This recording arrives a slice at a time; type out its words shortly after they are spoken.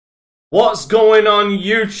What's going on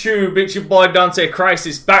YouTube? It's your boy Dante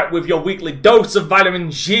Crisis back with your weekly dose of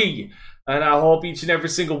vitamin G. And I hope each and every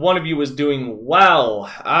single one of you is doing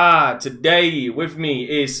well. Today with me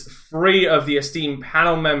is 3 of the esteemed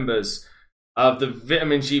panel members of the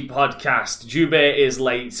Vitamin G podcast. Jubei is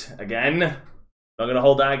late again. Not going to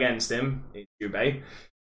hold that against him. It's Jubei.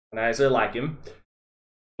 And I actually like him.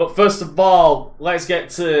 But first of all, let's get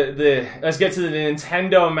to the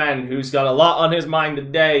Nintendo man who's got a lot on his mind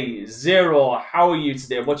today. Zero, how are you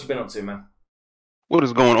today? What you been up to, man? What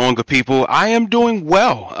is going on, good people? I am doing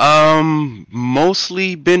well.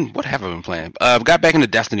 Mostly been, what have I been playing? Got back into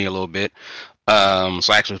Destiny a little bit. So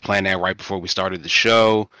I actually was playing that right before we started the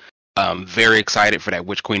show. Very excited for that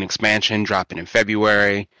Witch Queen expansion dropping in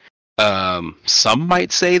February. Some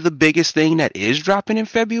might say the biggest thing that is dropping in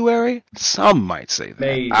February. Some might say that.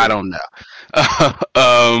 Maybe. I don't know.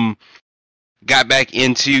 Got back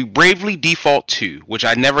into Bravely Default 2, which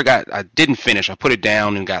I didn't finish. I put it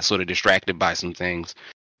down and got sort of distracted by some things.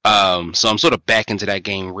 So I'm sort of back into that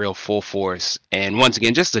game real full force. And once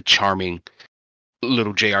again, just a charming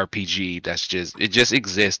little JRPG it just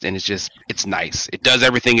exists, and it's nice. It does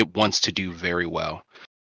everything it wants to do very well.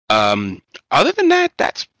 Other than that,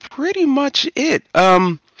 that's pretty much it.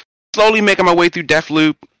 Slowly making my way through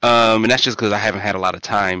Deathloop, and that's just because I haven't had a lot of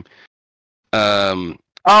time. And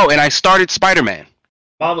I started Spider-Man.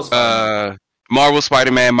 Marvel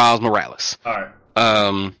Spider-Man Miles Morales.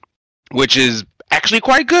 Alright. Which is actually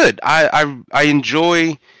quite good. I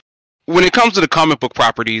enjoy, when it comes to the comic book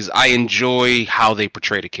properties, I enjoy how they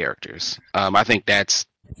portray the characters. I think that's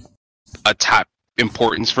a top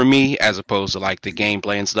importance for me, as opposed to like the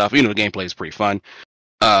gameplay and stuff. You know, the gameplay is pretty fun.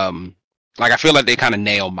 I feel like they kind of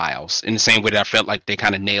nail Miles in the same way that I felt like they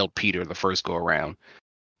kind of nailed Peter the first go around.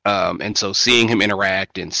 And so seeing him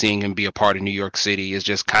interact and seeing him be a part of New York City is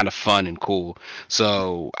just kind of fun and cool.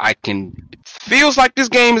 So it feels like this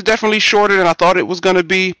game is definitely shorter than I thought it was going to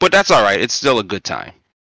be, but that's all right. It's still a good time.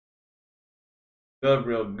 Good,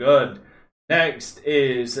 real good. Next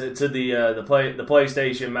is to the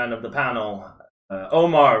PlayStation man of the panel.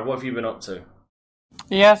 Omar, what have you been up to?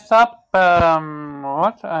 Yes, what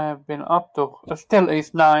I have been up to still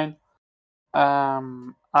is 9. I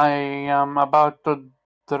am about to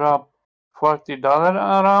drop $40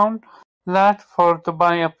 around that to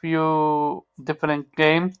buy a few different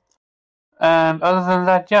games. And other than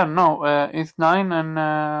that, it's 9,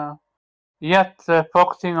 and yet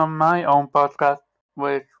focusing on my own podcast,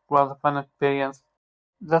 which was a fun experience.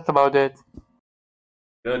 That's about it.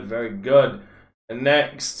 Good, very good. And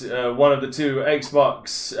next, one of the 2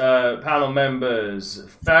 Xbox panel members,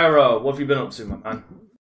 Pharaoh, what have you been up to, my man?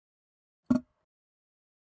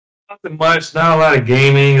 Nothing much, not a lot of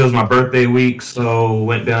gaming. It was my birthday week, so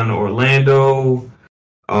went down to Orlando,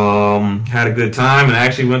 had a good time, and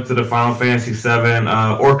actually went to the Final Fantasy VII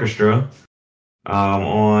Orchestra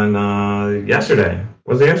on yesterday.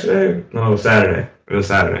 Was it yesterday? No, it was Saturday. It was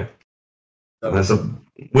Saturday.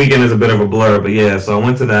 Weekend is a bit of a blur, but yeah, so I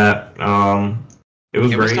went to that. It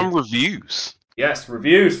was great. Some reviews. Yes,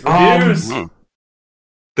 reviews.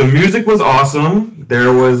 The music was awesome.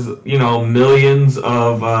 There was, millions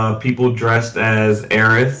of people dressed as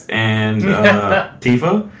Aerith and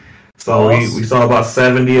Tifa. So we saw about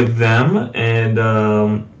 70 of them, and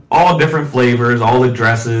all different flavors, all the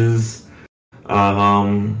dresses,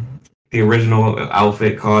 the original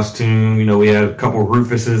outfit costume. We had a couple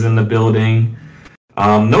Rufuses in the building.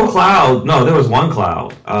 No Cloud. No, there was one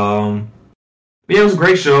Cloud. Yeah, it was a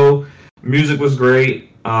great show. Music was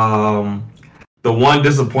great. The one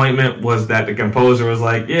disappointment was that the composer was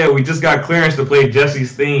like, "Yeah, we just got clearance to play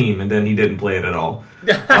Jesse's theme," and then he didn't play it at all.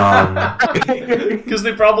 Because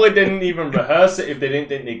they probably didn't even rehearse it if they didn't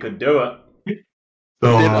think they could do it.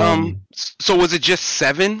 So was it just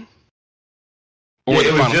 7? Or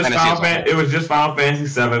it was just Final Fantasy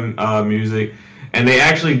VII music, and they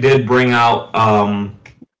actually did bring out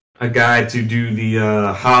a guy to do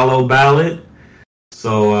the Hollow Ballad.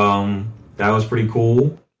 So that was pretty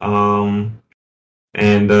cool.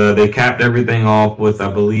 And they capped everything off with, I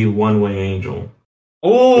believe, One Wing Angel.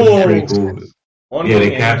 Oh, pretty cool.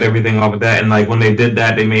 They capped everything off with that, and when they did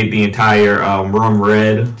that, they made the entire room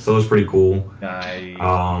red, so it was pretty cool.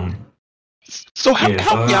 Nice. So help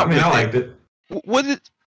me out. I liked it. Was it,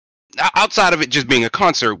 outside of it just being a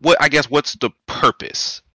concert? What's the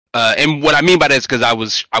purpose? And what I mean by that is because I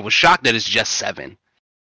was shocked that it's just 7.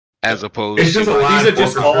 As opposed it's just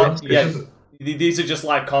to these are just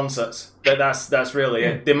live concerts. That's really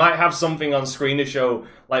it. They might have something on screen to show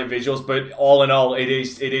like visuals, but all in all, it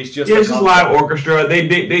is just it's just live orchestra. They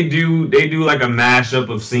do like a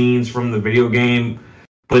mashup of scenes from the video game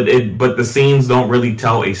but the scenes don't really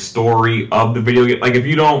tell a story of the video game. Like if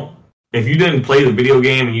you didn't play the video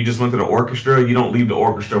game and you just went to the orchestra, you don't leave the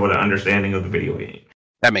orchestra with an understanding of the video game.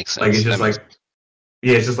 That makes sense. Like it's just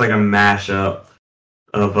it's just like a mashup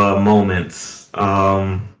of moments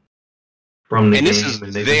from the game. And this is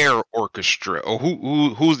their orchestra, or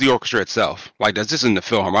who's the orchestra itself? Like, this is in the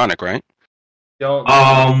Philharmonic, right?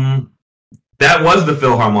 That was the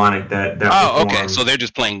Philharmonic that Oh, performed. okay. So they're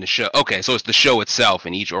just playing the show. Okay, so it's the show itself,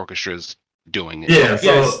 and each orchestra is doing it. Yeah.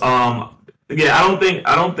 So I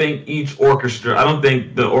don't think each orchestra. I don't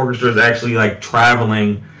think the orchestra is actually like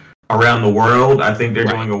traveling around the world. I think they're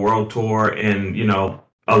doing a world tour, and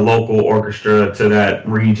a local orchestra to that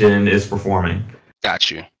region is performing.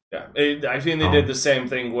 Got you. Yeah, I think they did the same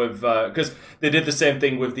thing with because they did the same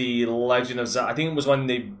thing with the Legend of Zelda. I think it was when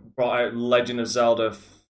they brought out Legend of Zelda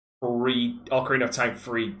Ocarina of Time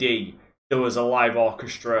 3D. There was a live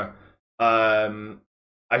orchestra. I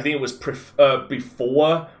think it was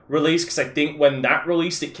before release, because I think when that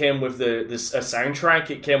released, it came with a soundtrack.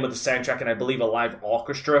 It came with the soundtrack, and I believe a live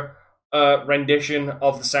orchestra rendition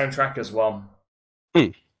of the soundtrack as well.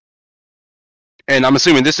 And I'm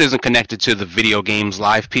assuming this isn't connected to the video games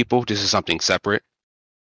live people. This is something separate.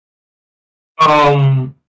 I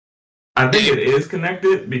think it is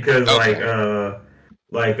connected because like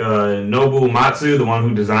Nobuo Uematsu, the one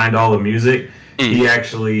who designed all the music, he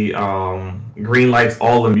actually greenlights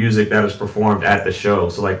all the music that is performed at the show.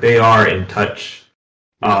 So like they are in touch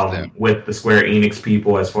with the Square Enix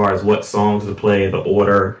people as far as what songs to play, the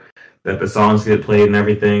order that the songs get played, and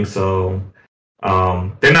everything. So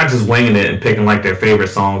they're not just winging it and picking like their favorite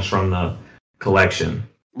songs from the collection.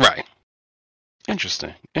 Right.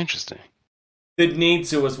 Interesting. They need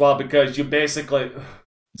to as well, because you basically,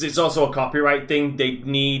 it's also a copyright thing. They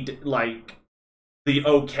need like the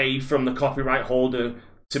okay from the copyright holder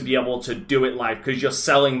to be able to do it live, because you're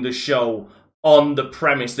selling the show on the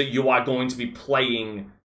premise that you are going to be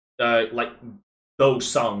playing like those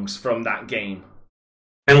songs from that game.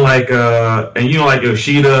 And like like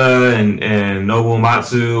Yoshida and Nobuo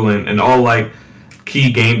Uematsu and all like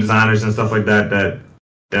key game designers and stuff like that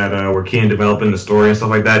were key in developing the story and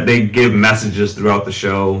stuff like that. They give messages throughout the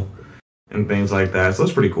show and things like that. So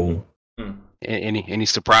it's pretty cool. Any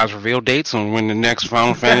surprise reveal dates on when the next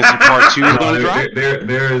Final Fantasy Part 2 is going to drop?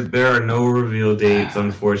 There are no reveal dates,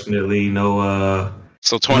 unfortunately. No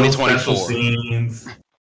so 2024 no special scenes.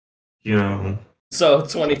 So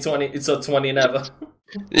 2020. So 20 never.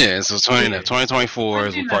 Yeah, so 2024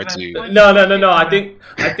 is Part 2. No. I think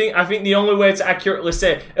the only way to accurately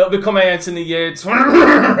say it'll be coming out in the year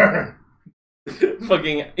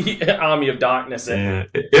fucking Army of Darkness. Yeah.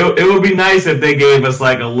 It would be nice if they gave us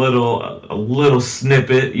like a little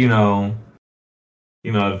snippet, Final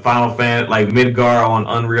Fantasy, like Midgar on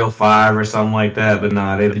Unreal 5 or something like that. But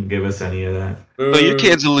nah, they didn't give us any of that. So your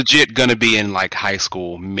kids are legit gonna be in like high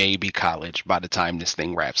school, maybe college, by the time this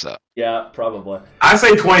thing wraps up. Yeah, probably. I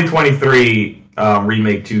say 2023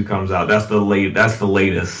 Remake 2 comes out. That's the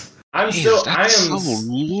latest. That's so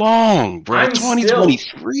long, bro.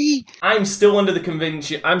 2023. I'm still under the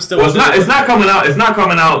conviction. It's not coming out. It's not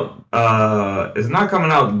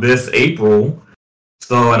coming out this April.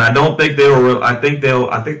 So, and I don't think they will. I think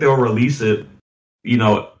they'll release it.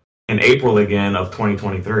 In April again of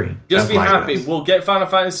 2023. Just be happy. Guess. We'll get Final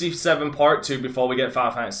Fantasy VII Part 2 before we get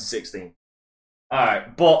Final Fantasy 16. All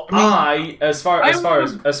right, but as far as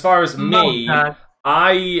me,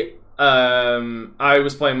 I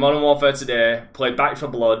was playing Modern Warfare today. Played Back 4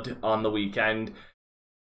 Blood on the weekend.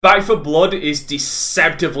 Back 4 Blood is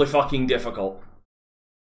deceptively fucking difficult.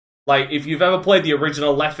 Like, if you've ever played the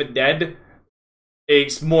original Left 4 Dead,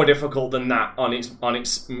 it's more difficult than that on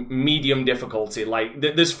its medium difficulty. Like,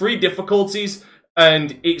 there's 3 difficulties,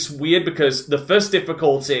 and it's weird because the first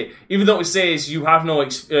difficulty, even though it says you have no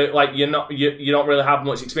you don't really have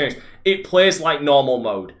much experience, it plays like normal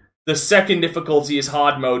mode. The second difficulty is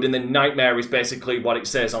hard mode, and then Nightmare is basically what it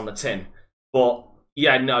says on the tin. But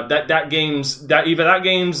yeah, no, that game's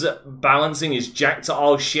balancing is jacked to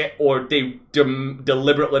all shit, or they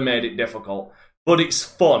deliberately made it difficult. But it's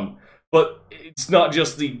fun. But it's not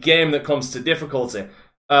just the game that comes to difficulty.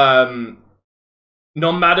 No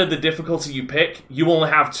matter the difficulty you pick, you only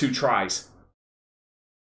have 2 tries.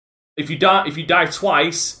 If you die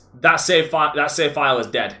twice, that save file is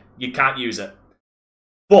dead. You can't use it.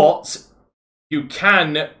 But you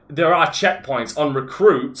can. There are checkpoints on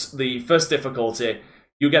Recruit, the first difficulty.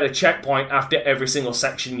 You get a checkpoint after every single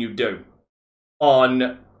section you do.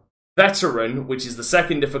 On Veteran, which is the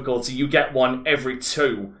second difficulty, you get one every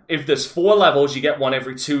 2. If there's 4 levels, you get one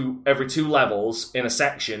every two levels in a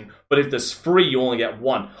section. But if there's 3, you only get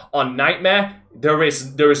 1. On Nightmare, there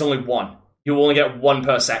is only 1. You only get 1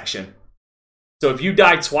 per section. So if you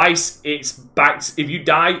die twice, it's back. If you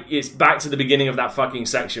die, it's back to the beginning of that fucking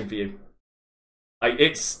section for you. Like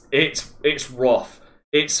it's rough.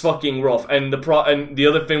 It's fucking rough. And the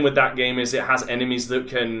other thing with that game is it has enemies that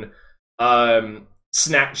can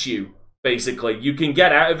snatch you. Basically, you can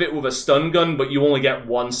get out of it with a stun gun, but you only get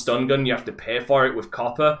 1 stun gun. You have to pay for it with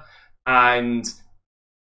copper. And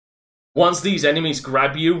once these enemies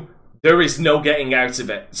grab you, there is no getting out of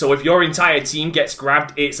it. So if your entire team gets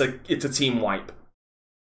grabbed, it's a team wipe.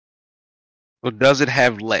 Well, does it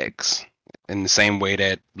have legs in the same way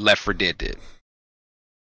that Left 4 Dead did?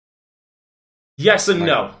 Yes and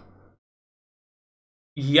no.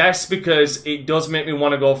 Yes, because it does make me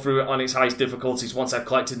want to go through it on its highest difficulties once I've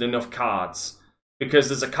collected enough cards. Because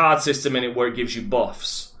there's a card system in it where it gives you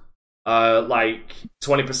buffs. Like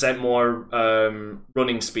 20% more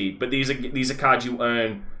running speed. But these are cards you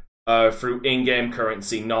earn through in-game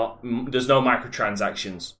currency. There's no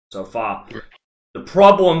microtransactions so far. The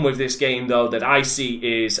problem with this game, though, that I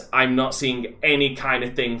see is I'm not seeing any kind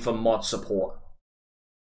of thing for mod support.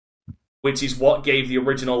 Which is what gave the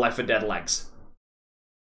original Left 4 Dead legs.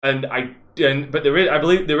 But I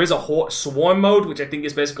believe there is a swarm mode, which I think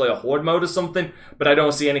is basically a horde mode or something, but I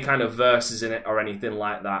don't see any kind of verses in it or anything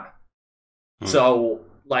like that. So,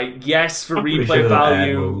 like, yes for replay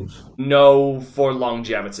value, no for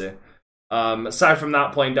longevity. Aside from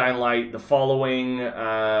that, playing Dying Light, the following,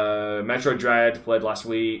 Metro Dread, played last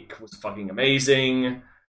week, was fucking amazing.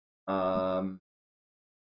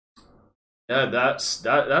 Yeah,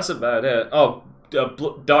 that's about it. Oh,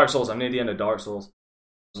 Dark Souls. I'm near the end of Dark Souls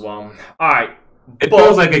as well. Alright. It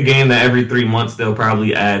feels like a game that every 3 months they'll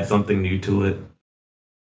probably add something new to it.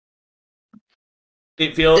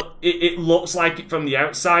 It looks like it from the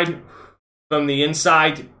outside. From the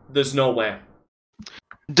inside, there's nowhere.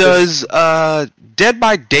 Does Dead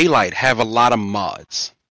by Daylight have a lot of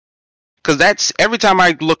mods? Because that's every time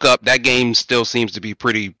I look up, that game still seems to be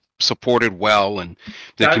pretty supported well, and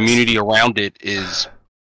the community around it is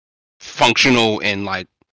functional and like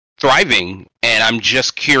thriving. And I'm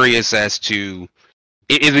just curious as to,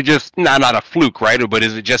 is it just not a fluke, right? But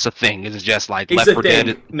is it just a thing? Is it just like Left 4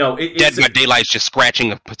 Dead? No, Dead by Daylight's just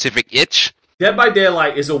scratching a specific itch. Dead by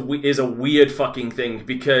Daylight is a weird fucking thing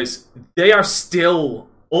because they are still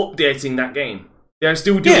updating that game. They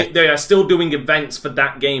are still doing events for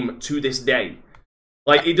that game to this day.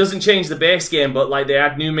 Like, it doesn't change the base game, but like they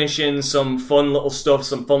add new missions, some fun little stuff,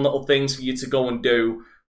 some fun little things for you to go and do.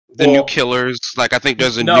 New killers, like I think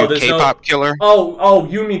there's a new K-pop killer. Oh,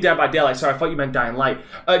 you mean Dead by Daylight? Sorry, I thought you meant Dying Light.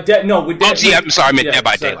 I'm sorry, I meant Dead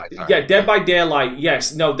by Daylight. Sorry. Yeah, Dead by Daylight.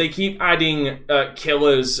 Yes, no, they keep adding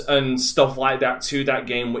killers and stuff like that to that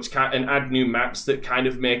game, and add new maps that kind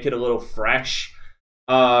of make it a little fresh.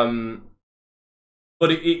 But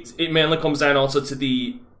it mainly comes down also to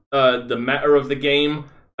the meta of the game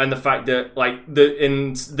and the fact that like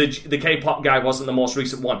the K-pop guy wasn't the most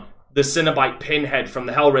recent one. The Cenobite Pinhead from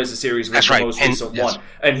the Hellraiser series was the most recent one,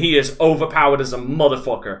 and he is overpowered as a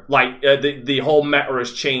motherfucker. Like the whole meta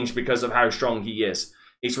has changed because of how strong he is.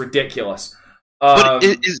 It's ridiculous. But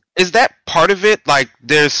is that part of it? Like,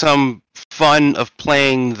 there's some fun of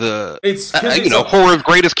playing the horror's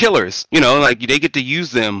greatest killers. Like they get to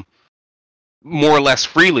use them more or less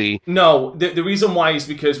freely. No, the reason why is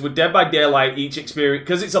because with Dead by Daylight, each experience,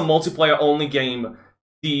 because it's a multiplayer only game,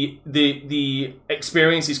 the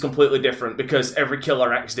experience is completely different because every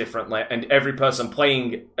killer acts differently, and every person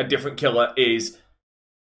playing a different killer is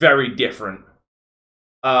very different.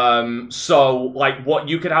 So like what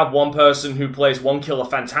you could have one person who plays one killer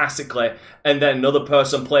fantastically, and then another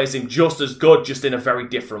person plays him just as good, just in a very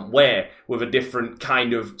different way, with a different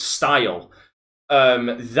kind of style.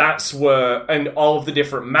 That's where, and all of the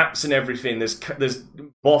different maps and everything, there's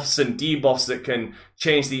buffs and debuffs that can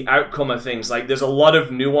change the outcome of things. Like, there's a lot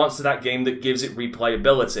of nuance to that game that gives it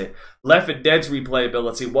replayability. Left 4 Dead's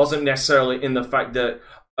replayability wasn't necessarily in the fact that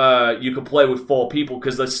you could play with 4 people,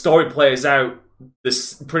 because the story plays out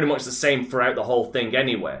pretty much the same throughout the whole thing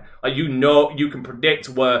anyway. Like, you can predict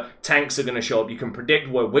where tanks are going to show up, you can predict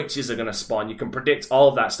where witches are going to spawn, you can predict all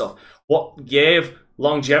of that stuff. What gave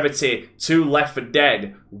longevity to Left 4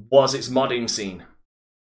 Dead was its modding scene.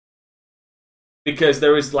 Because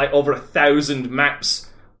there is like over 1,000 maps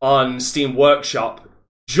on Steam Workshop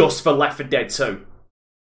just for Left 4 Dead 2.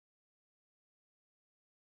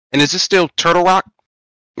 And is this still Turtle Rock?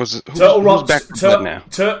 Turtle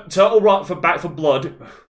Rock for Back 4 Blood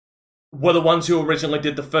were the ones who originally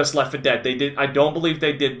did the first Left 4 Dead. They did. I don't believe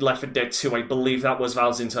they did Left 4 Dead 2. I believe that was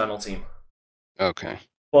Valve's internal team. Okay.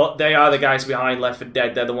 But they are the guys behind Left 4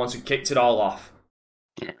 Dead. They're the ones who kicked it all off.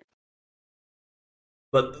 Yeah.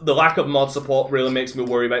 But the lack of mod support really makes me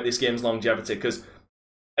worry about this game's longevity, because,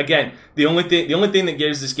 again, the only thing that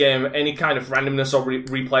gives this game any kind of randomness or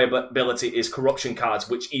replayability is corruption cards,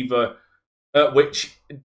 which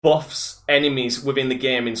buffs enemies within the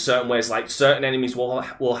game in certain ways. Like, certain enemies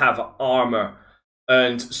will have armor,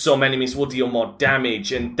 and some enemies will deal more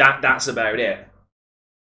damage, and that's about it.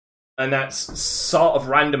 And that's sort of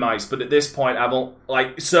randomized, but at this point, I won't,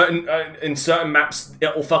 like, in certain maps,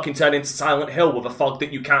 it'll fucking turn into Silent Hill with a fog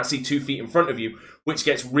that you can't see 2 feet in front of you, which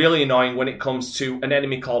gets really annoying when it comes to an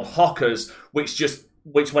enemy called Hawkers, which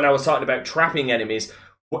when I was talking about trapping enemies,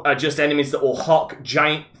 are just enemies that will hawk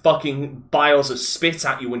giant fucking vials of spit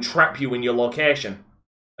at you and trap you in your location,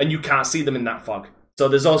 and you can't see them in that fog. So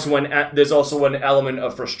there's also an element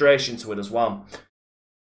of frustration to it as well.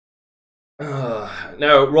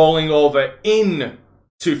 Now, rolling over into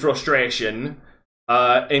frustration,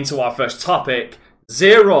 into our first topic,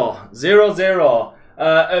 Zero. So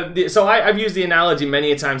I've used the analogy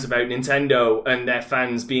many times about Nintendo and their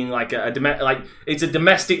fans being like it's a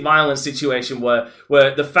domestic violence situation where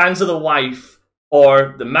the fans are the wife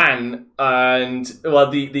or the man, and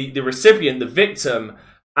the recipient, the victim,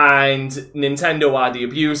 and Nintendo are the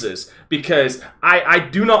abusers. Because I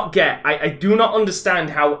do not understand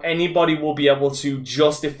how anybody will be able to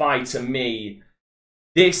justify to me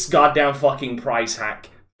this goddamn fucking price hack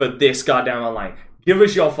for this goddamn online. Give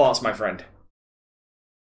us your thoughts, my friend.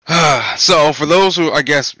 So for those who,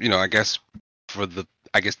 for the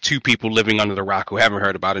 2 people living under the rock who haven't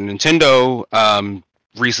heard about it, Nintendo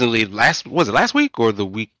recently, last week or the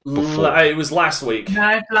week before? It was last week.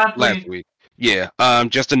 No, last week. Yeah,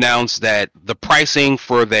 just announced that the pricing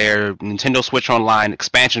for their Nintendo Switch Online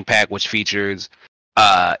expansion pack, which features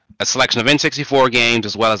a selection of N64 games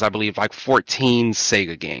as well as, I believe, like 14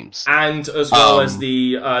 Sega games, and as well as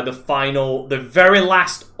the very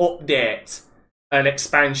last update, an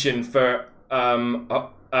expansion for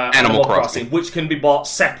Animal Crossing, which can be bought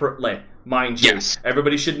separately, mind you. Yes.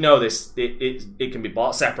 Everybody should know this. It can be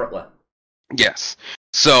bought separately. Yes.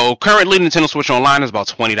 So currently, Nintendo Switch Online is about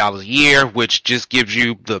 $20 a year, which just gives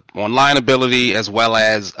you the online ability as well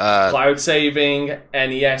as cloud saving,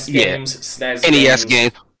 NES games, SNES NES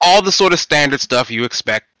games, all the sort of standard stuff you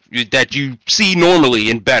expect that you see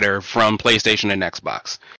normally and better from PlayStation and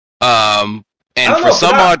Xbox. And for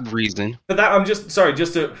some odd reason, for that, I'm just sorry.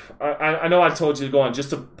 I know I told you to go on. Just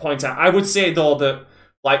to point out, I would say though that,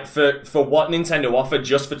 like, for what Nintendo offered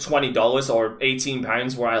just for $20 or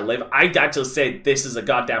 £18 where I live, I'd actually say this is a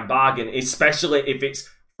goddamn bargain, especially if it's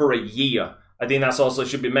for a year. I think that's also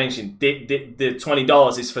should be mentioned. The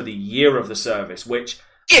 $20 is for the year of the service, which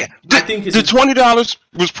I think is... The $20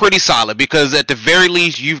 was pretty solid, because at the very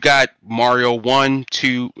least you've got Mario 1,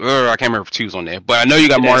 2, I can't remember if 2's on there, but I know you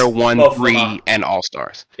got Mario 1, 3, and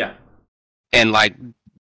All-Stars. Yeah. And, like,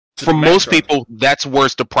 for most people, that's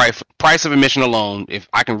worth the price of admission alone. If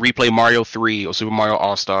I can replay Mario 3 or Super Mario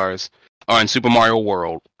All-Stars or in Super Mario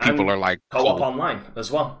World, people are like... Co-op online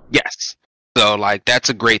as well. Yes. So, like, that's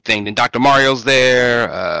a great thing. Then Dr. Mario's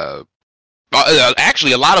there.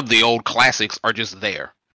 Actually, a lot of the old classics are just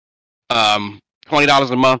there. $20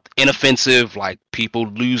 a month, inoffensive. Like, people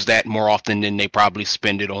lose that more often than they probably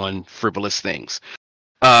spend it on frivolous things.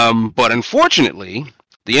 But unfortunately...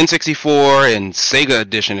 the N64 and Sega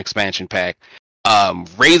Edition expansion pack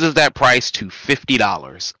raises that price to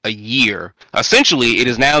 $50 a year. Essentially, it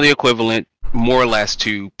is now the equivalent, more or less,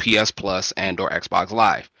 to PS Plus and or Xbox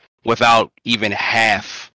Live, without even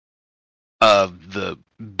half of the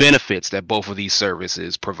benefits that both of these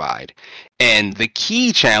services provide. And the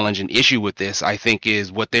key challenge and issue with this, I think,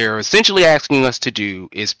 is what they're essentially asking us to do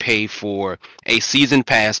is pay for a season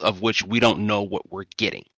pass of which we don't know what we're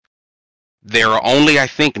getting. There are only, I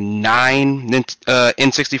think, 9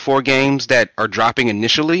 N64 games that are dropping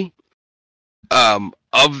initially.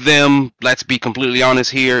 Of them, let's be completely honest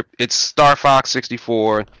here, it's Star Fox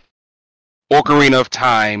 64, Ocarina of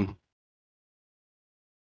Time,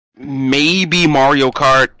 maybe Mario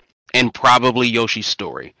Kart, and probably Yoshi's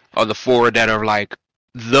Story are the 4 that are, like,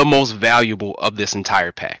 the most valuable of this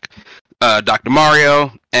entire pack. Dr.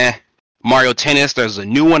 Mario, Mario Tennis, there's a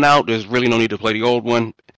new one out, there's really no need to play the old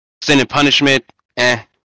one. Sin and Punishment,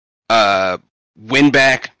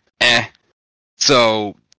 Winback,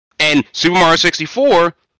 So, and Super Mario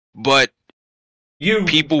 64, but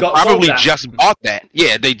people probably just bought that.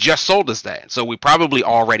 Yeah, they just sold us that. So we probably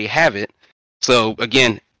already have it. So,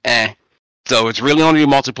 again, So it's really only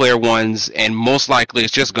the multiplayer ones, and most likely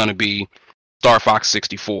it's just going to be Star Fox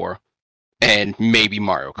 64 and maybe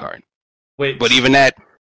Mario Kart. But even that,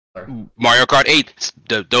 Mario Kart 8,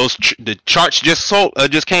 the charts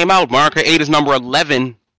just came out. Mario Kart 8 is number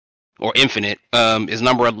 11, or Infinite is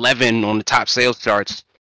number 11 on the top sales charts.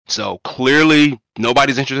 So clearly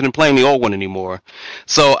nobody's interested in playing the old one anymore.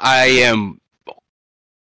 So I am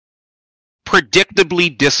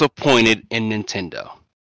predictably disappointed in Nintendo,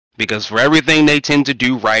 because for everything they tend to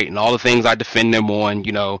do right and all the things I defend them on,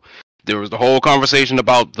 there was the whole conversation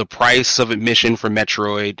about the price of admission for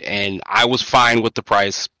Metroid, and I was fine with the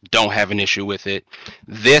price, don't have an issue with it.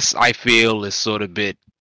 This, I feel, is sort of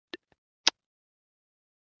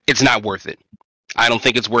it's not worth it. I don't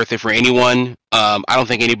think it's worth it for anyone. I don't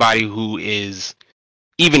think anybody who is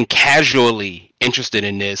even casually interested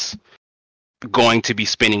in this going to be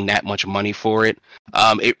spending that much money for it.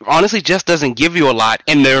 It honestly just doesn't give you a lot,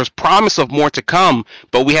 and there's promise of more to come,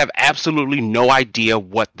 but we have absolutely no idea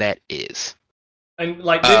what that is. And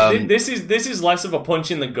like this is less of a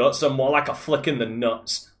punch in the guts and more like a flick in the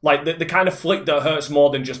nuts. Like the kind of flick that hurts more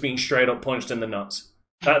than just being straight up punched in the nuts.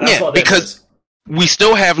 That's what this because is. We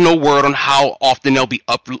still have no word on how often they'll be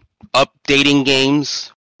updating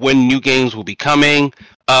games, when new games will be coming.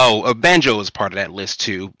 Oh, Banjo is part of that list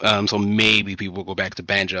too, so maybe people will go back to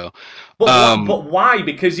Banjo. But why?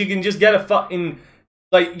 Because you can just get a fucking...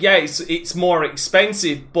 it's more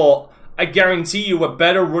expensive, but I guarantee you a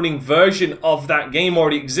better running version of that game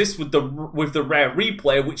already exists with the Rare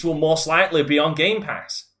Replay, which will most likely be on Game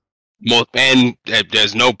Pass. And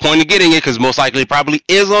there's no point in getting it, because most likely it probably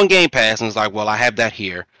is on Game Pass, and it's like, well, I have that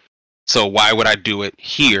here, so why would I do it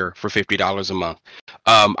here for $50 a month?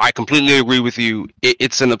 I completely agree with you.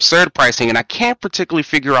 It's an absurd pricing, and I can't particularly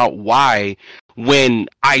figure out why, when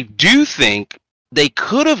I do think they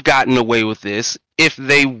could have gotten away with this if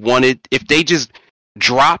they just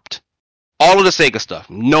dropped all of the Sega stuff.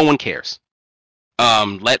 No one cares.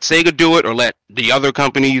 Let Sega do it, or let the other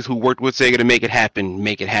companies who worked with Sega to make it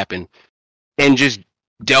happen, and just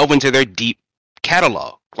delve into their deep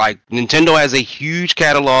catalog. Like, Nintendo has a huge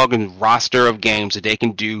catalog and roster of games that they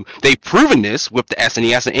can do. They've proven this with the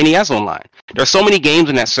SNES and NES Online. There's so many games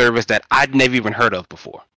in that service that I'd never even heard of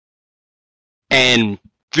before. And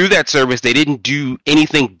through that service, they didn't do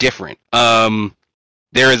anything different.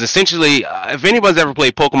 There is essentially, if anybody's ever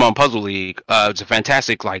played Pokemon Puzzle League, it's a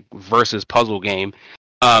fantastic versus puzzle game.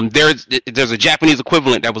 There's a Japanese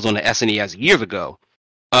equivalent that was on the SNES years ago,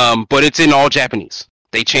 but it's in all Japanese.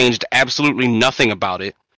 They changed absolutely nothing about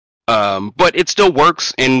it, but it still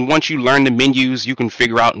works. And once you learn the menus, you can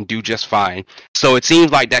figure out and do just fine. So it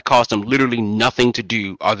seems like that cost them literally nothing to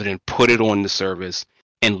do other than put it on the service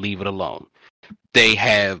and leave it alone. They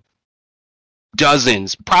have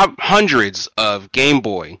dozens, hundreds of Game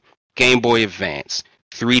Boy Advance,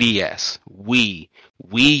 3DS, Wii,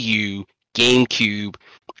 Wii U, GameCube,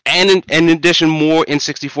 and in addition more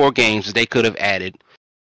N64 games that they could have added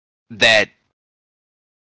that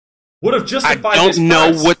would have justified this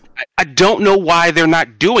price. I don't know why they're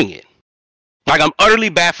not doing it. Like, I'm utterly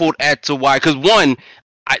baffled as to why. Because one,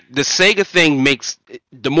 the Sega thing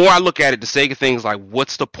the more I look at it, the Sega thing is like,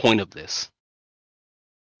 what's the point of this?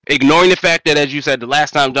 Ignoring the fact that, as you said the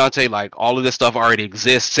last time, Dante, all of this stuff already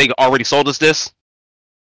exists. Sega already sold us this.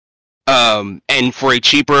 And for a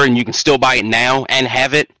cheaper, and you can still buy it now and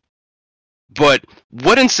have it. But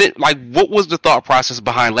what was the thought process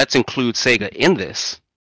behind let's include Sega in this?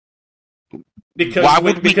 Because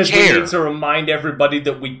we need to remind everybody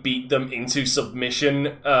that we beat them into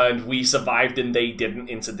submission, and we survived and they didn't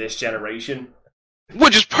into this generation.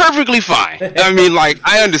 Which is perfectly fine. I mean,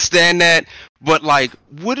 I understand that, but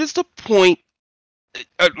what is the point?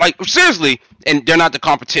 Seriously, and they're not the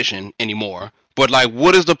competition anymore. But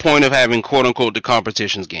what is the point of having "quote unquote" the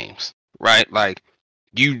competition's games, right?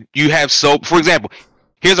 You have for example,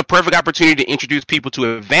 here's a perfect opportunity to introduce people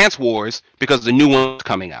to Advance Wars because the new one's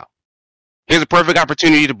coming out. Here's a perfect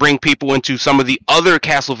opportunity to bring people into some of the other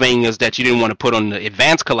Castlevanias that you didn't want to put on the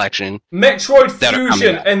Advance collection. Metroid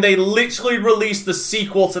Fusion, and they literally released the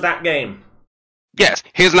sequel to that game. Yes,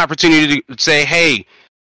 here's an opportunity to say, hey,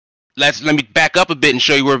 let me back up a bit and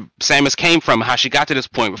show you where Samus came from, how she got to this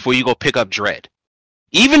point before you go pick up Dread.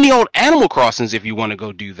 Even the old Animal Crossings, if you want to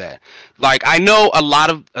go do that. I know a lot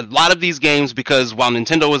of these games, because while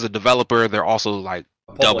Nintendo is a developer, they're also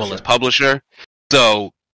double as publisher.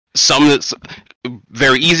 So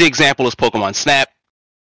very easy example is Pokemon Snap,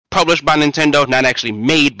 published by Nintendo, not actually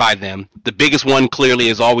made by them. The biggest one clearly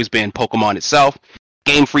has always been Pokemon itself.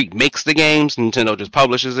 Game Freak makes the games, Nintendo just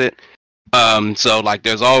publishes it. So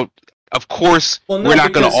there's of course, we're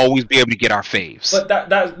not going to always be able to get our faves. But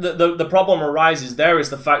the problem arises there is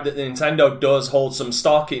the fact that Nintendo does hold some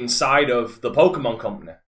stock inside of the Pokemon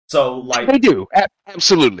company. So, like, they do,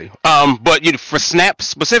 absolutely. But for Snap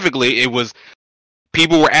specifically, it was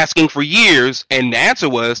people were asking for years, and the answer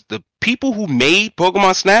was the people who made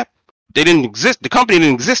Pokemon Snap, they didn't exist. The company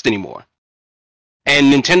didn't exist anymore,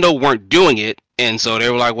 and Nintendo weren't doing it, and so they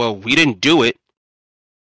were like, "Well, we didn't do it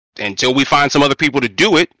until we find some other people to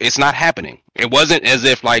do it. It's not happening." It wasn't as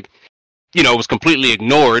if it was completely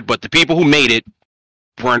ignored, but the people who made it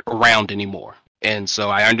weren't around anymore. And so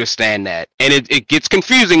I understand that. And it gets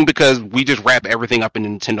confusing because we just wrap everything up in the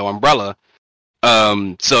Nintendo umbrella.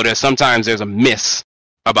 So sometimes there's a miss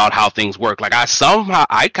about how things work. Like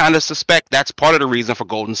I kind of suspect that's part of the reason for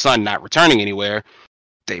Golden Sun not returning anywhere.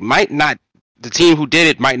 They might not, the team who did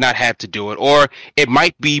it might not have to do it, or it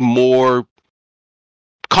might be more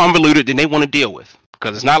convoluted than they want to deal with.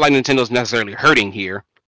 Because it's not like Nintendo's necessarily hurting here.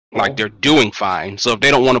 Like, they're doing fine. So if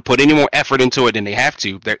they don't want to put any more effort into it than they have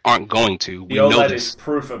to, they aren't going to. The OLED is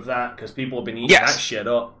proof of that, because people have been eating that shit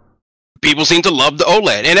up. People seem to love the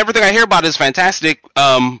OLED, and everything I hear about is fantastic.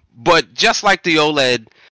 But just like the OLED,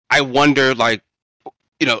 I wonder, like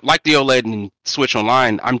the OLED and Switch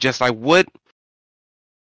Online, I'm just like, what?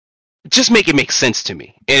 Just make it make sense to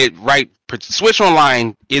me. And Switch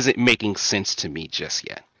Online isn't making sense to me just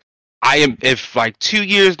yet. If 2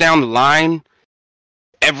 years down the line,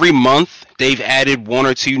 every month they've added 1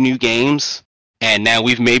 or 2 new games, and now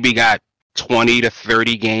we've maybe got 20 to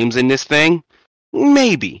 30 games in this thing.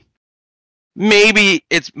 Maybe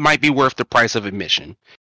it might be worth the price of admission.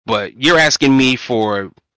 But you're asking me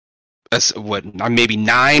for maybe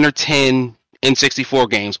 9 or 10 N64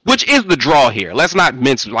 games, which is the draw here. Let's not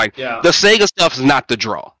mince the Sega stuff is not the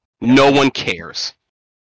draw. No one cares,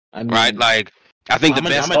 right? Like, I think the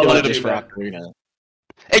best for Ocarina.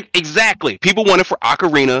 Exactly. People want it for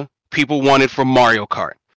Ocarina. People want it for Mario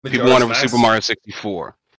Kart. People want it for Super Mario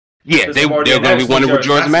 64. Yeah, they're going to be wanting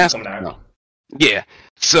Majora's Mask. No. Yeah.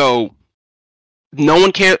 So, no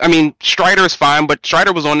one cares. I mean, Strider is fine, but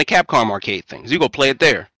Strider was on the Capcom arcade things. You go play it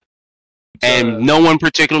there. And no one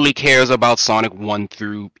particularly cares about Sonic 1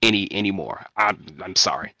 through anymore. I'm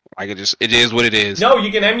sorry. Like, it is what it is. No,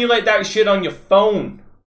 you can emulate that shit on your phone.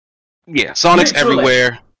 Yeah, Sonic's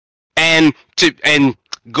everywhere. And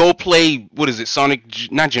go play, what is it,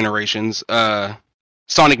 Sonic, not Generations,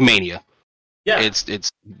 Sonic Mania. Yeah.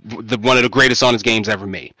 It's one of the greatest Sonic games ever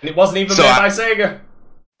made. And it wasn't even made by Sega.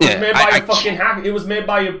 It was made by a fucking hacker. It was made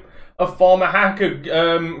by a former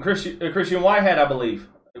hacker, Christian Whitehead, I believe.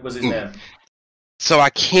 It was his name. So I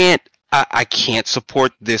can't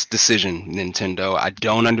support this decision, Nintendo. I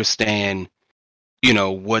don't understand,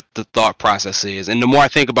 what the thought process is. And the more I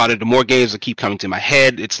think about it, the more games that keep coming to my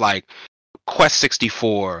head. It's like Quest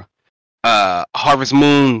 64, Harvest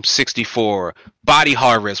Moon 64, Body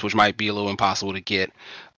Harvest, which might be a little impossible to get.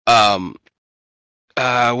 What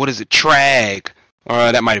is it? Trag,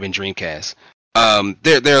 or that might have been Dreamcast.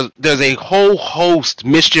 There's a whole host,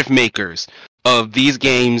 Mischief Makers, of these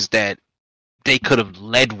games that they could have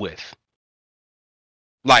led with.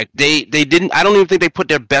 Like, they didn't, I don't even think they put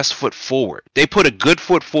their best foot forward. They put a good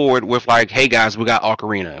foot forward with, like, hey guys, we got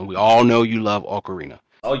Ocarina, and we all know you love Ocarina.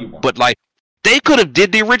 All you want. But, like, they could have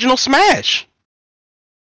did the original Smash.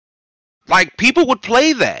 Like, people would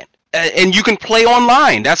play that. And you can play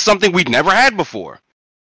online. That's something we'd never had before.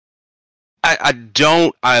 I'm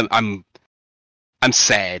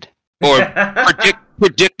sad. Or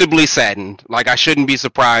predictably saddened. Like, I shouldn't be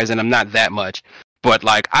surprised, and I'm not that much. But,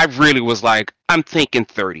 like, I really was like, I'm thinking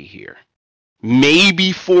 30 here.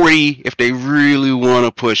 Maybe 40 if they really want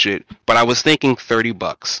to push it. But I was thinking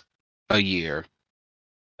 $30 a year.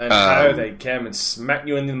 And how they came and smacked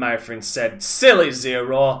you in the mouth and said, silly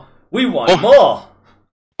Zero, we want more.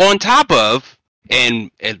 On top of,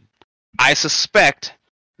 and I suspect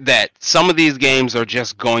that some of these games are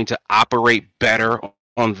just going to operate better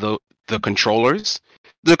on the controllers.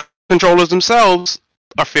 The controllers themselves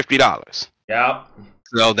are $50. Yeah.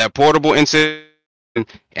 So that portable incident,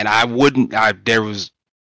 and I'd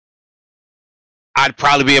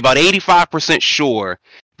probably be about 85% sure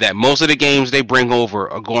that most of the games they bring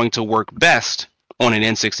over are going to work best on an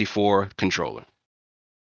N64 controller.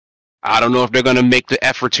 I don't know if they're going to make the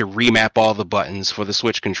effort to remap all the buttons for the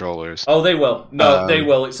Switch controllers. Oh, they will. No, they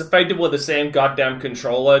will. It's effectively the same goddamn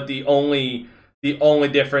controller. The only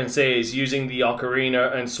difference is using the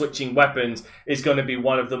Ocarina and switching weapons is going to be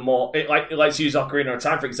one of the more... Let's use Ocarina of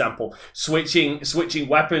Time, for example. Switching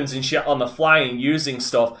weapons and shit on the fly and using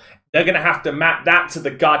stuff, they're going to have to map that to the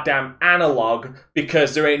goddamn analog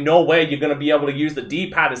because there ain't no way you're going to be able to use the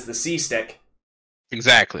D-pad as the C-stick.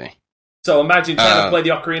 Exactly. So imagine trying to play the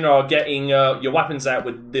Ocarina or getting your weapons out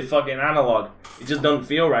with the fucking analog. It just doesn't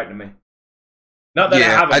feel right to me. Not that I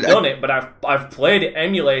haven't done it, but I've played it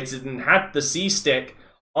emulated and had the C-stick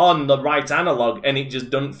on the right analog, and it just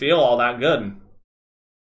doesn't feel all that good.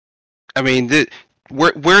 I mean,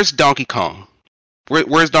 where's Donkey Kong?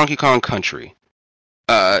 Where's Donkey Kong Country?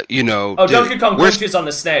 Donkey Kong Country is on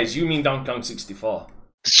the SNES. You mean Donkey Kong 64?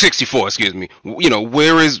 64, excuse me.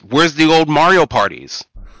 Where's the old Mario parties?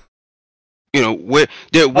 Where are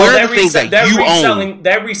the things that you own?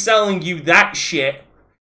 They're reselling you that shit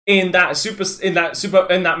in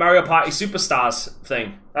that Mario Party Superstars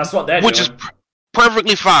thing. That's what they're doing. Which is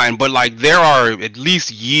perfectly fine, but like there are at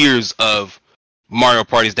least years of Mario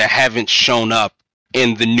parties that haven't shown up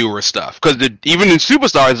in the newer stuff, because even in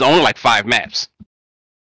Superstars, there's only like 5 maps.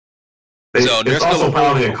 It's also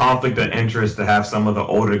probably a conflict of interest to have some of the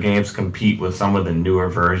older games compete with some of the newer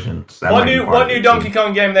versions. What new Donkey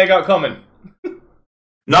Kong game they got coming?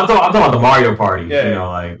 No, I'm talking about the Mario parties.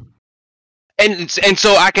 Yeah. And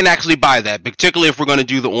so I can actually buy that, particularly if we're going to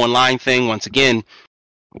do the online thing once again.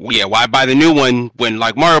 Yeah, why buy the new one when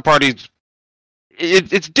like Mario Party?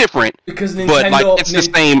 It's different, because Nintendo, but like it's the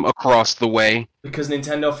same across the way. Because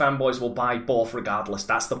Nintendo fanboys will buy both regardless.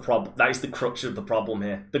 That's the problem. That is the crux of the problem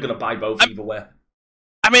here. They're gonna buy both either way.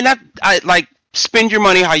 I mean, I spend your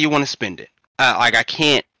money how you want to spend it. I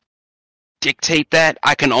can't dictate that.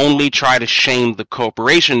 I can only try to shame the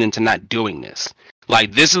corporation into not doing this.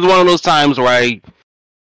 Like, this is one of those times where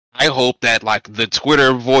I hope that like the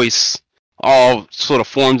Twitter voice all sort of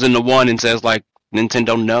forms into one and says like,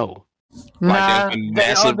 Nintendo, no. Nah,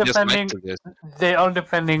 they are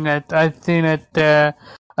defending it. I've seen it.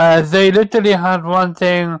 They literally had one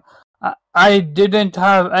thing. I didn't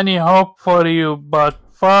have any hope for you, but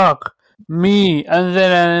fuck me. And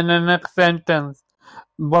then in the next sentence,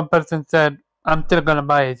 one person said, I'm still gonna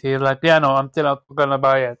buy it. He's like, yeah, no, I'm still gonna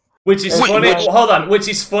buy it. Which is funny. Hold on. Which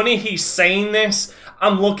is funny. He's saying this.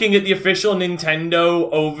 I'm looking at the official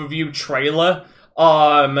Nintendo overview trailer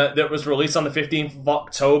that was released on the 15th of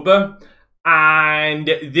October, and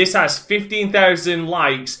this has 15,000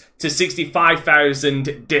 likes to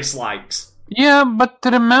 65,000 dislikes. Yeah, but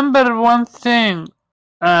remember one thing.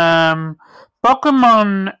 Pokemon,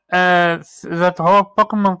 that whole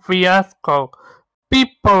Pokemon fiasco,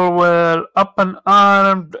 people were up and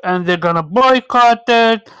armed and they're gonna boycott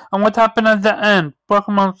it. And what happened at the end?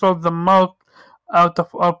 Pokemon sold the most out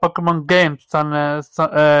of all Pokemon games on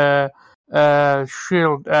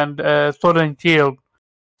Shield and Sword and Shield.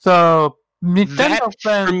 So Nintendo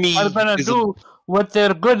fans are gonna do what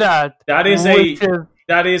they're good at. That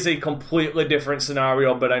is a completely different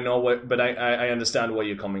scenario, but I understand where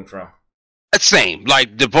you're coming from. Same.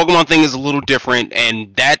 Like, the Pokemon thing is a little different,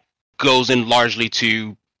 and that goes in largely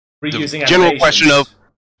to reusing the general question of,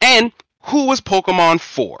 and who was Pokemon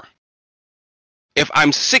for? If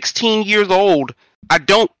I'm 16 years old, I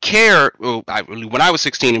don't care. Well, when I was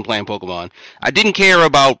 16 and playing Pokemon, I didn't care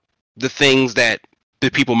about the things that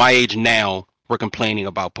the people my age now were complaining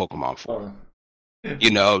about Pokemon for.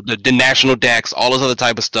 You know, the national decks, all this other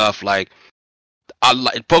type of stuff. Like,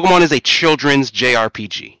 Pokemon is a children's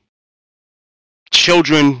JRPG.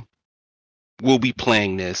 Children will be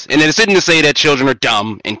playing this, and it's not to say that children are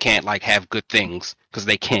dumb and can't like have good things, because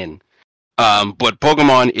they can. But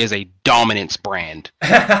Pokemon is a dominance brand. You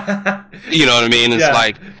know what I mean? It's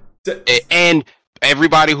like, and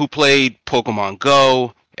everybody who played Pokemon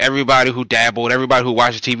Go, everybody who dabbled, everybody who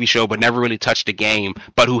watched a TV show but never really touched the game,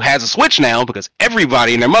 but who has a Switch now because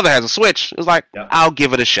everybody and their mother has a Switch, is like, I'll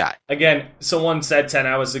give it a shot. Again, someone said 10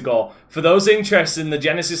 hours ago, for those interested in the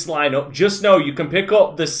Genesis lineup, just know you can pick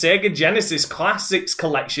up the Sega Genesis Classics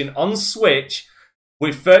collection on Switch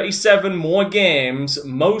with 37 more games,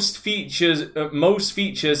 most features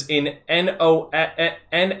in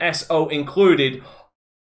NSO included,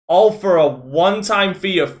 all for a one-time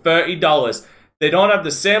fee of $30. They don't have the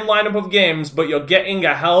same lineup of games, but you're getting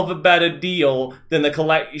a hell of a better deal than the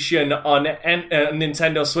collection on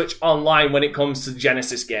Nintendo Switch Online when it comes to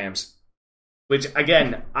Genesis games. Which,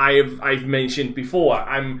 again, I've mentioned before.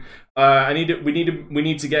 We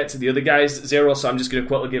need to get to the other guys, Zero. So I'm just going to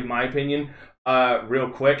quickly give my opinion, real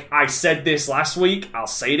quick. I said this last week. I'll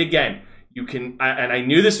say it again. And I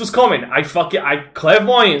knew this was coming.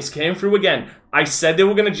 Clairvoyance came through again. I said they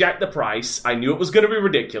were going to jack the price. I knew it was going to be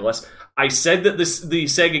ridiculous. I said that the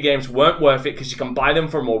Sega games weren't worth it because you can buy them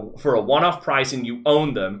for a one-off price and you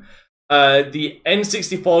own them. The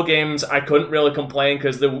N64 games, I couldn't really complain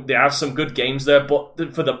because they have some good games there,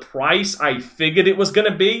 but for the price I figured it was going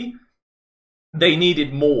to be, they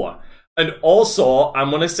needed more. And also, I'm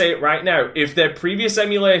going to say it right now, if their previous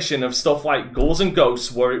emulation of stuff like Ghouls and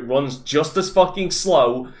Ghosts, where it runs just as fucking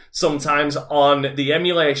slow sometimes on the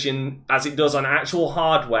emulation as it does on actual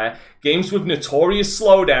hardware, games with notorious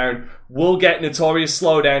slowdown will get notorious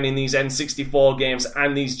slowdown in these N64 games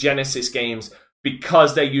and these Genesis games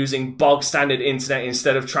because they're using bog standard internet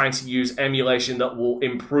instead of trying to use emulation that will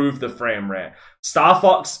improve the frame rate. Star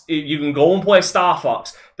Fox, you can go and play Star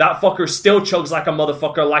Fox. That fucker still chugs like a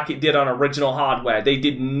motherfucker like it did on original hardware. They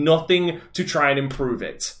did nothing to try and improve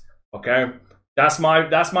it. Okay? That's my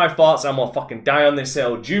thoughts. I'm gonna fucking die on this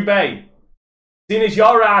hill. Jubei, seeing as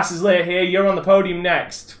your ass is laid here, you're on the podium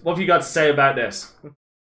next. What have you got to say about this?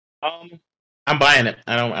 I'm buying it.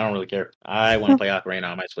 I don't really care. I want to play Ocarina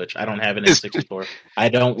on my Switch. I don't have an N64. I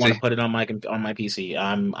don't want to put it on my PC.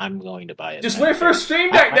 I'm going to buy it. Just wait for a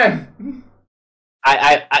Stream Deck then.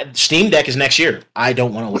 I Steam Deck is next year. I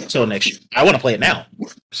don't want to wait until next year. I want to play it now.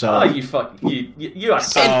 So oh, you fucking you are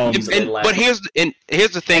so but here's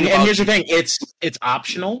the thing. And here's the thing. It's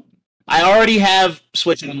optional. I already have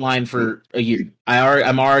Switch Online for a year.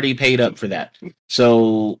 I'm already paid up for that.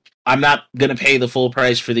 So I'm not gonna pay the full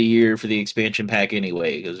price for the year for the expansion pack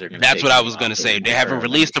anyway because they're gonna. That's what I was gonna say. They haven't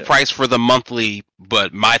released the price for the monthly,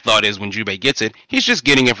 but my thought is when Jubei gets it, he's just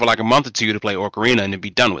getting it for like a month or two to play Ocarina and then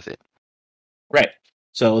be done with it. Right.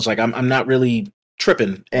 So it's like I'm not really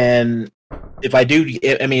tripping. And if I do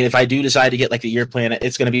decide to get like the year plan,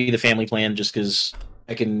 it's gonna be the family plan just because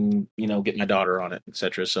I can get my daughter on it,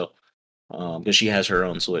 etc. So because she has her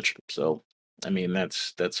own Switch. So I mean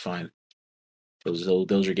that's fine.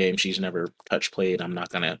 Those are games she's never played. I'm not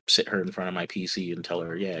gonna sit her in front of my PC and tell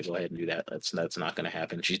her, yeah, go ahead and do that. That's not gonna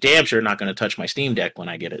happen. She's damn sure not gonna touch my Steam Deck when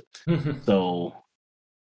I get it. So,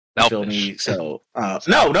 you feel me? So,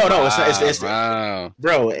 no. It's wow.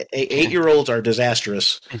 Bro, 8-year-olds are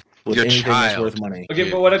disastrous with Your anything child. that's worth money. Okay,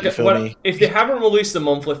 but if they haven't released the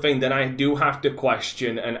monthly thing, then I do have to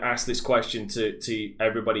question and ask this question to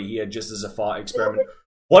everybody here, just as a thought experiment.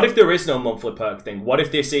 What if there is no monthly perk thing? What if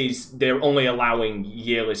this is they're only allowing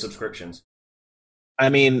yearly subscriptions? I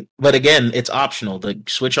mean, but again, it's optional. The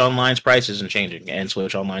Switch Online's price isn't changing, and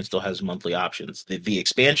Switch Online still has monthly options. The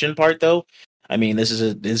expansion part, though, I mean, this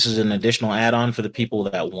is an additional add-on for the people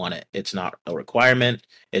that want it. It's not a requirement.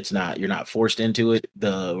 It's not you're not forced into it.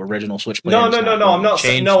 The original Switch plan. No. I'm not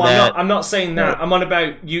saying that. No. I'm on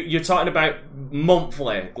about you. You're talking about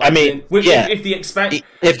monthly. Like, I mean, if the expect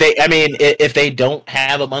if they don't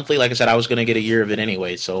have a monthly, like I said, I was going to get a year of it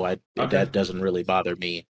anyway, so that doesn't really bother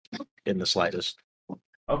me in the slightest.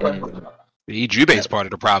 Okay. Jubei's part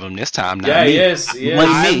of the problem this time. Not Yeah, me. he is.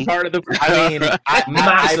 I'm part of the. I mean,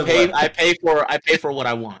 Massively. I pay for what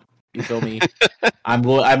I want. You feel me? I'm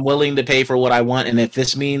willing to pay for what I want, and if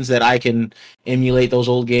this means that I can emulate those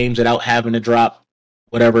old games without having to drop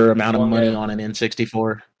whatever amount of money on an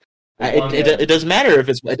N64, it doesn't matter if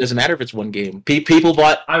it's one game. People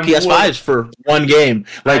bought PS5s for one game.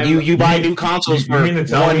 Like you buy new consoles for mean to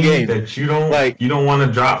tell one me game. that you don't want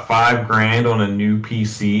to drop $5,000 on a new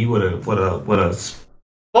PC with a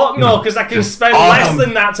Fuck no, because I can spend less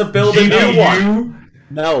than that to build a new one.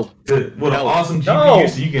 No. With an awesome GPU, No.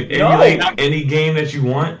 so you can emulate any game that you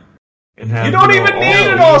want. And have, You don't even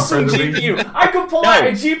need an awesome preservation. GPU. I could pull out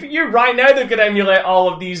a GPU right now that could emulate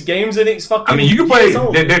all of these games, and it's fucking. I mean, you can play. years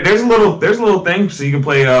old. There's a little thing so you can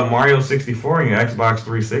play Mario 64 on your Xbox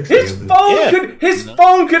 360. His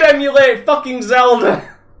phone could emulate fucking Zelda.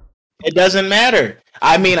 It doesn't matter.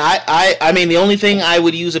 I mean, I mean, the only thing I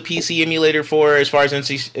would use a PC emulator for, as far as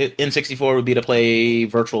N64, would be to play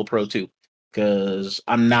Virtual Pro 2. Because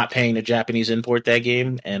I'm not paying the Japanese import that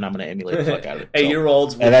game, and I'm going to emulate the fuck out of it.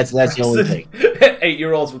 8-year-olds. And that's the only thing.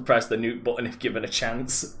 8-year-olds would press the nuke button if given a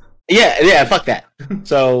chance. Yeah, fuck that.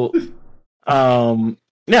 So,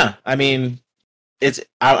 yeah, I mean,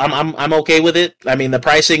 I'm okay with it. I mean, the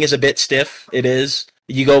pricing is a bit stiff. It is.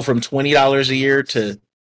 You go from $20 a year to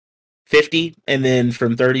 $50, and then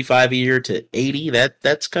from $35 a year to $80.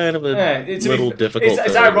 That's kind of a little difficult.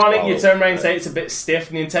 It's ironic you turn around and say it's a bit stiff.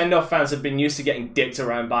 Nintendo fans have been used to getting dicked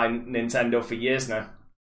around by Nintendo for years now.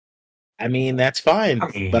 I mean, that's fine,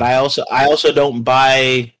 but I also don't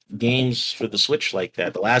buy games for the Switch like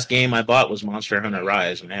that. The last game I bought was Monster Hunter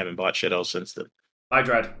Rise, and I haven't bought shit else since then. I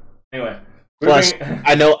dread. Anyway, plus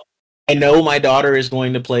I know my daughter is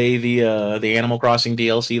going to play the Animal Crossing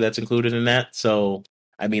DLC that's included in that, so.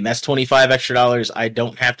 I mean, that's $25 extra I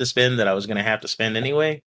don't have to spend that I was going to have to spend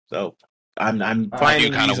anyway. So I'm fine. I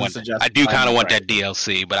do kind of want that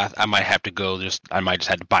DLC, but I might have to go. I might just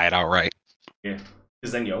have to buy it outright. Yeah,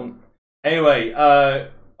 because then you own it. Anyway,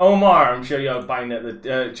 Omar, I'm sure you're buying at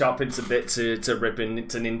the chopping a bit to rip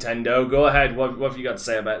into Nintendo. Go ahead. What have you got to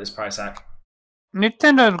say about this price hack?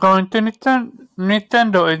 Nintendo is going to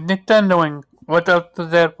Nintendo is Nintendoing. What else is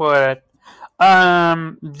there for it?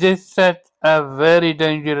 This sets a very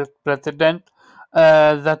dangerous precedent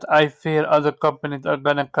that I fear other companies are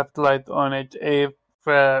gonna capitalize on it if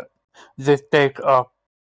this takes off.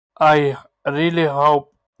 I really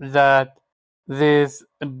hope that this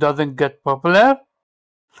doesn't get popular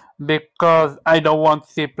because I don't want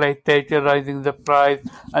to see PlayStation raising the price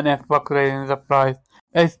and Xbox raising the price,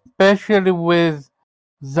 especially with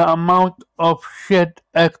the amount of shit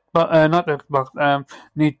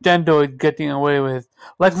Nintendo is getting away with.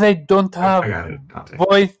 Like they don't have I got it, Dante.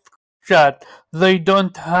 voice chat. They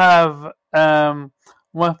don't have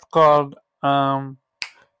what's called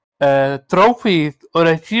trophies or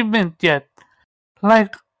achievements yet.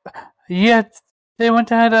 Like yet they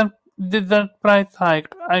went ahead and did that price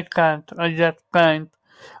hike. I just can't.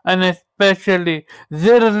 And especially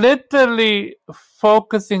they're literally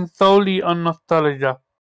focusing solely on nostalgia.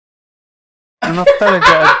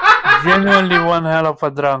 Nostalgia is genuinely one hell of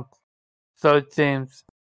a drunk. So it seems.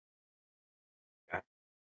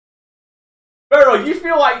 Pharaoh,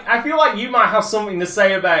 I feel like you might have something to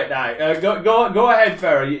say about that. Go ahead,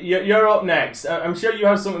 Pharaoh. You're up next. I'm sure you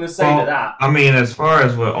have something to say to that. I mean, as far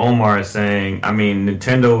as what Omar is saying, I mean,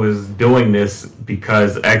 Nintendo is doing this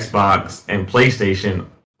because Xbox and PlayStation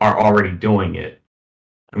are already doing it.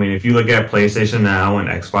 I mean, if you look at PlayStation Now and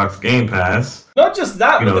Xbox Game Pass, not just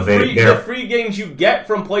that, but they're the free games you get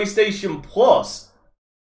from PlayStation Plus.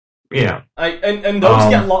 Yeah, and those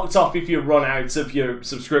get locked off if you run out of your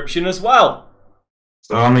subscription as well.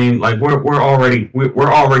 So I mean, like we're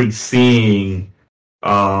already seeing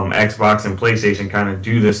Xbox and PlayStation kind of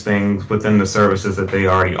do this thing within the services that they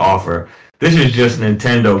already offer. This is just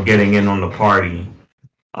Nintendo getting in on the party,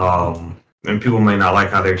 and people may not like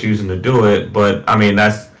how they're choosing to do it, but I mean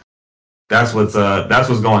that's what's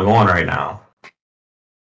going on right now.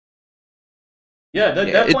 Yeah,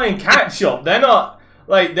 they're playing catch up. They're not.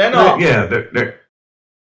 Yeah, they're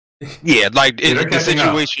yeah, like they're the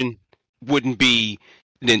situation wouldn't be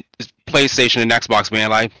PlayStation and Xbox being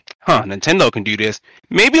like, Nintendo can do this.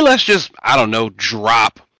 Maybe let's just, I don't know,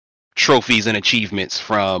 drop trophies and achievements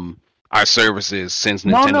from our services since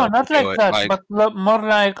Nintendo. No, not like that, but more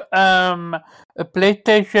like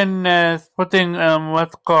PlayStation is putting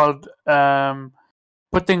what's called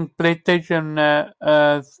putting PlayStation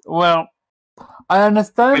well. I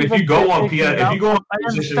understand. If you go on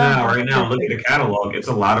PlayStation Now right now, look at the catalog. It's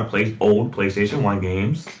a lot of old PlayStation 1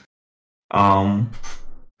 games.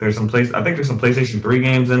 There's some I think there's some PlayStation 3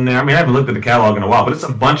 games in there. I mean, I haven't looked at the catalog in a while, but it's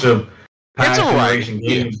a bunch of past generation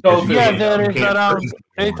games. Yeah, there is around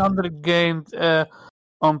 800 games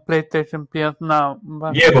on PlayStation PS Now.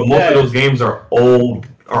 But most of those games are old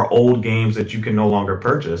games that you can no longer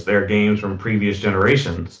purchase. They're games from previous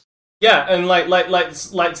generations. Yeah, and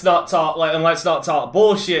let's not talk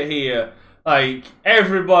bullshit here. Like,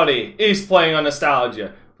 everybody is playing on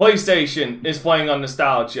nostalgia. PlayStation is playing on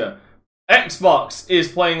nostalgia. Xbox is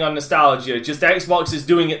playing on nostalgia. Just Xbox is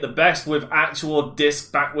doing it the best with actual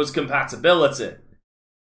disc backwards compatibility.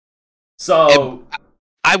 So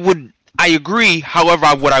I agree. However,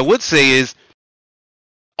 what I would say is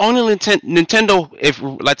on a Nintendo, if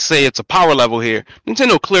let's say it's a power level here,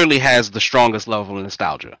 Nintendo clearly has the strongest level of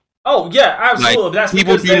nostalgia. Oh yeah, absolutely. Like, that's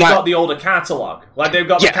because they've got the older catalog. Like they've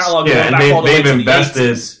got the catalog. Yeah, and they've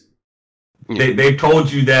invested. They've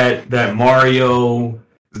told you that Mario,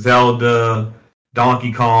 Zelda,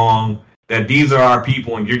 Donkey Kong, that these are our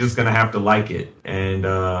people, and you're just gonna have to like it. And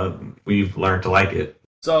we've learned to like it.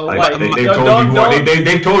 So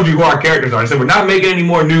they've told you who our characters are. They said we're not making any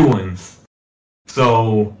more new ones.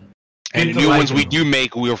 So. And the new ones we do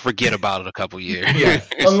make, we'll forget about it a couple years. Yes.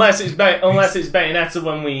 unless it's Bayonetta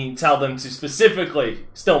when we tell them to specifically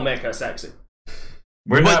still make her sexy.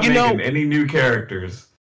 We're not making any new characters.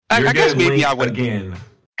 I guess maybe I would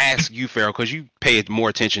ask you, Pharaoh, because you pay more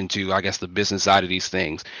attention to, I guess, the business side of these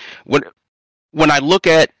things. When I look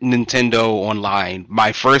at Nintendo Online,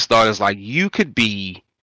 my first thought is like, you could be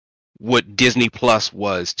what Disney Plus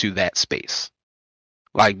was to that space.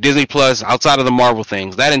 Like Disney Plus, outside of the Marvel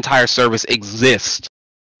things, that entire service exists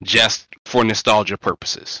just for nostalgia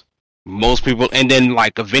purposes. Most people, and then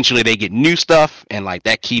like eventually they get new stuff, and like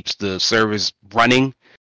that keeps the service running.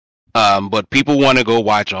 But people want to go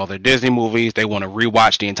watch all their Disney movies. They want to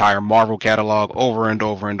rewatch the entire Marvel catalog over and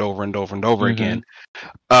over and over and over and over again.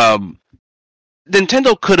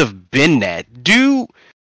 Nintendo could have been that.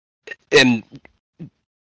 And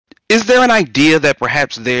is there an idea that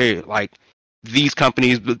perhaps they're like, these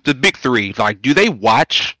companies, the big three, like, do they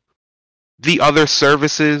watch the other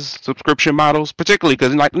services subscription models, particularly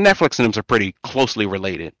because like Netflix and them are pretty closely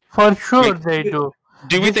related? For sure they do.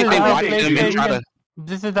 Do we think they watch them and try to?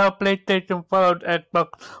 This is how PlayStation followed Xbox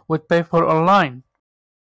with pay for online.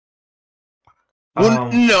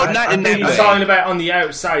 Well, no, not in that He's way. talking about on the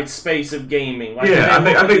outside space of gaming. Like, Yeah,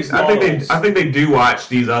 I think they do watch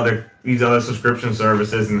these other subscription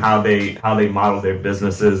services and how they model their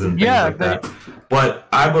businesses and things like that. But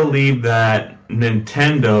I believe that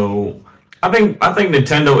Nintendo, I think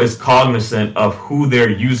Nintendo is cognizant of who their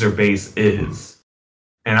user base is,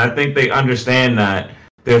 and I think they understand that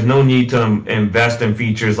there's no need to invest in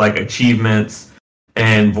features like achievements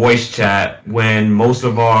and voice chat when most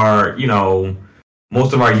of our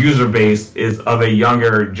user base is of a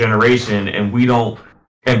younger generation, and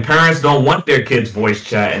parents don't want their kids voice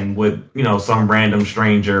chatting with, some random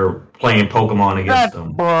stranger playing Pokemon against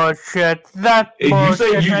them. Bullshit. You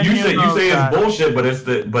say it's bullshit, but it's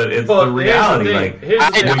the reality.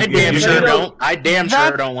 I damn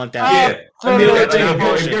sure don't want that. If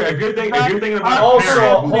you're thinking about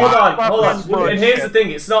also, parents, hold on. And here's the thing: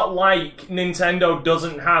 it's not like Nintendo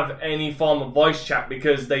doesn't have any form of voice chat,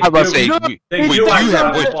 because they do. They do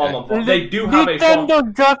have a form of. They do have a form.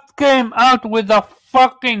 Nintendo just came out with a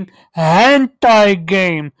fucking hentai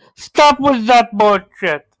game. Stop with that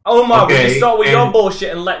bullshit. Omar, will you start with your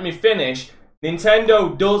bullshit and let me finish?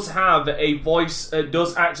 Nintendo does have a voice.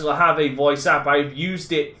 Does actually have a voice app. I've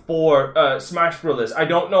used it for Smash Brothers. I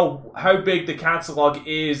don't know how big the catalog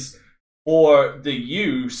is for the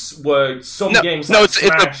use. Where some games like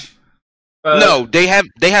Smash. No, they have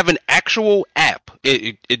an actual app.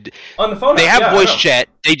 On the phone. They have voice chat.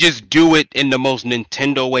 They just do it in the most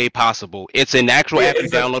Nintendo way possible. It's an actual app you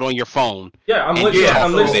download on your phone. Yeah, I'm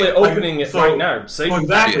literally opening it right now. See? So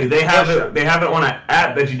exactly, they have it on an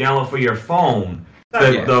app that you download for your phone.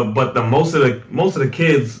 But most of the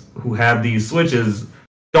kids who have these Switches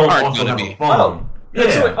don't also have a phone. So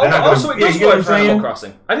it does work for Animal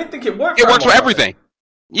Crossing. I didn't think it worked. It works for everything.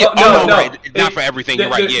 Yeah, right. Not for everything. You're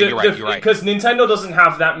right. You're right. Because Nintendo doesn't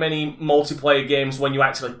have that many multiplayer games when you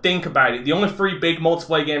actually think about it. The only 3 big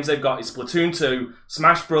multiplayer games they've got is Splatoon 2,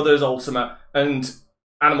 Smash Brothers Ultimate, and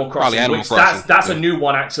Animal Crossing. That's a new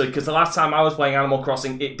one, actually, because the last time I was playing Animal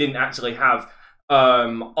Crossing, it didn't actually have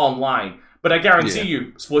online. But I guarantee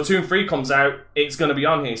you, Splatoon 3 comes out, it's going to be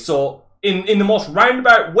on here. So, in the most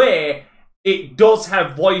roundabout way, it does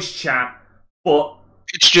have voice chat, but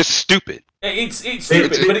it's just stupid. It's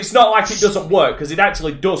stupid, but it's not like it doesn't work, because it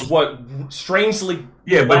actually does work strangely.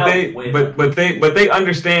 Yeah, but they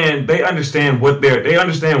understand what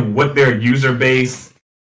their user base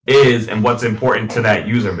is and what's important to that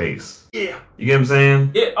user base. Yeah, you get what I'm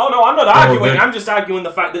saying? Yeah. Oh no, I'm not arguing. I'm just arguing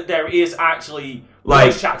the fact that there is actually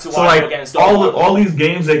voice chat to argue against all these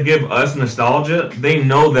games that give us nostalgia. They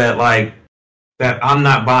know that that I'm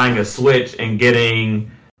not buying a Switch and getting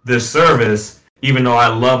this service. Even though I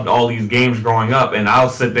loved all these games growing up, and I'll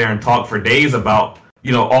sit there and talk for days about,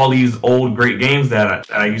 all these old great games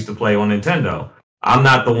that I used to play on Nintendo. I'm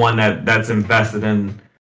not the one that's invested in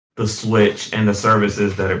the Switch and the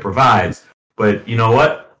services that it provides. But you know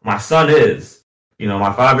what? My son is.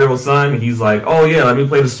 My 5-year-old son, he's like, oh yeah, let me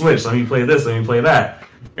play the Switch, let me play this, let me play that.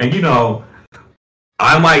 And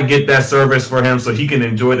I might get that service for him so he can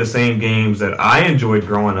enjoy the same games that I enjoyed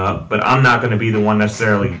growing up, but I'm not going to be the one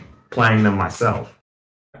necessarily playing them myself.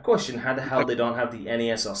 A question: how the hell they don't have the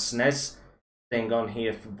NES or SNES thing on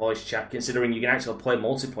here for voice chat? Considering you can actually play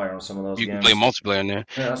multiplayer on some of those games. You can play multiplayer in there.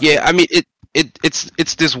 Yeah, I mean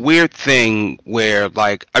it's this weird thing where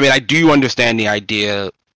I do understand the idea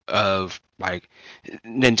of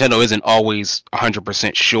Nintendo isn't always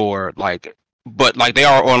 100% sure but they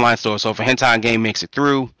are online stores. So if a hentai game makes it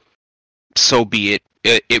through, so be it.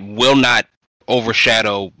 It will not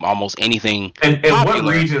overshadow almost anything. And what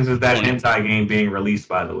regions is that hentai game being released,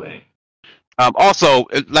 by the way? Also,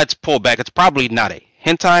 let's pull back. It's probably not a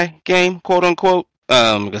hentai game, quote unquote,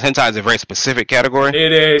 because hentai is a very specific category.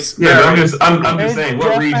 It is. Yeah, I'm just saying,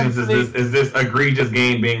 what regions is this egregious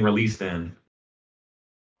game being released in?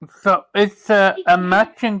 So it's a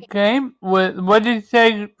matching game with, what did you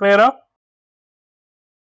say, Pedro?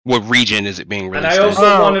 What region is it being released? And I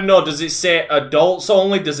also want to know, does it say adults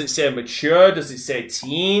only? Does it say mature? Does it say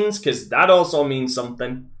teens? Because that also means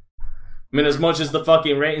something. I mean, as much as the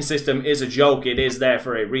fucking rating system is a joke, it is there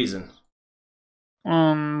for a reason.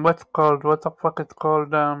 What the fuck it's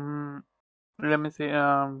called? Let me see,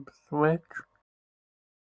 Switch?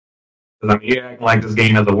 You're acting like this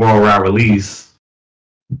game has a worldwide release.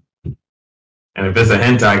 And if it's a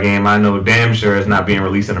hentai game, I know damn sure it's not being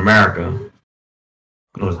released in America.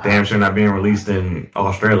 It was damn sure not being released in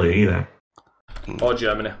Australia either. Or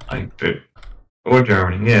Germany. Or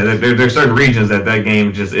Germany. Yeah, there's certain regions that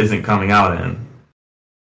game just isn't coming out in.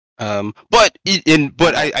 But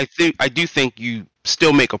I do think you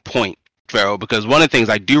still make a point, Pharaoh, because one of the things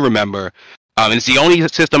I do remember, and it's the only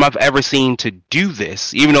system I've ever seen to do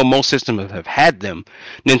this, even though most systems have had them.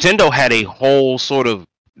 Nintendo had a whole sort of,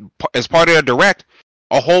 as part of their Direct,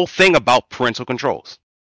 a whole thing about parental controls.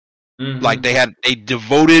 Mm-hmm. Like they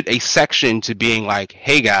devoted a section to being like,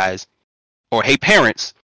 hey guys, or hey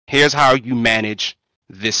parents, here's how you manage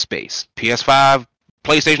this space. PS5,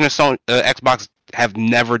 PlayStation, and Sony, Xbox have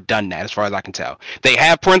never done that, as far as I can tell. They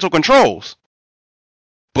have parental controls,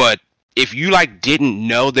 but if you didn't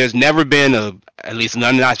know, there's never been at least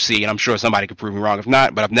none that I see, and I'm sure somebody could prove me wrong if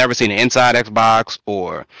not, but I've never seen an Inside Xbox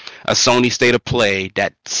or a Sony State of Play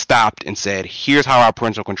that stopped and said, here's how our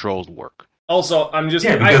parental controls work. Also,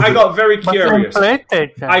 I got very curious.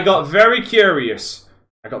 I got very curious.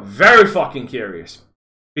 I got very fucking curious.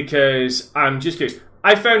 Because I'm just curious.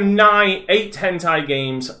 I found 8 hentai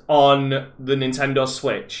games on the Nintendo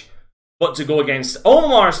Switch. But to go against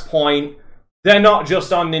Omar's point, they're not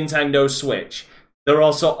just on Nintendo Switch. They're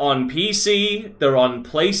also on PC, they're on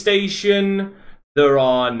PlayStation, they're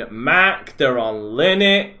on Mac, they're on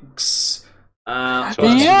Linux, but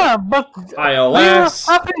iOS.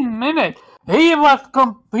 Wait a minute. He was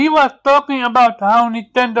talking about how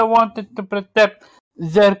Nintendo wanted to protect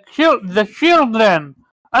the children.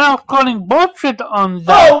 And I was calling bullshit on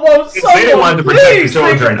that. Oh, well, they didn't want to protect the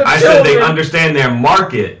children. I said they understand their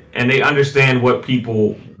market and they understand what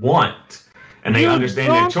people want. And they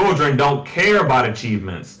understand that children don't care about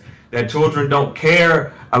achievements. That children don't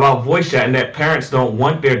care about voice chat, and that parents don't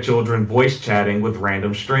want their children voice chatting with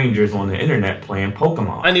random strangers on the internet playing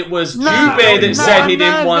Pokemon. And it was Jubei that said he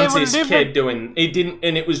didn't want his kid doing. He didn't,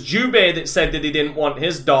 and it was Jubei that said that he didn't want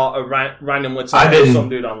his daughter randomly talking to some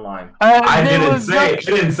dude online. I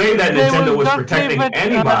didn't say that Nintendo was protecting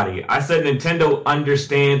anybody. I said Nintendo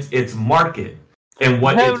understands its market and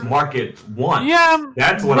what its market wants. Yeah,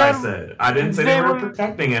 that's what I said. I didn't say they were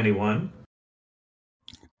protecting anyone.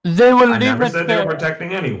 I never said they were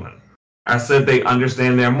protecting anyone. I said they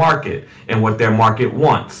understand their market and what their market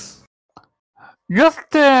wants. Just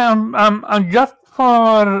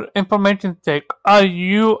for information's sake, are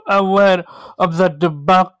you aware of the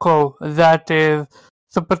debacle that is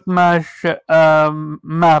Super Smash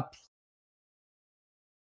maps?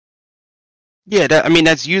 Yeah,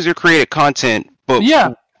 that's user-created content, but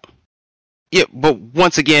yeah, but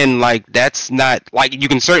once again, that's not you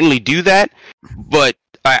can certainly do that, but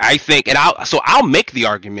I think, and I'll make the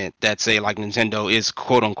argument that say Nintendo is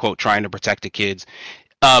quote unquote trying to protect the kids,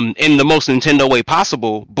 in the most Nintendo way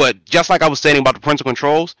possible. But just like I was saying about the parental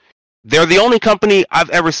controls, they're the only company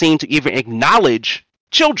I've ever seen to even acknowledge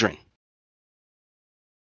children.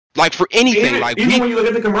 For anything, even when you look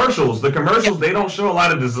at the commercials, they don't show a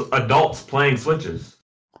lot of adults playing Switches.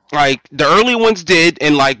 The early ones did,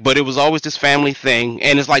 and but it was always this family thing,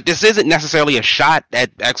 and it's this isn't necessarily a shot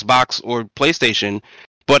at Xbox or PlayStation,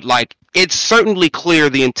 but it's certainly clear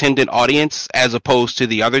the intended audience as opposed to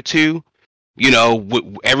the other two.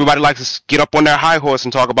 Everybody likes to get up on their high horse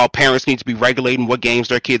and talk about parents need to be regulating what games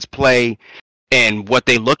their kids play and what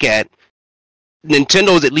they look at.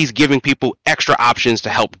 Nintendo is at least giving people extra options to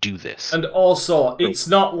help do this. And also, it's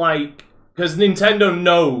not because Nintendo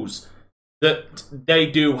knows that they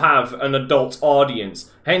do have an adult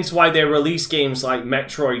audience. Hence why they release games like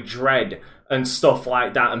Metroid Dread and stuff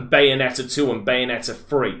like that, and Bayonetta 2 and Bayonetta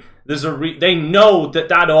 3. They know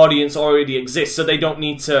that audience already exists, so they don't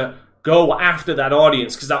need to go after that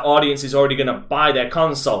audience, because that audience is already going to buy their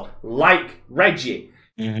console. Like Reggie.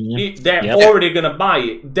 Mm-hmm. They're already going to buy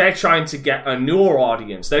it. They're trying to get a newer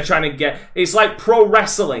audience. They're trying to get... It's like pro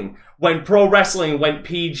wrestling. When pro wrestling went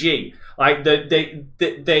PG...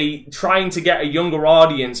 they trying to get a younger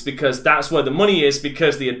audience because that's where the money is,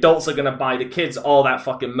 because the adults are going to buy the kids all that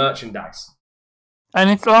fucking merchandise. And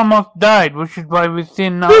it's almost died, which is why we've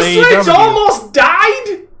seen now the Switch almost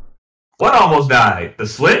died? What almost died? The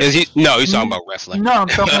Switch? No, he's talking about wrestling. No, I'm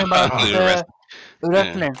talking about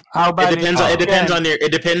wrestling. How bad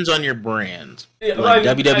it depends on your brand.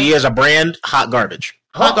 WWE as a brand, hot garbage.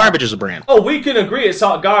 Hot garbage is a brand. Oh, we can agree it's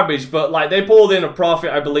hot garbage, but they pulled in a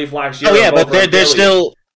profit, I believe, last year. Oh yeah, but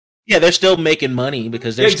they're still making money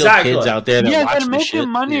because there's still kids out there that watch this shit. They're making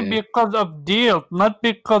money because of deals, not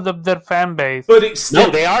because of their fan base. But it's still...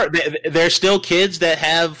 No, they are. There's still kids that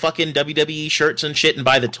have fucking WWE shirts and shit and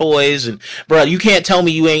buy the toys. And bro, you can't tell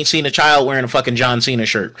me you ain't seen a child wearing a fucking John Cena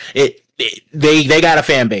shirt. They got a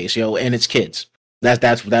fan base, and it's kids.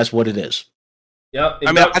 That's what it is. Yep,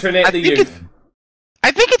 indoctrinate the youth.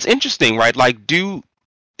 I think it's interesting, right? Like, clearly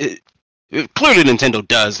Nintendo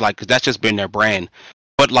does, like, because that's just been their brand.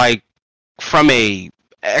 But like, from a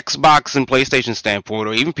Xbox and PlayStation standpoint,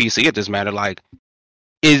 or even PC, it doesn't matter. Like,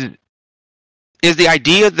 is the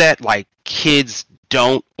idea that like kids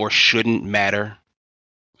don't or shouldn't matter?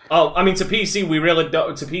 Oh, I mean, to PC, we really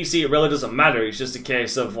don't. To PC, it really doesn't matter. It's just a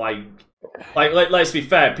case of like, let's be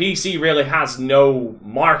fair. PC really has no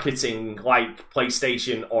marketing like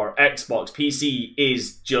PlayStation or Xbox. PC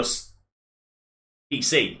is just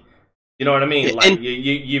PC. You know what I mean? Like,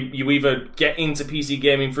 you either get into PC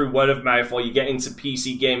gaming through word of mouth, or you get into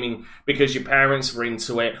PC gaming because your parents were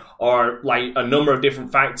into it, or like a number of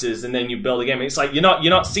different factors, and then you build a game. It's like you're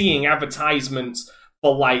not seeing advertisements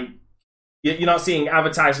for like. You're not seeing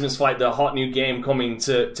advertisements for like the hot new game coming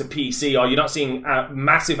to PC, or you're not seeing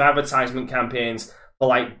massive advertisement campaigns for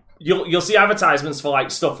like you'll see advertisements for like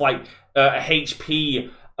stuff like a HP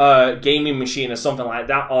gaming machine or something like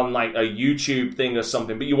that on like a YouTube thing or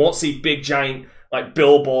something, but you won't see big giant like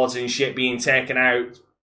billboards and shit being taken out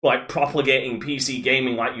like propagating PC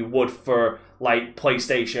gaming like you would for like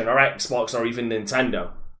PlayStation or Xbox or even Nintendo.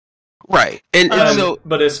 Right, and so,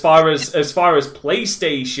 but as far as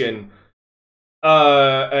PlayStation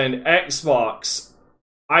and Xbox,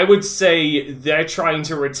 I would say they're trying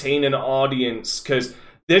to retain an audience because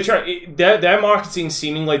their marketing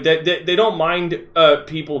seemingly they don't mind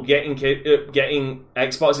people getting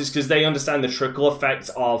Xboxes because they understand the trickle effect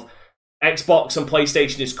of Xbox and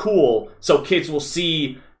PlayStation is cool, so kids will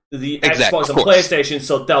see the Xbox and PlayStation,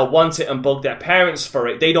 so they'll want it and bug their parents for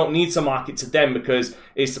it. They don't need to market to them because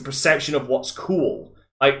it's the perception of what's cool.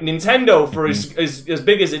 Like Nintendo, for as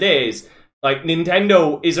big as it is, like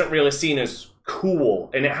Nintendo isn't really seen as cool,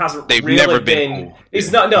 and it hasn't. They've really never been cool.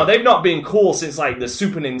 It's not. No, they've not been cool since like the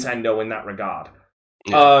Super Nintendo in that regard.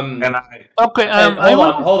 Yeah.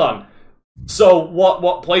 Hold on. So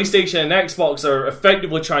what PlayStation and Xbox are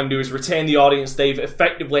effectively trying to do is retain the audience they've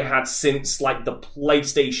effectively had since like the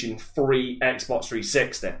PlayStation 3, Xbox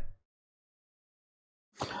 360.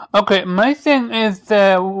 Okay, my thing is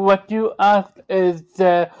what you asked is.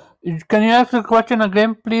 Can you ask the question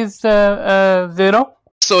again, please, Zero?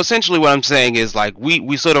 So essentially what I'm saying is, like,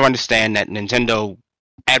 we sort of understand that Nintendo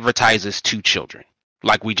advertises to children.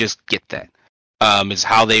 Like, we just get that. It's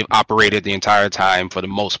how they've operated the entire time for the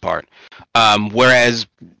most part. Whereas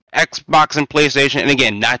Xbox and PlayStation, and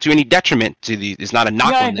again, not to any detriment to the, it's not a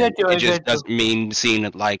knock on them. It just doesn't mean seeing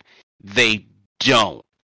it like they don't.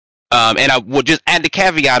 And I would just add the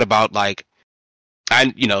caveat about, like,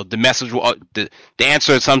 the message will, the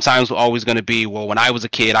answer sometimes will always going to be, well, when I was a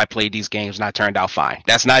kid, I played these games and I turned out fine.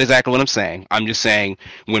 That's not exactly what I'm saying. I'm just saying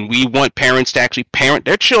when we want parents to actually parent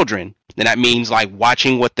their children, then that means like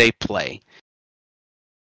watching what they play.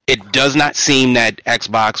 It does not seem that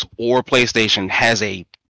Xbox or PlayStation has a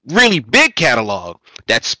really big catalog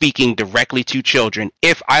that's speaking directly to children.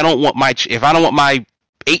 If I don't want my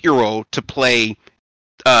 8-year-old to play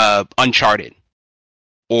Uncharted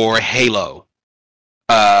or Halo.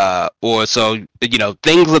 Or so,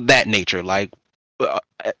 things of that nature. Like,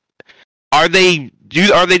 are they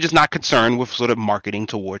just not concerned with sort of marketing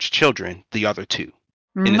towards children? The other two,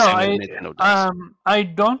 I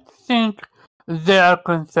don't think they are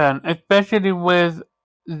concerned, especially with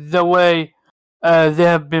the way they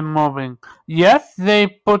have been moving. Yes, they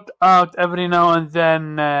put out every now and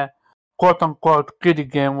then quote-unquote kiddie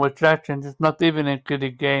game, which actually is not even a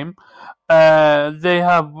kiddie game. They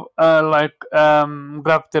have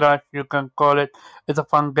Gravity Rush, you can call it. It's a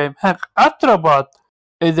fun game. Heck, Astrobot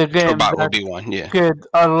is a game that kids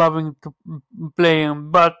are loving to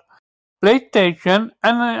playing. But PlayStation,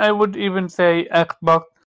 and I would even say Xbox,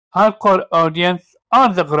 hardcore audience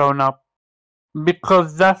are the grown-up.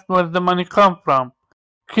 Because that's where the money comes from.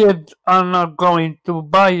 Kids are not going to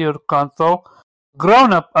buy your console.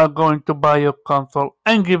 Grown-up are going to buy your console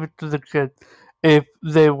and give it to the kids if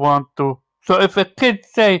they want to. So if a kid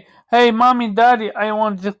say, hey, mommy, daddy, I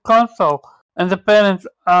want this console, and the parents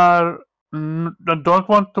don't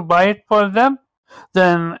want to buy it for them,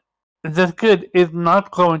 then the kid is not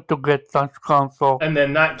going to get such console. And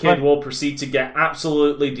then that kid will proceed to get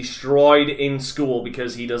absolutely destroyed in school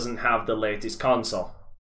because he doesn't have the latest console.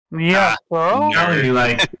 Yeah,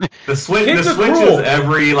 like the Switch is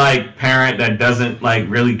every like parent that doesn't like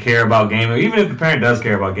really care about gaming. Even if the parent does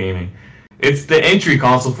care about gaming, it's the entry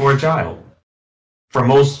console for a child. For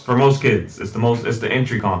most kids, it's the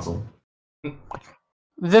entry console.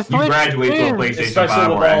 The Switch graduate to a PlayStation 5 especially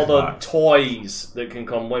with all Xbox. the toys that can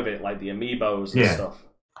come with it, like the amiibos and stuff.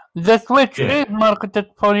 The Switch is marketed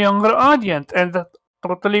for younger audience, and that's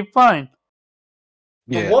totally fine.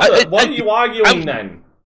 Yeah. What are you arguing then?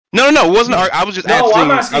 No, it wasn't. I was just No, asking.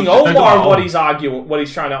 I'm asking Omar what he's arguing, what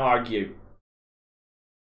he's trying to argue.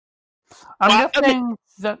 I'm just saying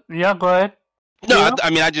that. Yeah, go ahead. No, Yeah.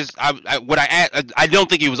 I don't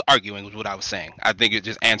think he was arguing was what I was saying. I think it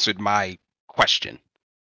just answered my question,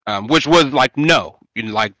 which was like, no,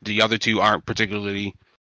 like the other two aren't particularly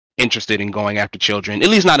interested in going after children, at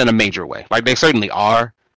least not in a major way. Like they certainly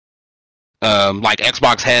are. Like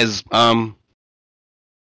Xbox has not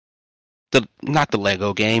the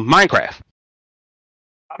Lego game, Minecraft.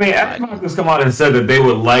 I mean, Xbox has come out and said that they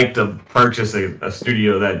would like to purchase a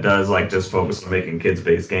studio that does like just focus on making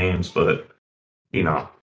kids-based games, but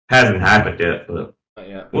hasn't happened yet. But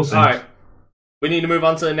Yeah. we'll see. All right. We need to move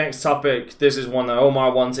on to the next topic. This is one that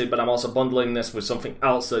Omar wanted, but I'm also bundling this with something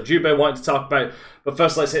else that Jubei wanted to talk about. But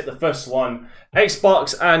first, let's hit the first one.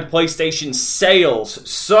 Xbox and PlayStation sales.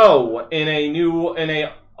 So, in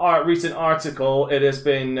a recent article, it has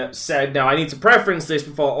been said... Now, I need to preference this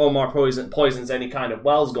before Omar poisons any kind of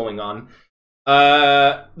wells going on.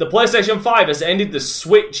 The PlayStation 5 has ended the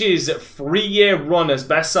Switch's 3-year run as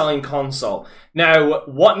best-selling console. Now,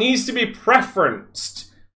 what needs to be preferenced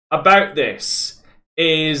about this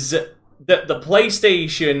is that the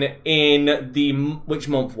PlayStation which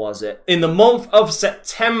month was it? In the month of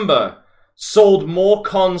September, sold more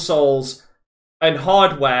consoles and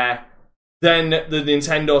hardware than the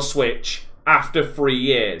Nintendo Switch after 3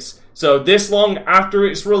 years. So this long after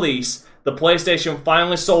its release, the PlayStation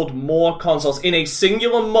finally sold more consoles in a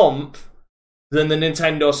singular month than the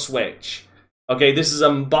Nintendo Switch. Okay, this is a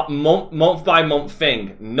month by month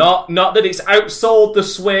thing. Not that it's outsold the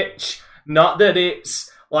Switch, not that it's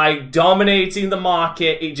like dominating the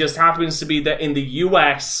market. It just happens to be that in the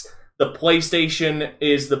US, the PlayStation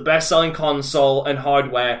is the best-selling console and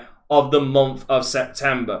hardware of the month of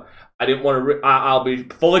September. I didn't want to. I'll be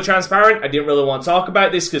fully transparent. I didn't really want to talk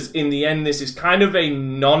about this because in the end, this is kind of a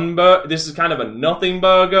nothing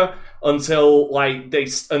burger until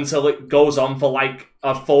it goes on for like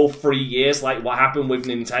a full 3 years, like what happened with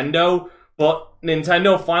Nintendo. But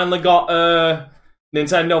Nintendo finally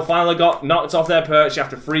got knocked off their perch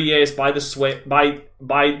after 3 years by the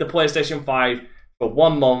PlayStation 5 for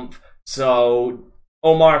 1 month. So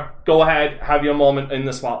Omar, go ahead, have your moment in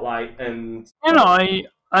the spotlight, and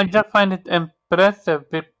I just find it impressive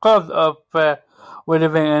because of we're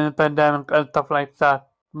living in a pandemic and stuff like that.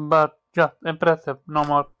 But just impressive, no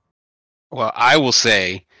more. Well, I will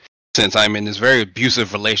say, since I'm in this very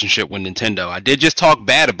abusive relationship with Nintendo, I did just talk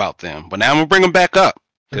bad about them, but now I'm gonna bring them back up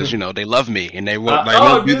because they love me and they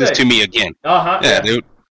won't do this to me again. Yeah.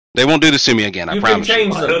 They won't do this to me again. I promise. You can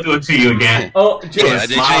change them. They'll do it to you again. Oh, Yeah,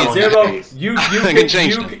 they changed Zero. them.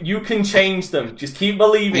 You can change them. Just keep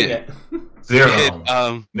believing it. Zero.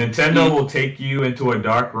 Yeah, Nintendo will take you into a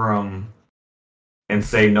dark room and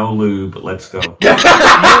say no lube. Let's go. You're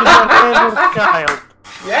my favorite child.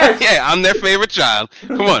 Yes. Yeah, I'm their favorite child.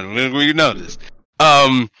 Come on, we know this.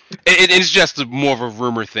 It's just more of a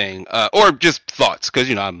rumor thing, or just thoughts,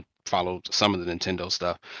 because I followed some of the Nintendo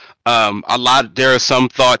stuff. There are some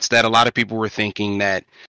thoughts that a lot of people were thinking that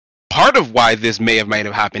part of why this may have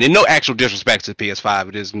happened, and no actual disrespect to PS5,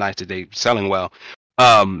 it is nice that they're selling well.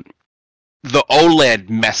 The OLED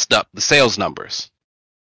messed up the sales numbers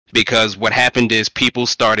because what happened is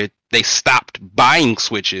they stopped buying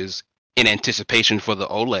Switches in anticipation for the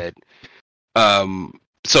OLED.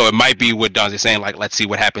 So it might be what Don's saying, like, let's see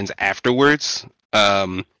what happens afterwards.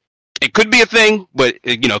 It could be a thing, but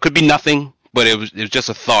it could be nothing. But it was just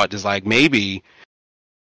a thought. It's like maybe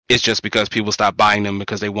it's just because people stopped buying them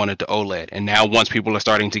because they wanted the OLED, and now once people are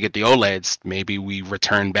starting to get the OLEDs, maybe we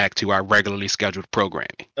return back to our regularly scheduled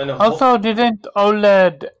programming. Also, didn't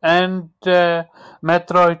OLED and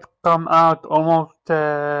Metroid come out almost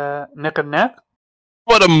neck and neck?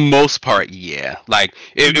 For the most part, yeah. Like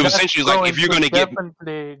it was essentially like if you're going to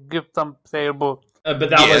definitely give some sale boost. But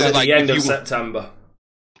that was at the end of September.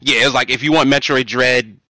 Yeah, it's like if you want Metroid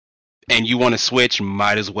Dread and you want to Switch,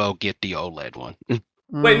 might as well get the OLED one.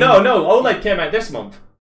 Wait, no, OLED came out this month.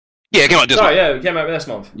 Yeah, it came out this month. Yeah, it came out this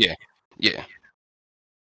month. Yeah.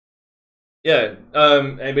 Yeah.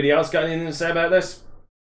 Anybody else got anything to say about this?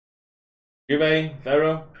 Jubei,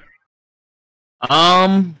 Pharaoh?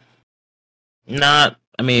 Not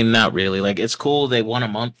really. Like, it's cool they won a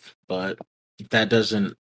month, but that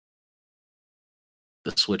doesn't.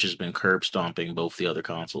 The Switch has been curb stomping both the other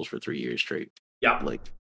consoles for 3 years straight. Yeah. Like,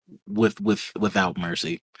 without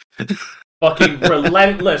mercy. Fucking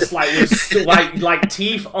relentless, like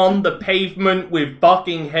teeth on the pavement with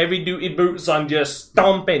fucking heavy duty boots on, just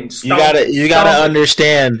stomping. You gotta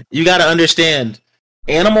understand.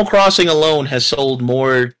 Animal Crossing alone has sold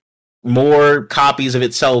more more copies of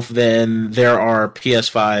itself than there are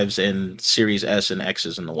PS5s and Series S and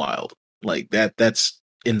X's in the wild. Like that's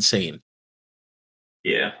insane.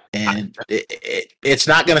 Yeah. And it's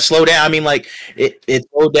not going to slow down. I mean, like it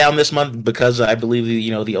slowed down this month because I believe the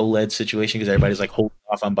OLED situation, because everybody's like holding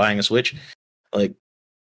off on buying a Switch. Like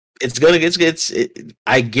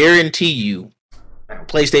I guarantee you,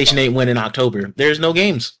 PlayStation 8 win in October. There's no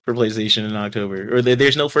games for PlayStation in October, or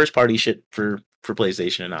there's no first party shit for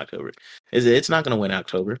PlayStation in October. It's not going to win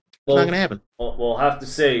October. It's not going to happen. We'll have to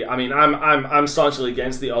see. I mean, I'm staunchly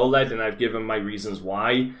against the OLED, and I've given my reasons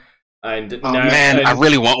why. And I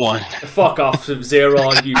really want one. Fuck off,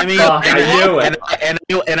 Sub-Zero, you I mean, fuck! I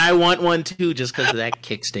knew it. And I want one too, just because of that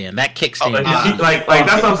kickstand. That kickstand. Like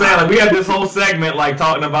that's what I'm saying. Like we had this whole segment like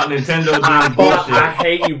talking about Nintendo doing bullshit. I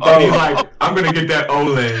hate you both. And he's like, I'm gonna get that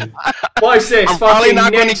OLED. Watch this. I'm probably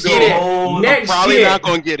not gonna next get year. it. Next I'm probably year. not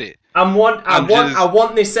gonna get it. I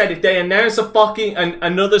want this said. If they announce a fucking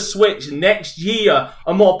another Switch next year,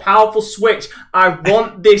 a more powerful Switch, I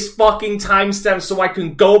want this fucking timestamp so I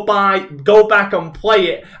can go back and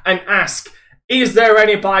play it and ask, is there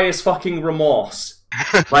any buyer's fucking remorse?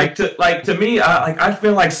 To me, I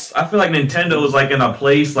feel like Nintendo is like in a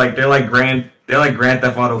place like they're like Grand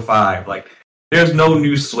Theft Auto 5. Like there's no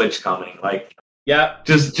new Switch coming. Like yeah,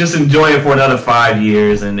 just enjoy it for another 5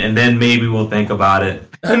 years and then maybe we'll think about it.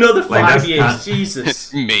 Another 5 years,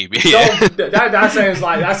 Jesus. Maybe. That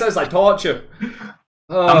sounds like torture.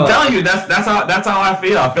 I'm telling you, that's how I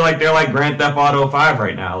feel. I feel like they're like Grand Theft Auto 5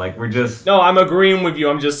 right now. Like we're just. No, I'm agreeing with you.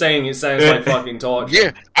 I'm just saying it sounds like fucking torture.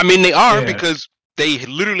 Yeah, I mean they are because they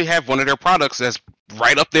literally have one of their products that's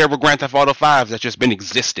right up there with Grand Theft Auto 5 that's just been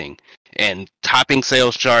existing and topping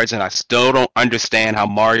sales charts, and I still don't understand how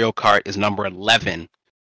Mario Kart is number 11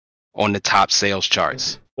 on the top sales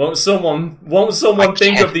charts. Won't someone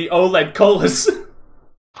think of the OLED colors?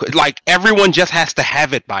 Like everyone just has to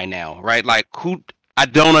have it by now, right? Like who? I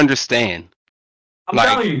don't understand. I'm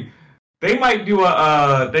telling you, they might do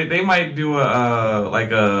a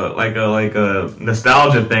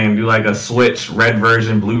nostalgia thing. Do like a Switch red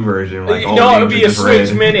version, blue version. Like it'll be a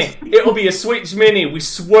Switch Mini. It'll be a Switch Mini. We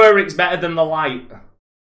swear it's better than the Lite.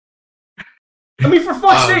 I mean, for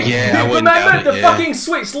fuck's sake, remember the fucking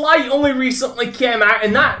Switch Lite only recently came out,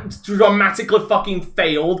 and that dramatically fucking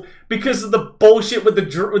failed because of the bullshit with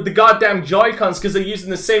the goddamn Joy-Cons, because they're using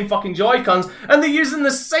the same fucking Joy-Cons, and they're using the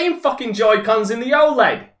same fucking Joy-Cons in the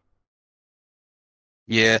OLED.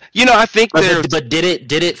 Yeah, I think but did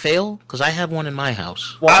it fail? Because I have one in my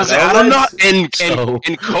house. I don't know. And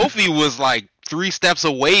Kofi was like 3 steps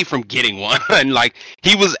away from getting one, and like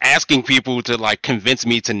he was asking people to like convince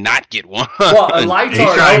me to not get one. What, a Lite?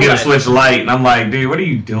 He's trying to get a Switch Lite, and I'm like, dude, what are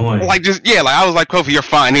you doing? Like I was like, Kofi, you're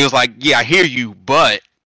fine. He was like, yeah, I hear you, but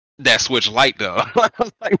that Switch Lite though. I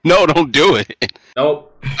was like, no, don't do it.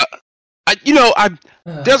 Nope.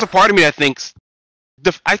 There's a part of me that thinks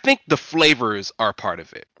I think the flavors are part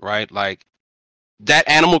of it, right? Like that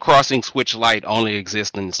Animal Crossing Switch Lite only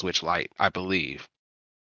exists in the Switch Lite, I believe.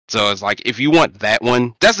 So it's like if you want that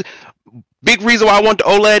one, that's a big reason why I want the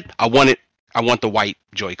OLED. I want the white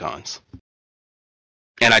Joy-Cons.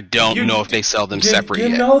 And I don't know if they sell them separate yet.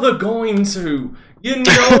 You know they're going to.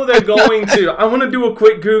 I want to do a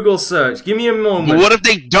quick Google search. Give me a moment. But what if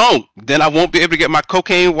they don't? Then I won't be able to get my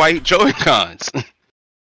cocaine white Joy-Cons.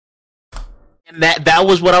 And that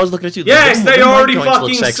was what I was looking at too. Yes, they already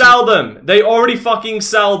fucking sell them. They already fucking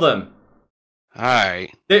sell them.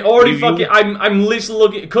 Alright. They already fucking... I'm literally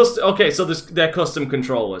looking... Okay, so they're custom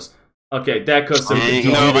controllers. Okay, they're custom controllers.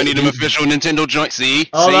 No, I need them official Nintendo joint. See?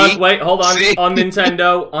 Hold on. See? On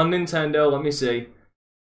Nintendo, let me see.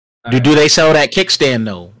 Do they sell that kickstand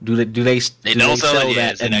though? Do they don't sell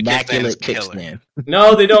that immaculate kickstand?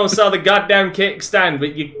 No, they don't sell the goddamn kickstand.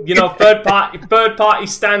 But third party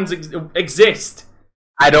stands exist.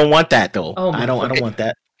 I don't want that though. Oh I don't want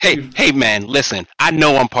that. Hey man, listen. I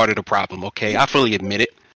know I'm part of the problem. Okay, I fully admit it.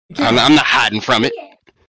 I'm not hiding from it.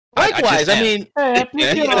 Likewise, I mean,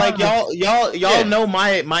 like y'all know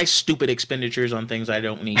my stupid expenditures on things I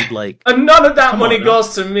don't need. Like, and none of that money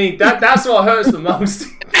goes to me. That's what hurts the most.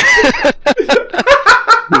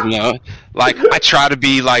 Like I try to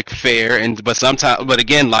be like fair, but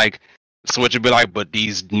again, like Switch would be like, but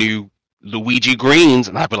these new Luigi greens,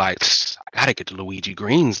 and I'd be like, I gotta get the Luigi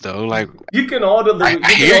greens though. Like you can order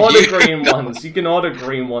green ones. You can order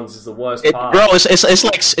green ones. Is the worst part, bro.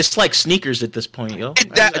 It's like sneakers at this point, yo.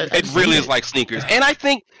 It really is like sneakers, and I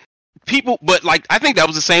think I think that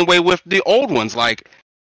was the same way with the old ones. Like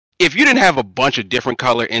if you didn't have a bunch of different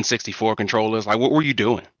color N64 controllers, like what were you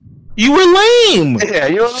doing? You were lame. Yeah,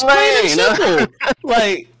 you were lame.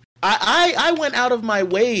 Like I went out of my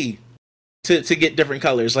way to get different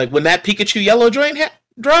colors. Like when that Pikachu yellow joint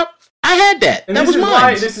dropped, I had that. And that was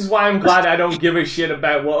mine. This is why I'm glad I don't give a shit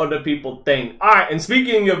about what other people think. All right, and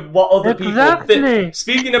speaking of what other people think,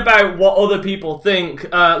 speaking about what other people think,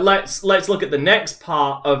 let's look at the next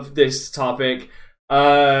part of this topic,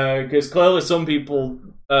 because clearly some people,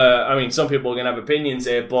 some people are gonna have opinions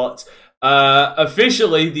here, but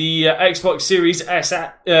officially the Xbox Series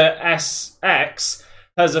SX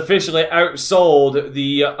has officially outsold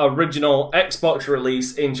the original Xbox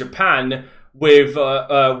release in Japan, with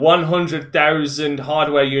 100,000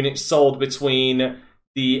 hardware units sold between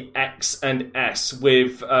the X and S,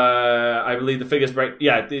 with I believe the figures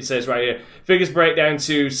it says right here, figures break down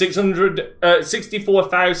to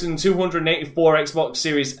 64,284 Xbox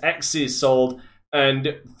Series X's sold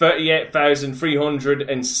and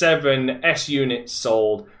 38,307 S units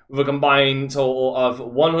sold, with a combined total of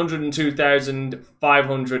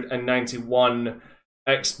 102,591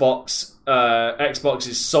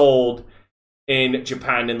 Xboxes sold in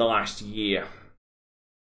Japan in the last year.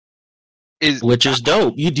 Which is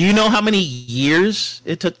dope. Do you know how many years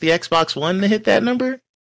it took the Xbox One to hit that number?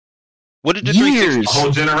 What did the 360? A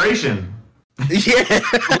whole generation. Yeah.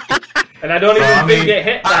 And I don't even think it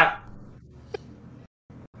hit that.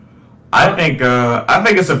 I think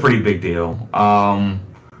it's a pretty big deal.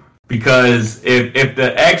 Because if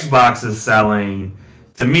the Xbox is selling,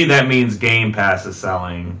 to me that means Game Pass is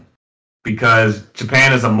selling. Because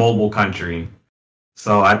Japan is a mobile country.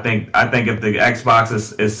 So I think if the Xbox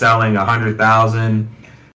is selling 100,000,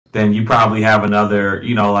 then you probably have another,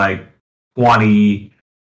 like 20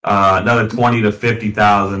 to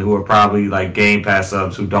 50,000 who are probably like Game Pass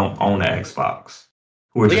subs who don't own an Xbox.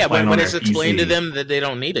 Who are just playing when on it's their explained PC. to them that they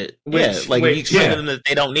don't need it. When you explain to them that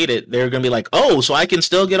they don't need it, they're gonna be like, "Oh, so I can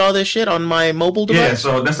still get all this shit on my mobile device?" Yeah,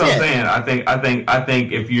 so that's what I'm saying. I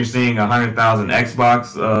think if you're seeing 100,000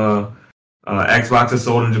 Xboxes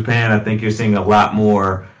sold in Japan, I think you're seeing a lot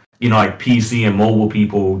more, like PC and mobile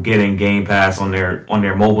people getting Game Pass on their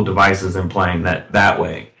mobile devices and playing that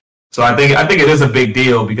way. So I think it is a big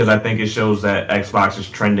deal because I think it shows that Xbox is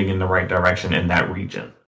trending in the right direction in that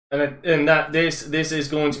region. And that this is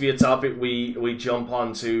going to be a topic we jump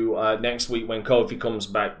onto next week when Kofi comes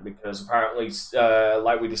back, because apparently,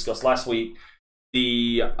 like we discussed last week,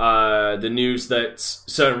 the news that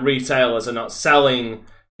certain retailers are not selling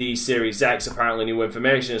the Series X. Apparently, new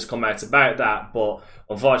information has come out about that, but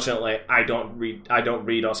unfortunately, I don't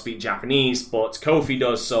read or speak Japanese, but Kofi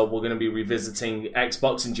does, so we're going to be revisiting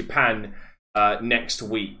Xbox in Japan next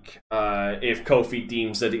week, if Kofi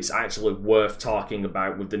deems that it's actually worth talking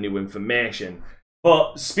about with the new information.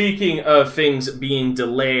 But speaking of things being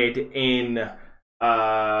delayed in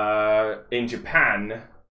Japan,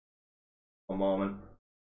 one moment.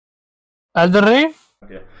 Adre?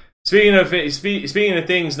 Okay. Speaking of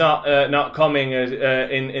things not coming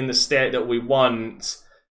in the state that we want,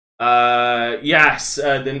 yes,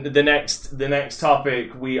 the next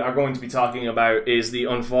topic we are going to be talking about is the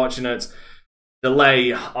unfortunate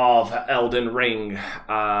delay of Elden Ring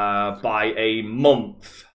by a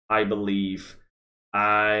month, I believe.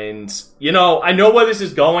 And I know where this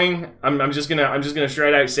is going. I'm just gonna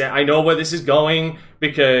straight out say I know where this is going,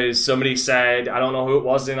 because somebody said, I don't know who it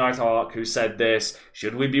was in our talk who said this.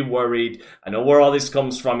 Should we be worried? I know where all this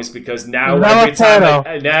comes from. It's because now every time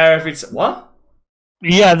what?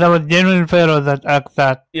 Yeah, that was genuine Pharaoh that asked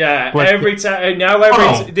that. Yeah, question. every time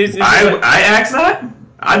I asked that.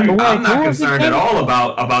 I'm not concerned at all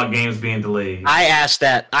about games being delayed. I asked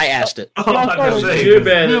that. I asked it. Fucking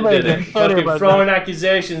throwing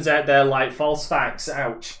accusations out there like false facts.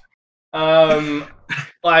 Ouch. Ooh, I'm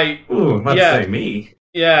about to say me.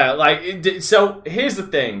 Yeah, so here's the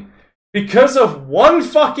thing. Because of one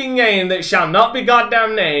fucking game that shall not be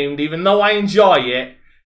goddamn named, even though I enjoy it,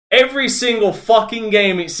 every single fucking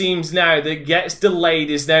game, it seems now, that gets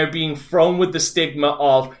delayed is now being thrown with the stigma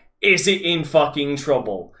of, is it in fucking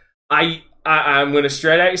trouble? I'm going to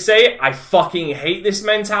straight out say it. I fucking hate this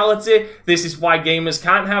mentality. This is why gamers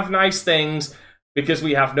can't have nice things, because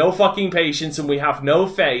we have no fucking patience and we have no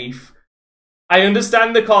faith. I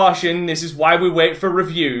understand the caution. This is why we wait for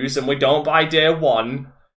reviews and we don't buy day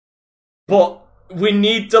one. But we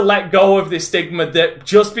need to let go of this stigma that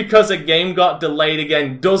just because a game got delayed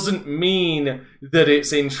again doesn't mean that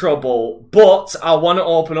it's in trouble. But I want to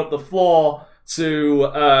open up the floor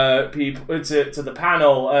to people, to the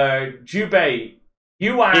panel. Jubei,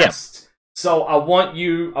 you asked, so I want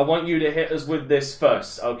you to hit us with this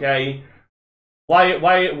first, okay? Why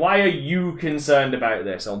are you concerned about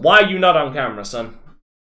this, and why are you not on camera, son?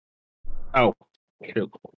 Oh,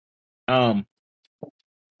 I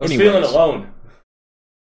was feeling alone.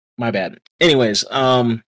 My bad. Anyways,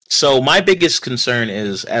 So my biggest concern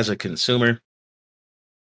is, as a consumer,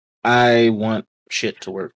 I want shit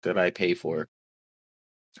to work that I pay for.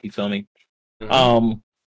 You feel me? Mhm.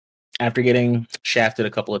 After getting shafted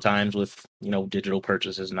a couple of times with, digital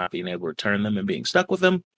purchases, not being able to return them and being stuck with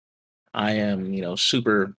them, I am,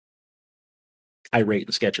 super irate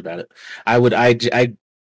and sketch about it. I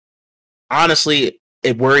honestly,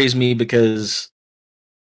 it worries me because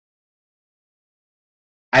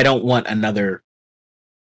I don't want another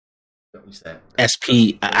What you say?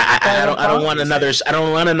 SP. I don't want another. I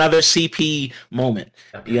don't want another CP moment.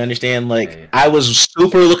 You understand? Like, Yeah. I was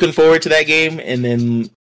super looking forward to that game, and then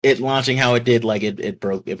it launching how it did, like it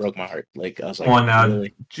broke my heart. Like, I was like, Come on now,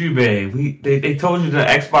 really? Jubei. They told you the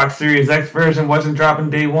Xbox Series X version wasn't dropping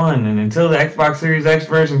day one, and until the Xbox Series X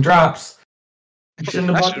version drops, you shouldn't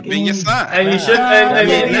have That bought the should be your game. sign. And you should,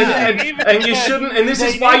 and you Nah. shouldn't, and this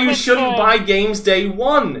is why you shouldn't buy games day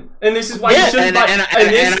one. And this is why you shouldn't buy.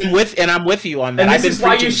 And I'm with you on that. and I've this been is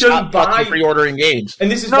why you preaching shouldn't stop fucking buy- pre-ordering games.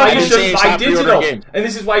 And this is No, why I you didn't shouldn't buy stop pre-ordering digital. games. And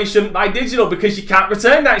this is why you shouldn't buy digital, because you can't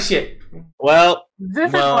return that shit. Well, This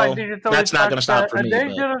is Well, why digital that's is not gonna such stop for a me, but-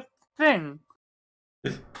 dangerous thing.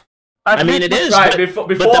 I mean, it is. Right, but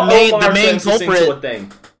before the main Omar turns this culprit- into a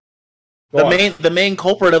thing. Go on. the main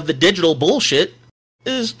culprit of the digital bullshit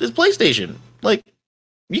is PlayStation. Like,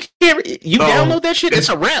 you can't So, download that shit. It's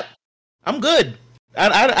a wrap. I'm good.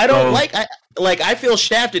 I don't So- I feel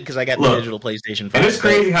shafted because I got the Look, digital PlayStation 5. And it's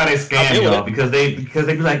crazy how they I'll scam deal with y'all because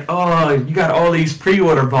they be like, oh, you got all these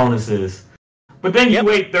pre-order bonuses. But then you Yep.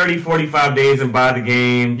 wait 30, 45 days and buy the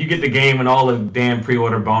game. You get the game and all the damn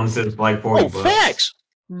pre-order bonuses for like 40 bucks. Facts.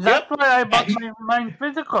 That's why I bought mine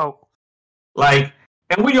physical. Like,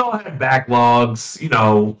 and we all have backlogs.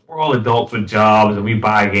 We're all adults with jobs and we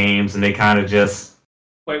buy games and they kind of just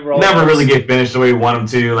Wait, roll never on. really get finished the way we want them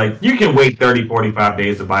to. Like, you can wait 30, 45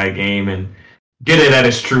 days to buy a game and get it at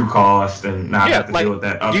its true cost and not Yeah, have to like, deal with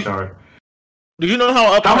that upcharge. Do you know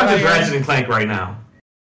how How much upfront is I am? Ratchet and Clank right now?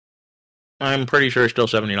 I'm pretty sure it's still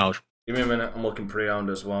 $70, Give me a minute. I'm looking pre-owned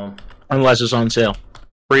as well. unless it's on sale.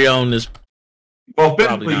 Pre-owned is Well, Probably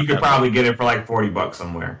physically, not you could that probably get it for like $40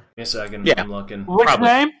 somewhere. Give me a second. Yeah. I'm looking. Which Probably.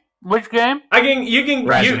 game? Which game?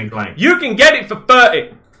 Ratchet and Clank. You can get it for 30.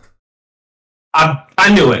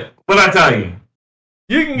 I knew it. What'd I tell you?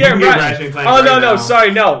 You can You get can get Ratchet. Ratchet and Clank Oh right no, now.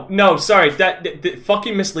 sorry, no, sorry. That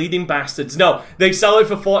fucking misleading bastards. No, they sell it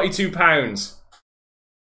for £42,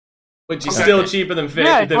 which is Okay. still cheaper than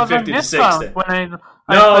Yeah, it than was on 50 to discount 60. when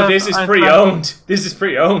I No, said- this is I pre-owned. This is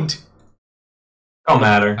pre-owned Don't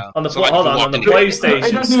matter. on the So I hold can on walk the in- PlayStation. It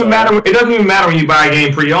doesn't store. even matter. It doesn't even matter when you buy a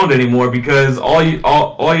game pre-owned anymore because all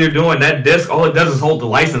you're doing, that disc, all it does is hold the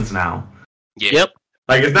license now. Yeah. Yep.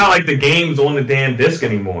 Like, it's not like the game's on the damn disc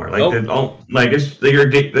anymore. Like Nope.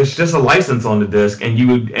 it's just a license on the disc,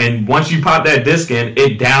 and once you pop that disc in,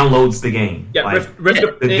 it downloads the game. Yeah, Like, rip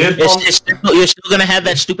the it- disc You're still gonna have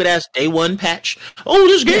that stupid ass day one patch. Oh,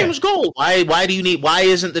 this game is gold. Why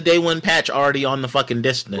isn't the day one patch already on the fucking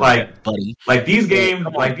disc then, Like- buddy? Like these games,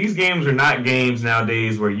 come on. these games are not games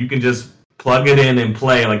nowadays where you can just plug it in and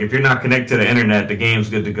play. Like if you're not connected to the internet, the game's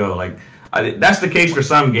good to go. Like that's the case for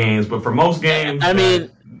some games, but for most games, I mean,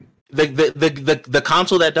 the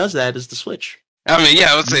console that does that is the Switch. I mean,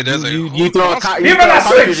 yeah, I would say there's You throw a Give me that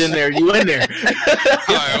cartridge Switch! in there, you in there.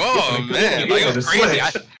 oh man, like, it was Yeah, the crazy.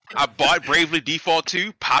 Switch. I bought Bravely Default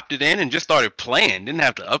 2, popped it in, and just started playing. Didn't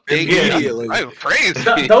have to update. Yeah. Immediately. It was crazy.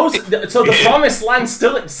 So the Promised Land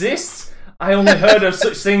still exists. I only heard of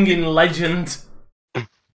such thing in legend.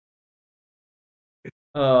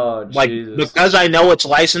 Oh, Like, Jesus. because I know it's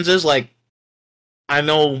licenses, like, I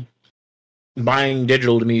know buying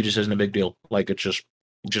digital to me just isn't a big deal. Like, it's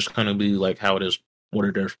just kind of be like how it is, what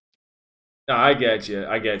it is. No, I get you.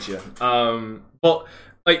 But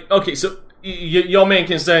like, okay, so your main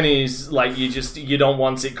concern is like you don't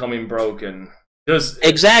want it coming broken. Does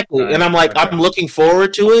Exactly. And I'm like, Okay. I'm looking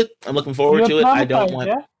forward to it. I You're I don't traumatized, want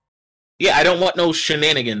yeah? Yeah, I don't want no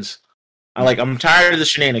shenanigans. I'm tired of the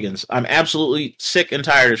shenanigans. I'm absolutely sick and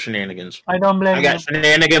tired of shenanigans. I don't blame I you. got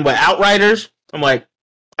shenanigan with Outriders. I'm like,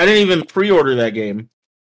 I didn't even pre-order that game.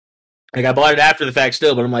 Like, I bought it after the fact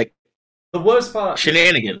still, but I'm like, the worst part?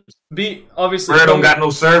 shenanigans. Be obviously. Square don't got no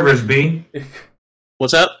servers, B.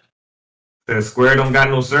 What's up? The Square don't got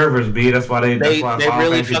no servers, B. That's why They Final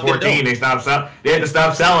really Fantasy fucking 14 don't. they had to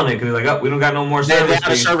stop selling it because they're like, oh, we don't got no more They server have a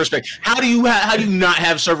space. server space. How do you not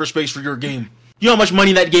have server space for your game? You know how much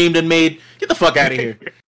money that game done made? Get the fuck out of here.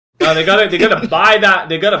 No, they gotta buy that.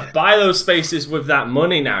 They gotta buy those spaces with that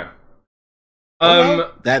money now. I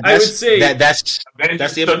would say that's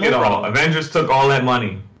Avengers the took MMO it all. problem. Avengers took all that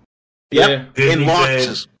money. Yep. yeah. Disney In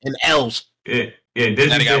losses, in L's. Yeah, Disney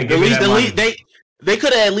Now they got said, give me that money. They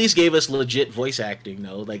could have at least gave us legit voice acting,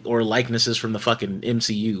 though, like or likenesses from the fucking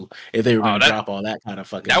MCU. If they were going to drop all that kind of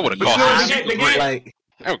fucking, that would have cost like.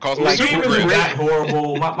 That would cost the game isn't that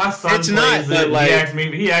horrible. My son it's plays not, it. like,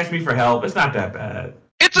 He asked me for help. It's not that bad.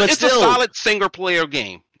 It's a solid single player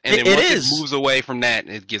game, and then once it moves away from that,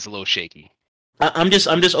 it gets a little shaky. I'm just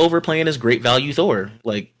overplaying as great value Thor,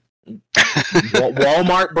 like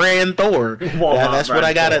Walmart brand Thor. That's what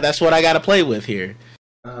I gotta. That's what I gotta play with here.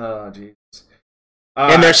 Oh jeez.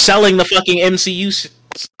 And they're selling the fucking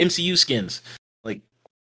MCU skins, like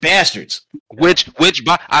bastards. Which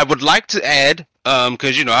I would like to add,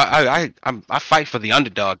 because you know I fight for the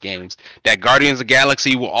underdog games. That Guardians of the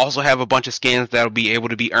Galaxy will also have a bunch of skins that'll be able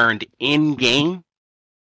to be earned in game.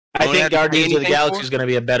 I think Guardians of the Galaxy is going to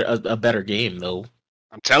be a better game, though.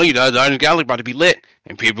 I'm telling you, the Guardians of the Galaxy about to be lit,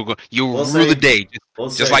 and people you'll rue the day,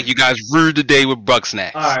 just like you guys rue the day with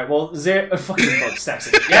Bugsnax. All right, well, fucking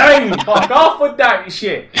Bugsnax again. Fuck off with that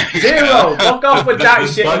shit. Zero, fuck off with that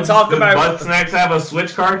shit and talk about. Does Bugsnax have a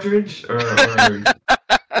Switch cartridge? Or...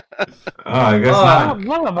 I guess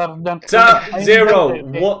not. Zero,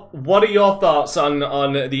 what are your thoughts on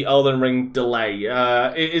the Elden Ring delay?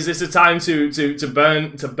 Is this a time to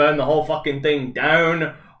burn the whole fucking thing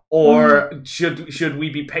down? Or should we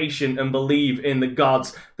be patient and believe in the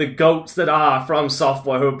gods, the goats that are From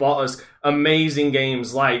Software, who bought us amazing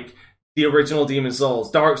games like the original Demon's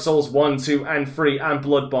Souls, Dark Souls 1, 2, and 3, and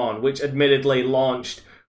Bloodborne, which admittedly launched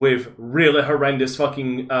with really horrendous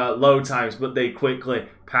fucking load times, but they quickly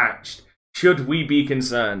patched. Should we be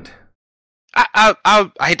concerned? I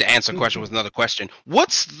hate to answer a question with another question.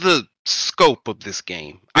 What's the scope of this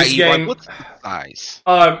game? Game, what's the size?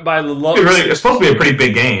 By the looks, it's supposed to be a pretty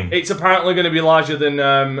big game. It's apparently going to be larger than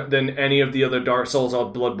any of the other Dark Souls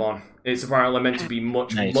or Bloodborne. It's apparently meant to be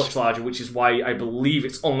much larger, which is why I believe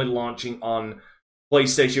it's only launching on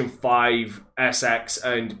PlayStation 5, SX,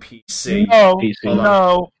 and PC.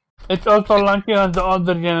 No, it's also launching on the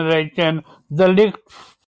other generation. The leaked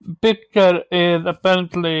picture is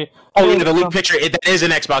apparently. The leaked picture. That is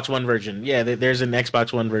an Xbox One version. Yeah, there's an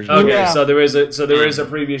Xbox One version. Okay, yeah. so there is a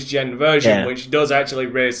previous gen version, which does actually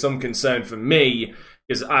raise some concern for me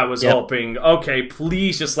because I was hoping, okay,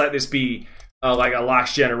 please just let this be like a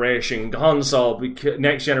last generation console,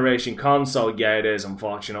 next generation console. Yeah, it is,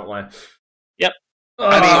 unfortunately. Yep.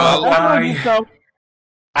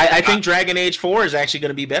 I think Dragon Age 4 is actually going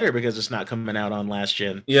to be better because it's not coming out on last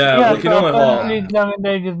gen. Yeah, we can only hope.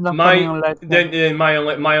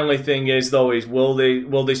 My only thing is though is will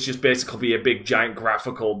this just basically be a big giant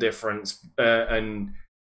graphical difference and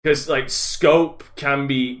because like scope can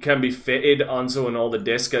be fitted onto an older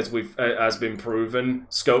disc as has been proven.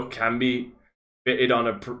 Scope can be fitted on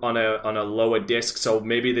a lower disc, so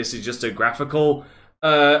maybe this is just a graphical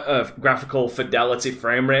fidelity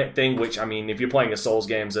frame rate thing, which, I mean, if you're playing a Souls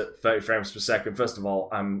games at 30 frames per second, first of all,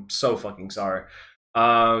 I'm so fucking sorry.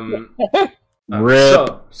 I'm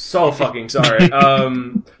so fucking sorry.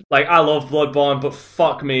 Like, I love Bloodborne, but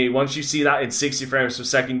fuck me, once you see that in 60 frames per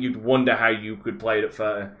second, you'd wonder how you could play it at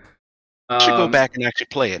 30. I should go back and actually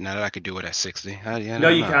play it now that I could do it at 60. No,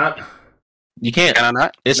 you can't. You can't. Can I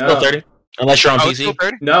not? It's still 30. Unless you're on PC.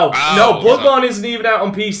 No, Bloodborne isn't even out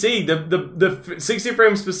on PC. The 60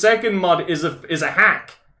 frames per second mod is a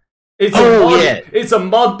hack. It's a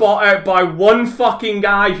mod bought out by one fucking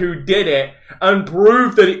guy who did it and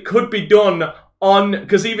proved that it could be done on,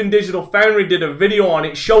 because even Digital Foundry did a video on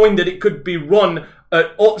it showing that it could be run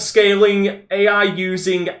at upscaling AI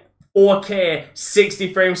using 4K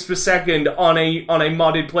 60 frames per second on a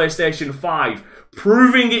modded PlayStation 5.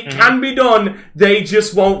 Proving it can be done, they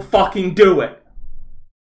just won't fucking do it.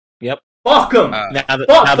 Yep. Fuck them.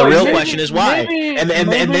 Now the real question is why, and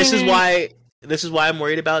this is why I'm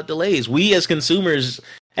worried about delays. We as consumers,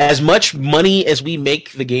 as much money as we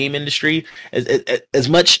make the game industry, as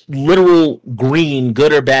much literal green,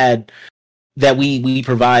 good or bad, that we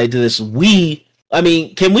provide to this, I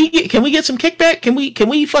mean, can we get some kickback? Can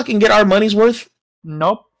we fucking get our money's worth?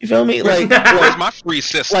 Nope. You feel me? Like, where's my free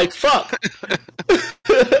system? Like, fuck.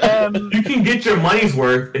 You can get your money's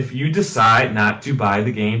worth if you decide not to buy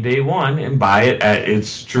the game day one and buy it at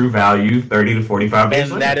its true value, 30 to 45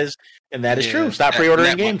 days later. And that is true. Stop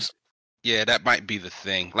pre-ordering games. That might be the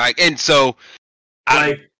thing. Like, and so,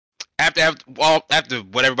 after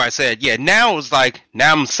what everybody said, now it's like,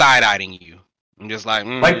 now I'm side-eyeing you. I'm just like,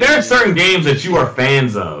 like there are certain games that you are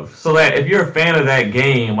fans of, so that if you're a fan of that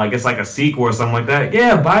game, like it's like a sequel or something like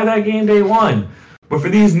that, buy that game day one. But for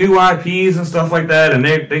these new IPs and stuff like that, and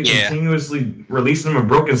they continuously releasing them in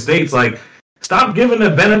broken states, like stop giving the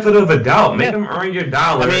benefit of a doubt. Make them earn your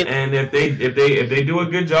dollar. I mean, and if they do a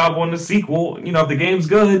good job on the sequel, if the game's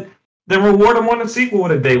good, then reward them on a sequel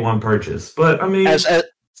with a day one purchase. But I mean,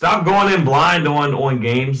 stop going in blind on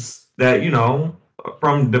games that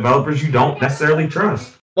from developers you don't necessarily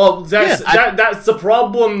trust. Well, that's the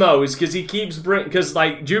problem though, is because he keeps because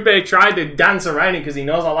like Jubei tried to dance around it because he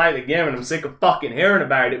knows I like the game and I'm sick of fucking hearing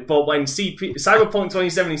about it. But when Cyberpunk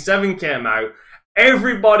 2077 came out,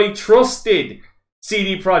 everybody trusted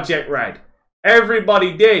CD Projekt Red.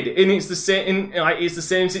 Everybody did, and it's the same. It's the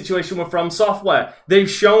same situation with From Software. They've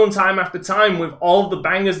shown time after time with all the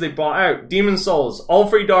bangers they brought out: Demon's Souls, all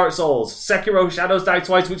 3 Dark Souls, Sekiro: Shadows Die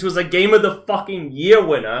Twice, which was a Game of the fucking Year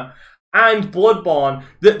winner, and Bloodborne,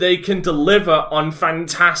 that they can deliver on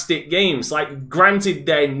fantastic games. Like, granted,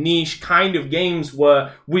 they're niche kind of games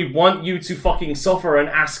where we want you to fucking suffer and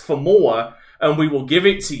ask for more, and we will give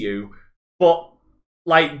it to you. But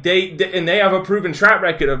like they have a proven track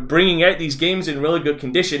record of bringing out these games in really good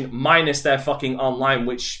condition, minus their fucking online,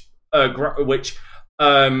 which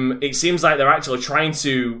it seems like they're actually trying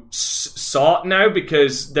to sort now,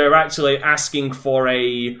 because they're actually asking for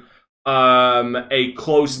a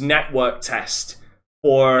closed network test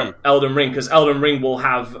for Elden Ring, because Elden Ring will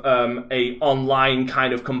have a online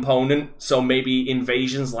kind of component, so maybe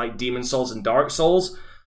invasions like Demon's Souls and Dark Souls.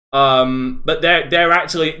 But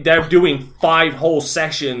they're doing 5 whole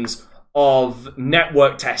sessions of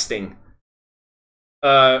network testing.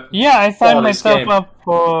 I signed myself up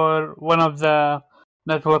for one of the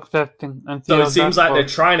network testing. So it seems like they're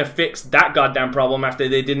trying to fix that goddamn problem after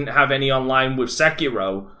they didn't have any online with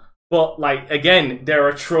Sekiro. But like, again, they're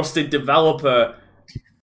a trusted developer.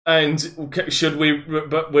 And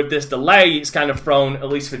but with this delay, it's kind of thrown, at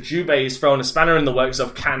least for Jubei, it's thrown a spanner in the works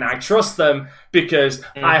of, can I trust them? Because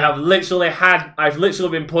I've literally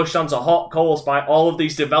been pushed onto hot coals by all of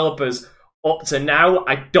these developers up to now.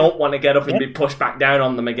 I don't want to get up and be pushed back down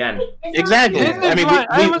on them again. Exactly.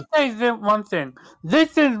 I would say one thing.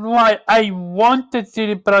 This is why I wanted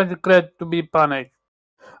CD Projekt Red to be punished.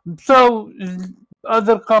 So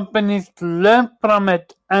other companies learn from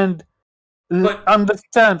it and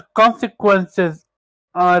understand consequences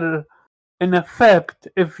are in effect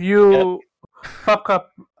if you fuck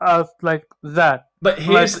up us like that. But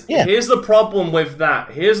here's the problem with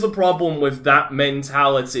that. Here's the problem with that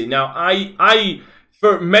mentality. Now, I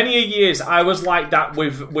for many years I was like that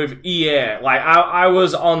with EA. Like I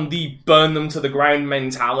was on the burn them to the ground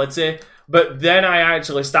mentality. But then I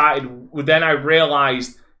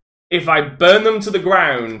realized if I burn them to the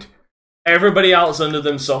ground, everybody else under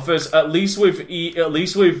them suffers. At least with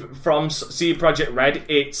from CD Projekt Red,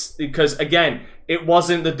 it's because, again, it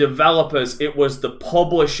wasn't the developers, it was the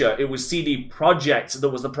publisher. It was CD Projekt that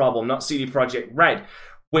was the problem, not CD Projekt Red.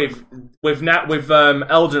 With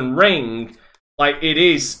Elden Ring, like it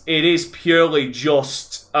is purely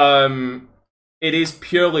just From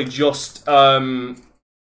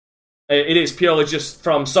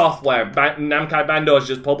Software. Namco Bandai is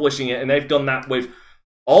just publishing it, and they've done that with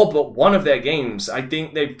all but one of their games. I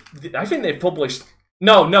think they've published.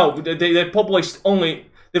 They've published only.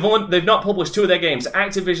 They've not published 2 of their games.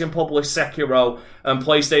 Activision published Sekiro, and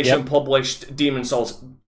PlayStation published Demon's Souls.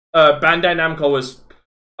 Bandai Namco has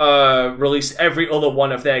released every other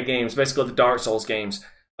one of their games, basically the Dark Souls games,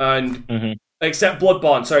 and except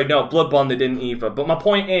Bloodborne. Sorry, no, Bloodborne they didn't either. But my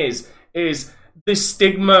point is this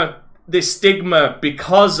stigma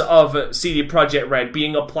because of CD Projekt Red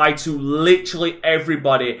being applied to literally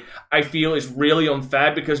everybody, I feel is really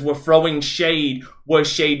unfair, because we're throwing shade where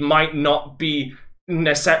shade might not be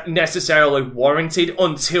necessarily warranted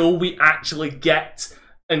until we actually get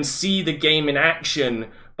and see the game in action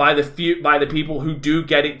by the people who do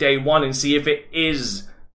get it day one and see if it is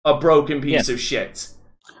a broken piece of shit.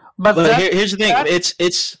 But here's the thing: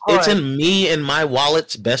 it's in me and my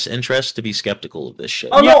wallet's best interest to be skeptical of this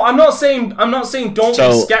shit. Oh no, I'm not saying don't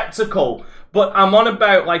be skeptical, but I'm on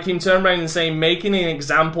about, like, him turning around and saying, making an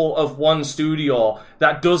example of one studio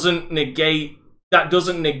that doesn't negate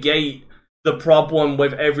the problem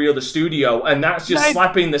with every other studio, and that's just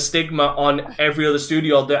slapping the stigma on every other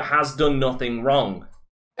studio that has done nothing wrong.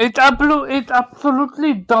 It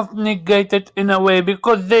absolutely does negate it in a way,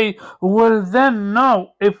 because they will then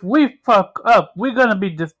know if we fuck up, we're gonna be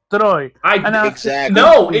destroyed. Exactly.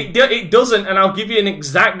 No, it doesn't, and I'll give you an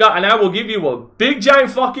exact and I will give you a big giant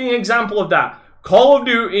fucking example of that. Call of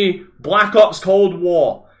Duty Black Ops Cold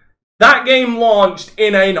War. That game launched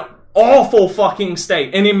in an awful fucking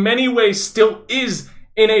state, and in many ways still is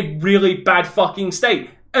in a really bad fucking state.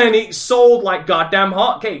 And it sold like goddamn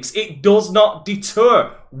hotcakes. It does not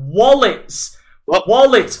deter wallets.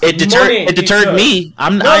 It deterred me. I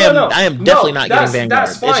am definitely not getting Vanguard.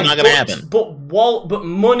 That's fine. It's not going to happen. But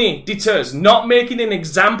money deters. Not making an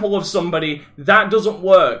example of somebody, that doesn't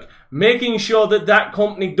work. Making sure that that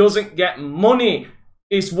company doesn't get money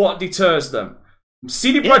is what deters them.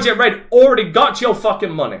 CD Projekt Red already got your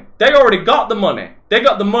fucking money. They already got the money. They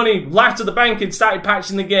got the money, left to the bank, and started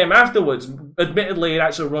patching the game afterwards. Admittedly, it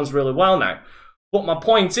actually runs really well now. But my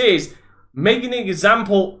point is, making an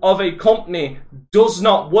example of a company does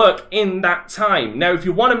not work in that time. Now, if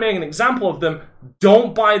you want to make an example of them,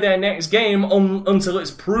 don't buy their next game until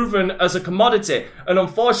it's proven as a commodity. And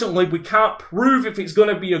unfortunately, we can't prove if it's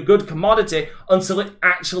going to be a good commodity until it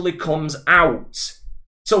actually comes out.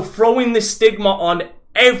 So throwing this stigma on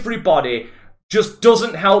everybody just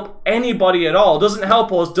doesn't help anybody at all. Doesn't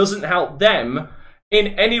help us, doesn't help them in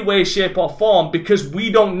any way, shape, or form, because we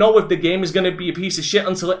don't know if the game is going to be a piece of shit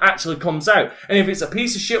until it actually comes out. And if it's a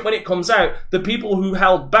piece of shit when it comes out, the people who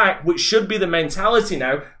held back, which should be the mentality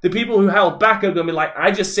now, the people who held back are going to be like,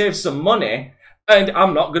 I just saved some money, and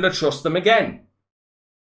I'm not going to trust them again.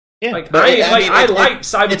 Yeah, like I like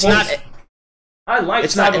Cyberpunk. I like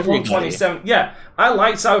it's not Cyberpunk 2077. Yeah, I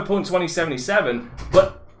like Cyberpunk 2077,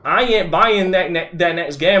 but I ain't buying their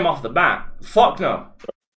next game off the bat. Fuck no.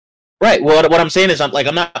 Right. Well, what I'm saying is, I'm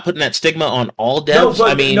not putting that stigma on all devs.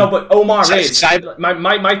 But Omar is.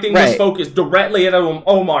 My thing was focused directly at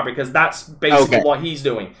Omar because that's basically what he's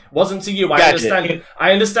doing. Wasn't to you.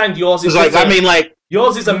 I understand yours is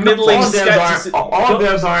yours is a middling skepticism. All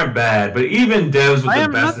devs aren't bad, but even devs with the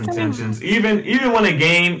best intentions, even when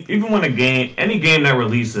any game that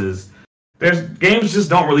releases, games just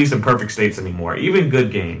don't release in perfect states anymore. Even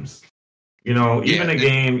good games, even a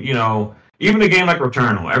game like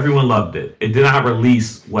Returnal, everyone loved it. It did not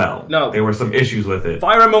release well. No. There were some issues with it.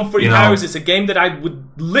 Fire Emblem Three Houses is a game that I would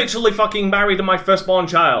literally fucking marry to my firstborn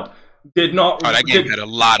child. Did not... Oh, that game had a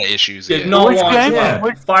lot of issues. Did not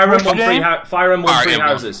want Fire Emblem Three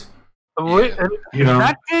Houses.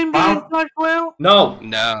 That game didn't work well? No.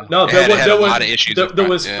 There was a lot of issues.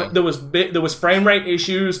 There was frame rate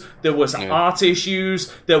issues. There was art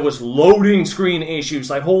issues. There was loading screen issues.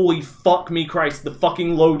 Like, holy fuck me Christ, the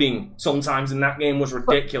fucking loading sometimes in that game was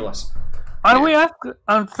ridiculous. Are we asking?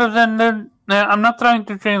 So then, I'm not trying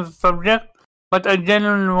to change the subject, but I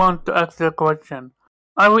genuinely want to ask the question.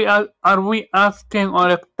 Are we asking or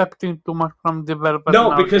expecting too much from developers?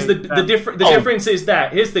 No, because the difference is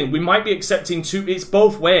that, here's the thing, we might be accepting it's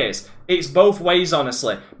both ways. It's both ways,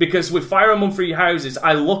 honestly. Because with Fire Emblem Three Houses,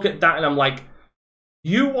 I look at that and I'm like,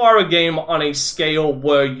 you are a game on a scale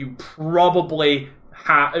where you probably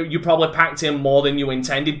packed in more than you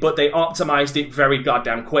intended, but they optimized it very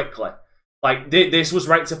goddamn quickly. Like, this was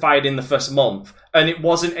rectified in the first month, and it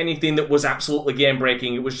wasn't anything that was absolutely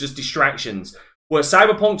game-breaking, it was just distractions. Where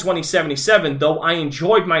Cyberpunk 2077, though I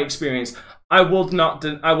enjoyed my experience, I will not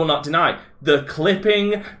deny the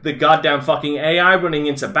clipping, the goddamn fucking AI running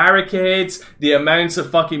into barricades, the amounts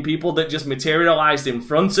of fucking people that just materialized in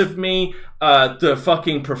front of me, the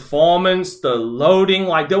fucking performance, the loading.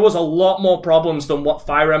 Like, there was a lot more problems than what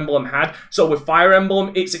Fire Emblem had. So with Fire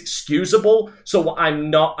Emblem, it's excusable. So I'm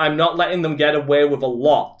not letting them get away with a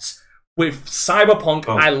lot. With Cyberpunk,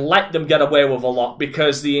 I let them get away with a lot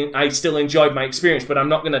because I still enjoyed my experience, but I'm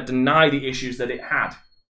not going to deny the issues that it had.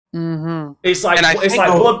 Mm-hmm. It's like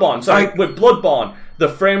Bloodborne. Sorry, with Bloodborne, the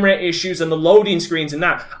frame rate issues and the loading screens and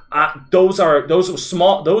that, those were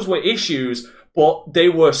small. Those were issues, but they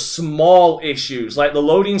were small issues. Like the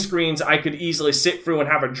loading screens, I could easily sit through and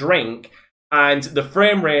have a drink, and the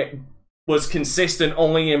frame rate was consistent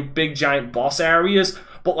only in big giant boss areas.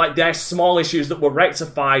 But like they're small issues that were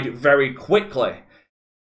rectified very quickly.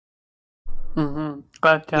 Mm-hmm.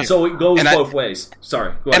 Gotcha. So it goes both ways.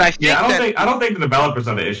 Sorry. Go ahead. I don't think the developers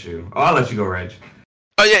are the issue. I'll let you go, Reg.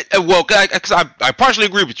 Oh yeah, well, because I partially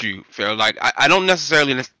agree with you, Phil. Like I don't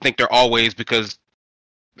necessarily think they're always, because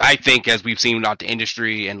I think, as we've seen out the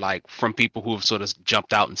industry and like from people who have sort of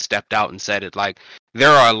jumped out and stepped out and said it, like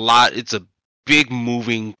there are a lot. It's a big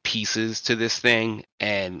moving pieces to this thing,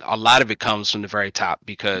 and a lot of it comes from the very top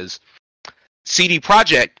because CD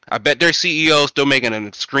Projekt, I bet their CEO is still making an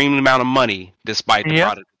extreme amount of money despite the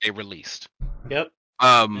product they released. Yep.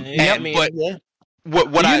 What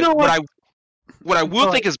I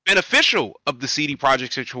will think is beneficial of the CD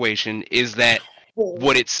Projekt situation is that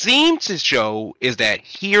what it seems to show is that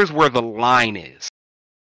here's where the line is,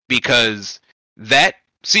 because the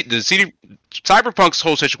Cyberpunk's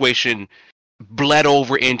whole situation bled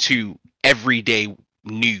over into everyday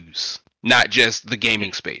news, not just the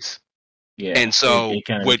gaming space. Yeah, and so it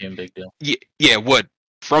kind of became a big deal. What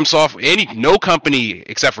FromSoft, no company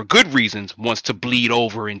except for good reasons wants to bleed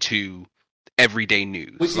over into everyday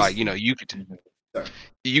news. You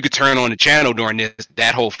could turn on the channel during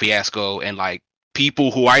that whole fiasco, and like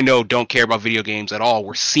people who I know don't care about video games at all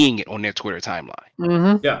were seeing it on their Twitter timeline.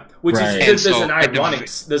 Mm-hmm. Yeah, which Right. is there's So, an ironic,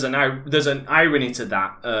 there's an irony to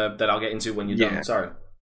that that I'll get into when you're done. Yeah. Sorry.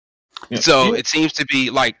 So it seems to be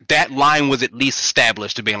like that line was at least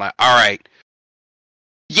established to being like, all right,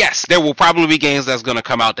 yes, there will probably be games that's going to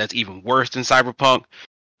come out that's even worse than Cyberpunk,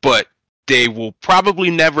 but they will probably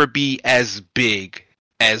never be as big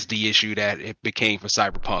as the issue that it became for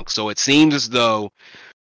Cyberpunk. So it seems as though,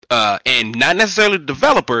 and not necessarily the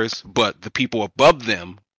developers, but the people above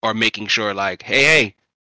them are making sure like, hey,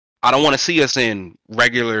 I don't want to see us in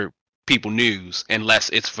regular people news unless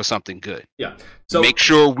it's for something good. Yeah. So make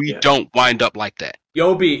sure we don't wind up like that.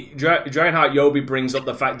 Dragonheart Yobi brings up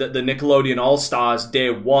the fact that the Nickelodeon All-Stars Day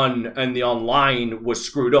 1 and the online was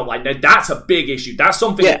screwed up. Like, that's a big issue. That's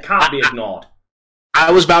something that can't be ignored.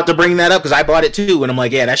 I was about to bring that up because I bought it too, and I'm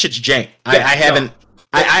like, yeah, that shit's jank. I haven't.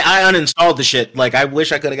 I uninstalled the shit. Like, I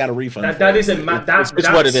wish I could have got a refund. That's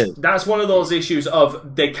what it is. That's one of those issues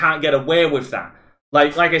of they can't get away with that.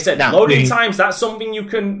 Like I said, loading times, that's something you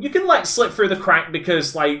can let slip through the crack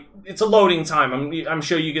because like it's a loading time. I'm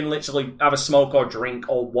sure you can literally have a smoke or drink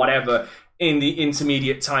or whatever in the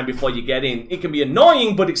intermediate time before you get in. It can be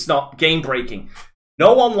annoying, but it's not game breaking.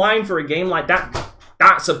 No online for a game like that.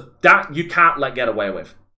 That you can't let get away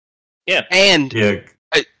with. Yeah, and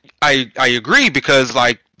I agree because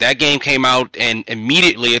like that game came out and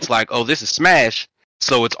immediately it's like, oh, this is Smash.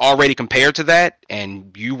 So it's already compared to that,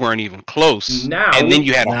 and you weren't even close. Now, and then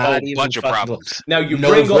you had a whole bunch of problems. Close. Now you no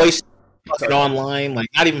bring voice up online, like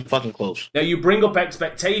not even fucking close. Now you bring up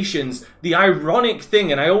expectations. The ironic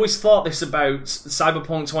thing, and I always thought this about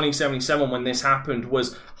Cyberpunk 2077 when this happened,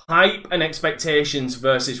 was hype and expectations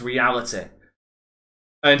versus reality,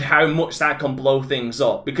 and how much that can blow things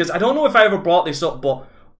up. Because I don't know if I ever brought this up, but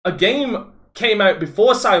a game came out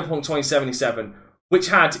before Cyberpunk 2077, which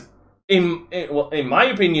had in my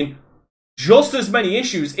opinion, just as many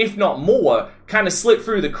issues, if not more, kind of slipped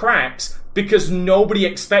through the cracks because nobody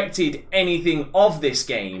expected anything of this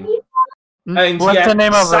game. And what's the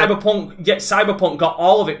name of Cyberpunk, Cyberpunk got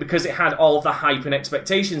all of it because it had all of the hype and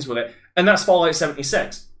expectations with it, and that's Fallout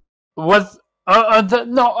 76. Was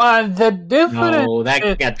the difference? No,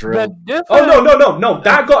 that got drilled. Oh no!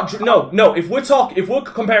 That got no. If we're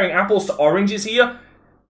comparing apples to oranges here.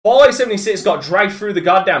 Fallout 76 got dragged through the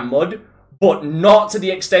goddamn mud, but not to the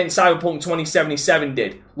extent Cyberpunk 2077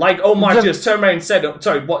 did. Like Omar just turned around and said,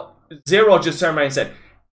 sorry, what Zero just turned around and said,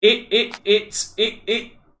 the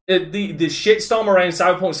shitstorm around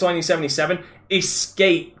Cyberpunk 2077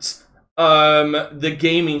 escaped the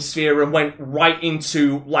gaming sphere and went right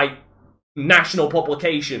into like national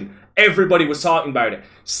publication. Everybody was talking about it.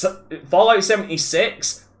 Fallout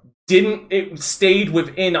 76. It stayed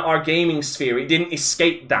within our gaming sphere. It didn't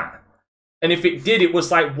escape that. And if it did, it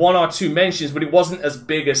was like one or two mentions, but it wasn't as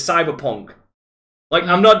big as Cyberpunk. Like,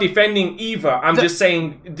 I'm not defending either. I'm just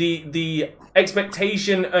saying the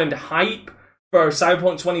expectation and hype for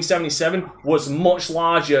Cyberpunk 2077 was much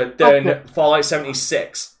larger than Fallout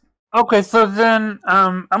 76. Okay, so then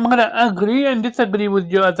I'm gonna agree and disagree with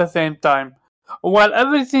you at the same time. While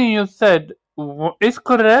everything you said is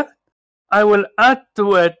correct, I will add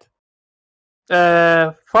to it.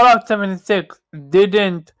 Fallout 76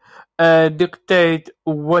 didn't dictate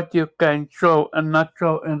what you can show and not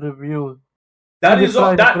show in reviews. That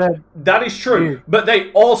is true. Yeah. But they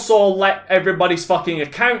also let everybody's fucking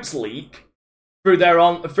accounts leak through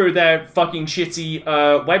their fucking shitty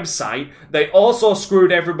website. They also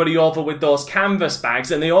screwed everybody over with those canvas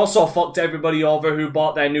bags, and they also fucked everybody over who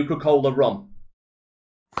bought their Nuka-Cola rum.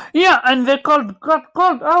 Yeah, and they got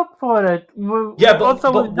called out for it. Yeah,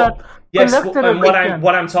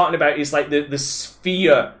 what I'm talking about is like the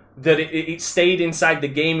sphere that it stayed inside the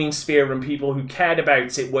gaming sphere and people who cared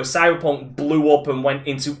about it, where Cyberpunk blew up and went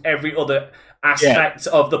into every other aspect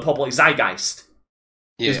of the public zeitgeist.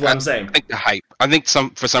 Yeah, is what I'm saying. I think the hype. I think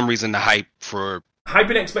for some reason the hype for hype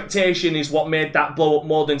and expectation is what made that blow up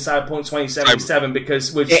more than Cyberpunk 2077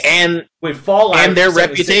 because with Fallout and their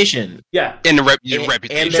reputation, and the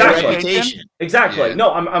reputation, exactly. Exactly. Yeah.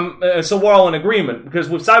 No, I'm so we're all in agreement because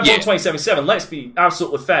with Cyberpunk 2077, let's be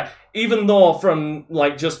absolutely fair. Even though from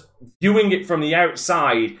like just viewing it from the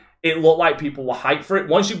outside, it looked like people were hyped for it.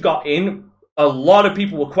 Once you got in, a lot of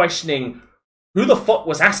people were questioning who the fuck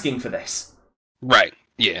was asking for this. Right.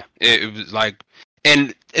 Yeah. It was like.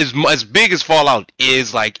 And as big as Fallout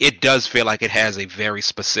is, like, it does feel like it has a very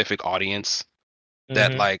specific audience.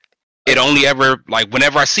 That, like, it only ever, like,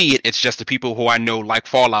 whenever I see it, it's just the people who I know like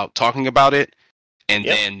Fallout talking about it. And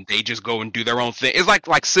then they just go and do their own thing. It's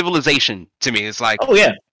like Civilization to me. It's like, oh,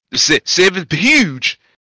 yeah. Civ is huge,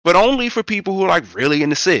 but only for people who are, like, really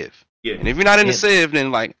into Civ. Yeah. And if you're not into Civ,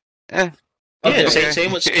 then like, Yeah, Okay.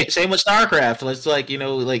 same with StarCraft. It's like,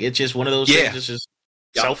 like it's just one of those things. It's just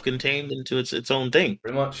self-contained into its own thing.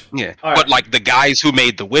 Pretty much. Yeah, All right. but like the guys who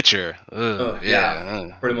made The Witcher,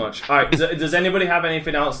 pretty much. All right. Does anybody have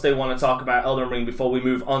anything else they want to talk about Elden Ring before we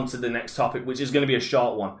move on to the next topic, which is going to be a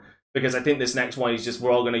short one? Because I think this next one is just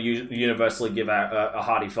we're all going to universally give out a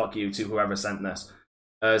hearty fuck you to whoever sent this.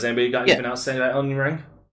 Has anybody got anything else to say about Elden Ring?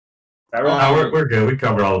 We're good. We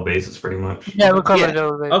covered all the bases pretty much. Yeah, we covered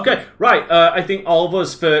all the bases. Okay, right. I think all of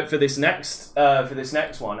us for this next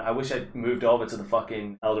one. I wish I'd moved over to the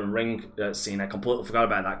fucking Elden Ring scene. I completely forgot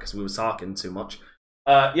about that because we were talking too much.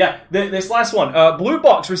 This last one. Blue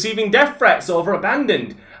Box receiving death threats over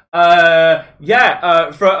Abandoned. For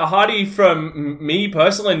a hearty from me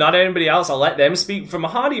personally, not anybody else. I'll let them speak. From a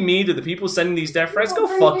hearty me to the people sending these death threats, go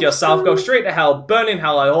fuck yourself. Go straight to hell. Burn in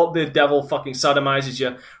hell. I hope the devil fucking sodomizes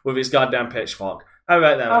you with his goddamn pitchfork. How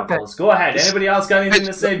about that, apples? Go ahead. Anybody else got anything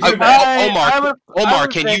to say? Omar,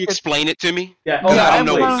 can you explain it to me? Yeah, I don't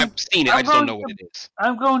know. I've seen it. I just don't know what it is.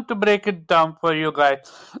 I'm going to break it down for you guys.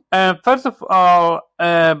 First of all,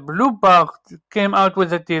 Blue Box came out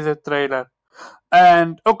with a teaser trailer.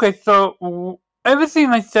 And, okay, so everything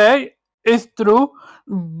I say is true,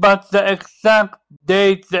 but the exact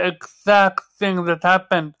date, the exact thing that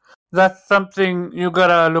happened, that's something you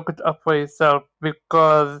gotta look it up for yourself,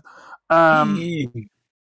 because, they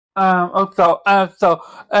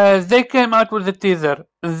came out with a teaser.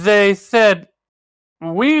 They said,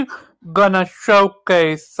 we're gonna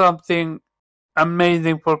showcase something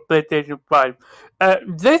amazing for PlayStation 5.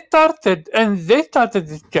 They started this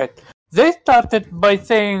chat. They started by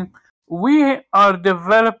saying, we are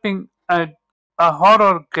developing a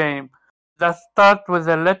horror game that starts with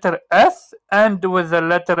the letter S and with the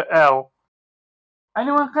letter L.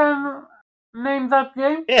 Anyone can name that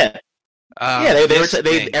game? Yeah.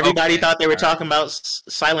 Everybody thought they were talking about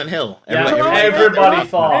Silent Hill. Everybody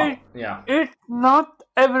thought. It's not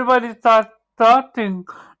everybody start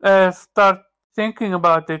thinking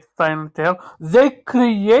about it, Silent Hill. They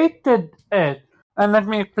created it. And let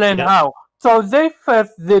me explain how. So they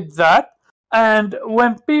first did that, and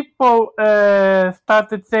when people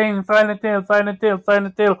started saying Silent Hill, Silent Hill,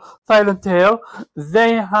 Silent Hill, Silent Hill,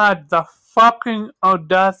 they had the fucking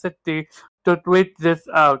audacity to tweet this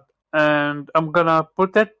out. And I'm gonna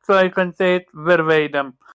put it so I can say it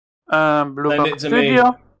verbatim. Blue Box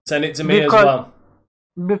Studio. Send it to me as well.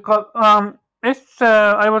 Because I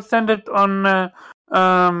will send it on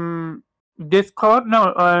Discord.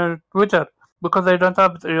 No, Twitter. Because I don't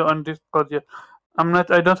have it on Discord yet.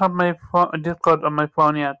 I don't have my Discord on my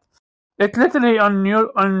phone yet. It's literally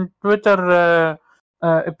on Twitter.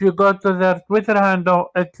 If you go to their Twitter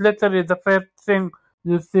handle, it's literally the first thing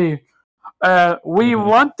you see. We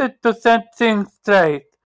wanted to set things straight.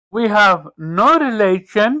 We have no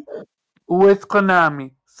relation with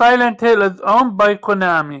Konami. Silent Hill is owned by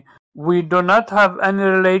Konami. We do not have any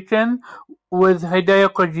relation with Hideo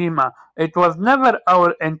Kojima. It was never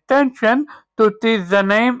our intention to tease the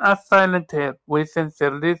name as Silent Hill. We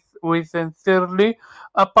sincerely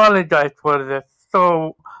apologize for this.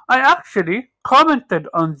 So I actually commented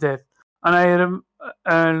on this, and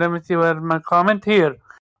let me see where my comment here.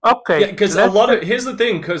 Okay, because here's the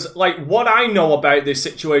thing, because like what I know about this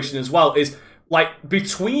situation as well is like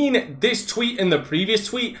between this tweet and the previous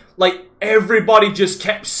tweet, like everybody just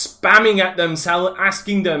kept spamming at them,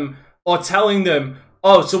 asking them or telling them,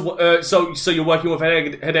 oh, so you're working with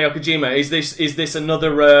Hideo Kojima? Is this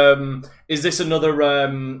another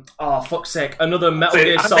oh fuck's sake, another Metal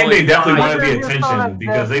Gear Solid? I think they definitely wanted the attention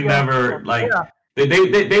because they never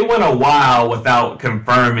they went a while without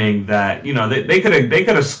confirming that they could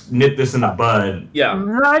have nipped this in the bud. Yeah, in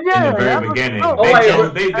the very beginning.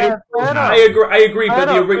 I agree. But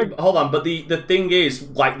hold on. But the thing is,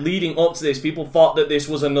 like leading up to this, people thought that this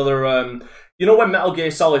was another. When Metal Gear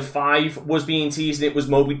Solid 5 was being teased, it was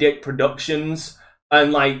Moby Dick Productions,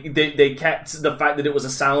 and like they kept the fact that it was a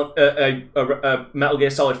Metal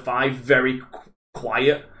Gear Solid 5 very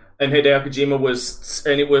quiet, and Hideo Kojima was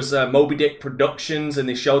Moby Dick Productions, and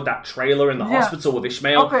they showed that trailer in the hospital with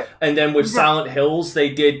Ishmael, and then with Silent Hills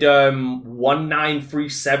they did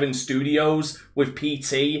 1937 Studios with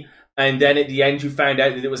PT. And then at the end, you found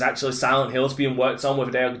out that it was actually Silent Hills being worked on with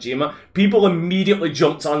Hideo Kojima. People immediately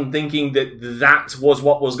jumped on thinking that was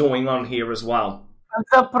what was going on here as well.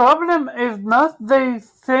 The problem is not they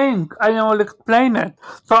think. I will explain it.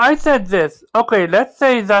 So I said this. Okay, let's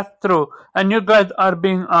say that's true. And you guys are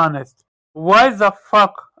being honest. Why the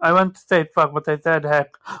fuck? I want to say fuck, but I said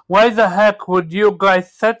heck. Why the heck would you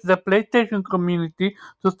guys set the PlayStation community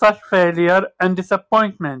to such failure and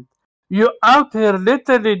disappointment? You out here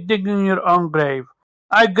literally digging your own grave.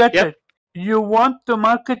 I get Yep. it. You want to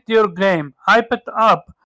market your game, hype it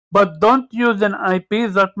up, but don't use an IP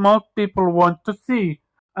that most people want to see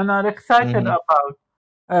and are excited Mhm. about.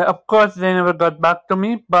 Of course, they never got back to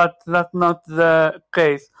me, but that's not the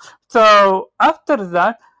case. So after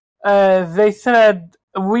that, they said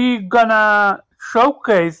we gonna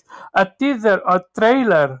showcase a teaser or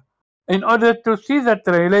trailer. In order to see the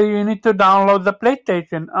trailer, you need to download the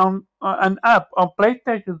PlayStation an app on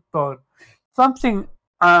PlayStation Store. Something,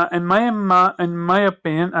 in my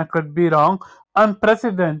opinion, I could be wrong.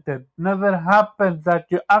 Unprecedented. Never happened that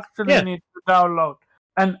you actually Yeah. need to download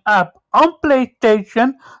an app on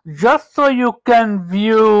PlayStation just so you can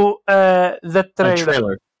view the A trailer.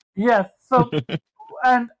 trailer. Yes. So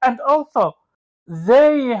and also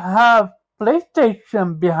they have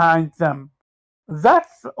PlayStation behind them.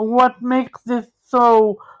 That's what makes this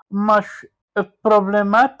so much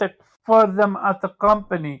problematic for them as a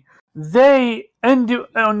company. They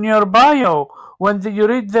on your bio, when you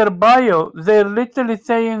read their bio, they're literally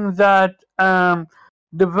saying that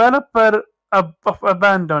developer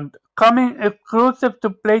abandoned, coming exclusive to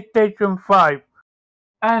PlayStation 5.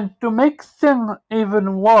 And to make things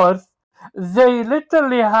even worse, they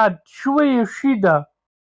literally had Shuei Yoshida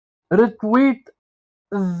retweet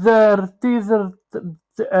their teaser,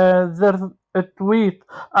 their tweet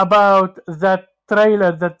about that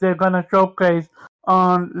trailer that they're gonna showcase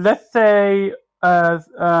on, let's say,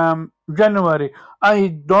 January. I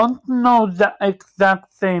don't know the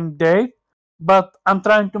exact same date, but I'm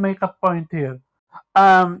trying to make a point here.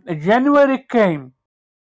 January came.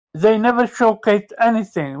 They never showcased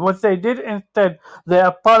anything. What they did instead, they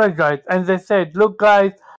apologized and they said, "Look,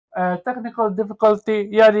 guys, technical difficulty,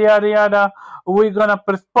 yada yada yada. We're gonna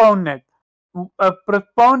postpone it.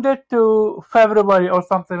 Postponed it to February or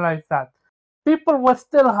something like that." People were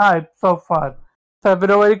still hyped so far.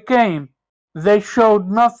 February came. They showed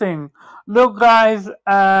nothing. Look, guys,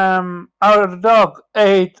 our dog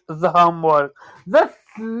ate the homework. That's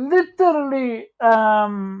literally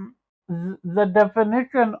the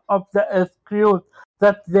definition of the excuse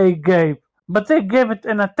that they gave. But they gave it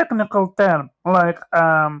in a technical term, like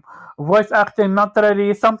voice acting not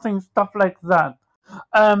ready, something stuff like that.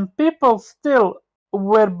 People still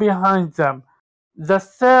were behind them. The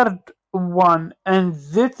third one, and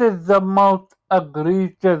this is the most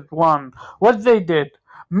egregious one, what they did.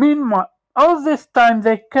 Meanwhile, all this time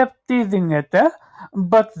they kept teasing it,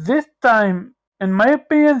 but this time, in my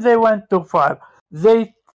opinion, they went too far.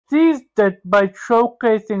 They teased it by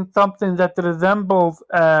showcasing something that resembles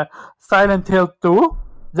Silent Hill 2,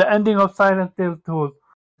 the ending of Silent Hill 2.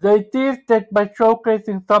 They teased it by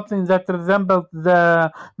showcasing something that resembles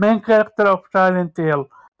the main character of Silent Hill.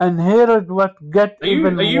 And here is what gets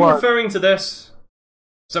even Are you worse. referring to this?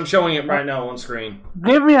 So I'm showing it right now on screen.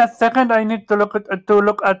 Give me a second. I need to look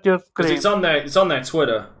at your Because screen. it's on their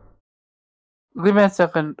Twitter. Give me a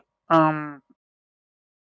second. No,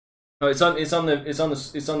 it's on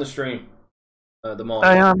the stream. The mod.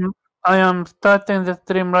 I am starting the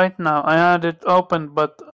stream right now. I had it open,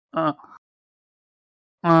 but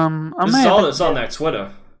It's on their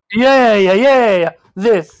Twitter. Yeah.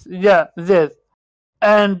 This.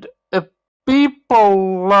 And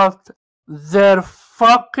people lost their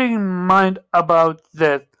fucking mind about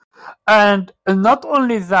this. And not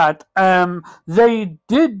only that, they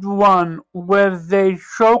did one where they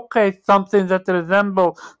showcased something that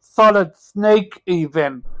resembles Solid Snake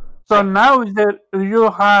even. So now you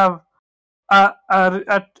have a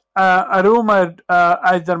rumored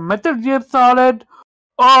either Metal Gear Solid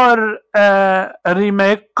or a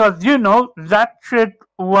remake, because that shit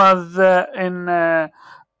was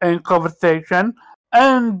in conversation,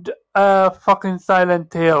 and fucking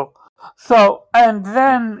Silent Hill. So, and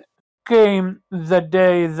then came the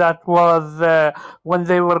day that was when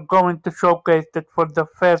they were going to showcase it for the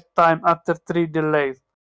first time after 3 delays.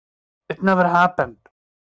 It never happened.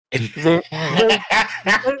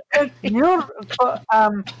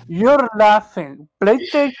 You're laughing.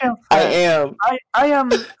 PlayStation fans. I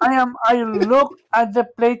am. I look at the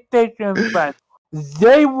PlayStation fans.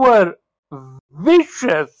 They were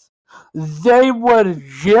vicious. They were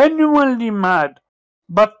genuinely mad.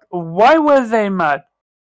 But why were they mad?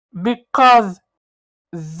 Because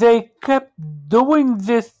they kept doing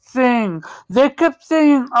this thing. They kept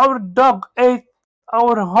saying our dog ate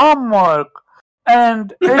our homework.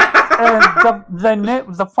 And the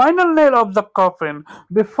final nail of the coffin,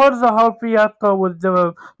 before the whole fiasco with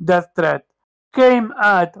the death threat, came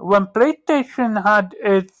at when PlayStation had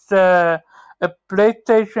its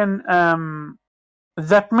PlayStation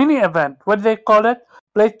that mini event. What do they call it?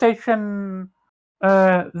 PlayStation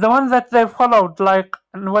The one that they followed, like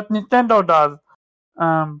what Nintendo does.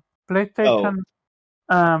 PlayStation.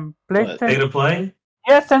 PlayStation. State of play?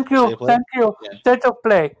 Yes, thank State you, of Play? thank you. Yeah. State of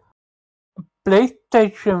play.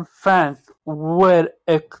 PlayStation fans were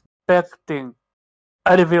expecting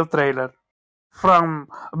a reveal trailer from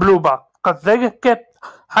Blue Box because they kept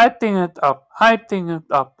hyping it up.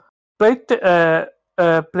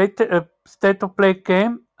 State of Play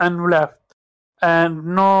came and left, and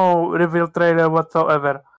no reveal trailer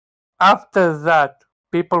whatsoever. After that,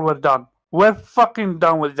 people were done. We're fucking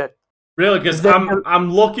done with it. Really? Because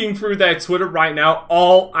I'm looking through their Twitter right now.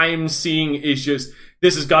 All I am seeing is just,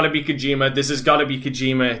 this has got to be Kojima. This has got to be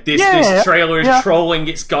Kojima. This trailer is trolling.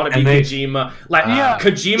 It's got to be Kojima. Like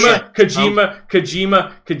Kojima.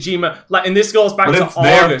 Like, and this goes back but to it's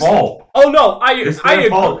their August. fault. Oh no,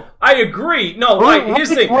 fault. I agree. No, like here's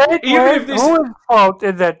the thing. Whose fault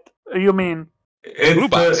is it? You mean?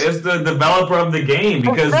 It's the developer of the game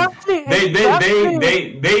because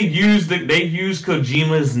they use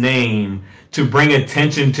Kojima's name to bring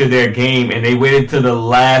attention to their game, and they waited to the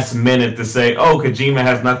last minute to say, "Oh, Kojima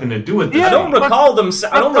has nothing to do with this." I don't recall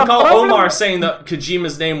Omar saying that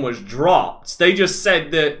Kojima's name was dropped. They just said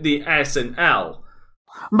the S and L.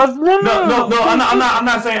 But no. I'm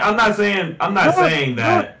not saying that.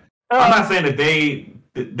 I'm not saying that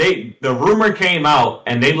the rumor came out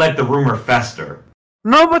and they let the rumor fester.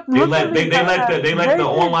 No, but they let the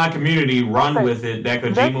online community run with it that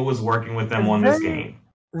Kojima was working with them on this game.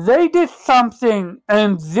 They did something,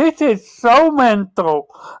 and this is so mental.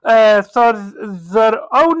 So the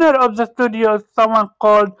owner of the studio is someone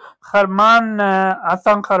called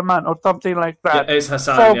Hassan Harman, or something like that. Yeah, it's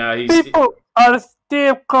Hassan. So yeah, people are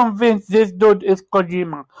still convinced this dude is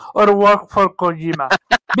Kojima or work for Kojima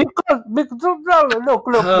because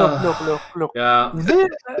look. Yeah.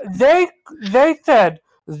 They said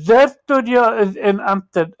their studio is in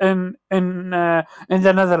Amsterdam, in the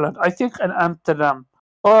Netherlands. I think in Amsterdam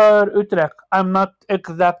or Utrecht. I'm not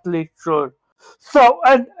exactly sure. So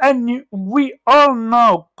and we all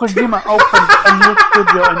know Kojima opened a new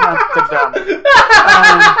studio in Amsterdam.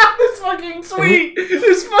 This fucking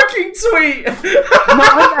tweet.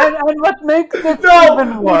 And what makes it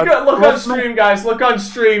even worse? Look on stream, guys. Look on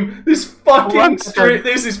stream. This fucking stream.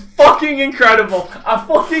 This is fucking incredible. I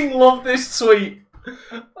fucking love this tweet.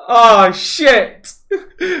 Oh shit.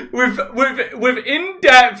 With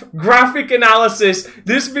in-depth graphic analysis,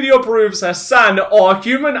 this video proves Hassan, or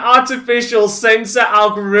human artificial sensor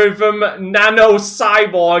algorithm nano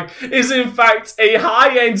cyborg, is in fact a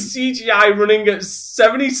high-end CGI running at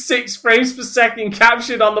 76 frames per second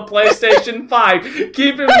captured on the PlayStation 5.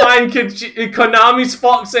 Keep in mind, Konami's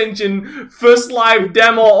Fox Engine first live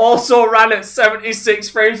demo also ran at 76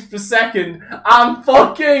 frames per second. I'm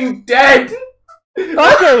fucking dead!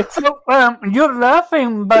 Okay, so you're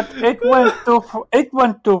laughing, but it went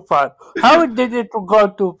too far. How did it go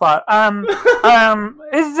too far?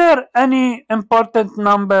 Is there any important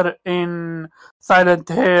number in Silent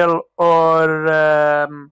Hill or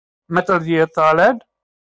Metal Gear Solid?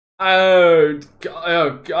 Oh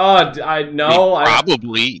God! I know.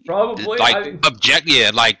 Probably. Like,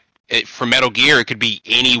 for Metal Gear, it could be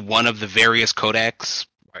any one of the various codecs.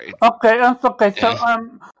 Right. Okay, okay.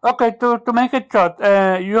 So, to make it short,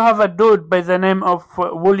 you have a dude by the name of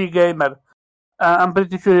Woolly Gamer. I'm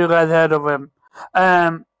pretty sure you guys heard of him.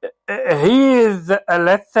 He is,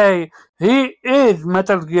 let's say, he is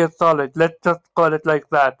Metal Gear Solid. Let's just call it like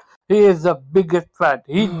that. He is the biggest fan.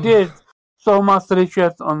 He did so much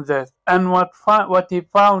research on this, and what he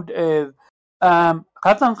found is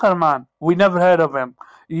Hassan Harman. We never heard of him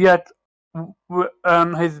yet.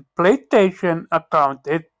 On his PlayStation account,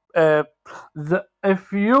 if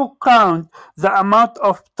you count the amount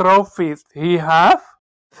of trophies he has,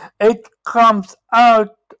 it comes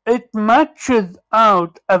out, it matches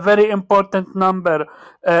out a very important number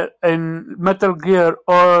in Metal Gear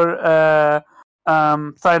or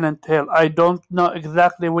Silent Hill. I don't know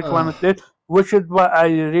exactly which one it is, which is why I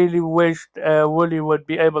really wished Wooly would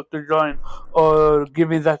be able to join or give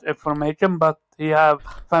me that information, but he have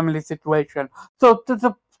family situation. So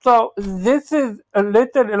this is a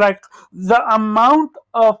little like the amount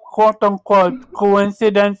of quote-unquote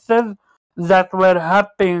coincidences that were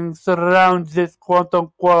happening around this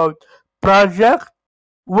quote-unquote project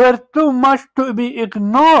were too much to be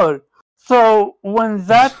ignored. So when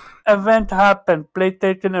that event happened,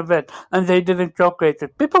 PlayStation event, and they didn't showcase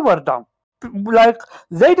it, people were dumb. Like,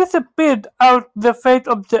 they disappeared out the face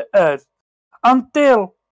of the earth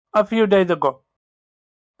until a few days ago.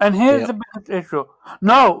 And here's the biggest issue.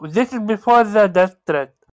 No, this is before the death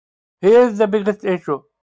threat. Here's the biggest issue.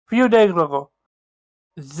 Few days ago,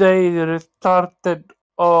 they restarted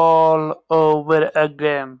all over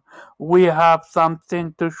again. We have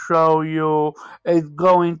something to show you. It's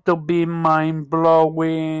going to be mind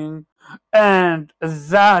blowing. And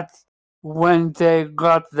that's when they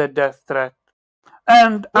got the death threat.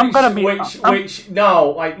 And I'm gonna be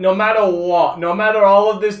no, like no matter what, no matter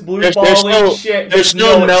all of this blue There's balling still, shit, there's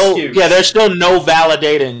still no excuse. yeah. There's still no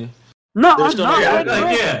validating. no, There's no,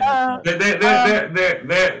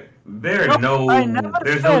 no-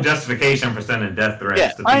 There's no justification for sending death threats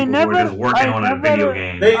Yeah. to people who are just working on a video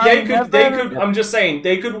game. They could. I'm just saying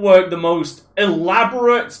they could work the most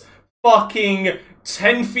elaborate, fucking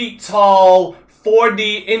 10 feet tall,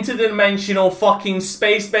 4D interdimensional, fucking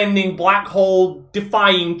space bending, black hole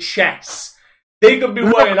defying chess. They could be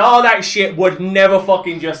working all that shit. Would never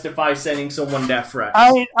fucking justify sending someone death threats.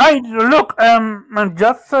 I look.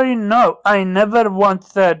 Just so you know, I never once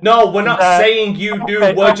said. No, we're not saying you do.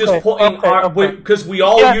 Okay, we're just putting because we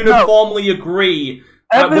all uniformly agree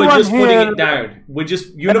that we're just putting it down. We're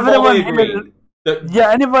just uniformly agree.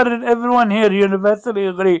 Everyone here universally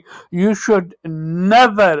agree. You should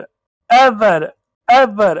never, ever,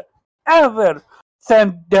 ever, ever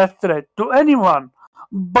send death threat to anyone.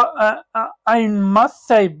 But I must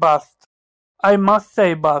say, but There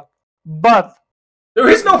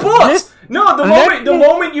is no but. The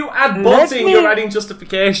moment you add butting, you're adding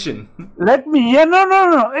justification. No.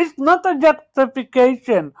 It's not a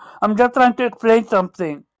justification. I'm just trying to explain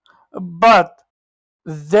something. But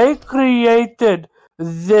they created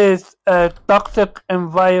this toxic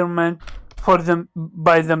environment for them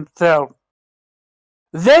by themselves.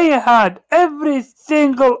 They had every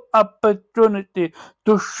single opportunity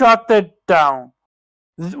to shut it down.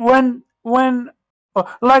 When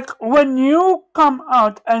you come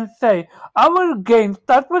out and say our game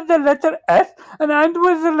starts with the letter S and ends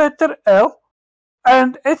with the letter L,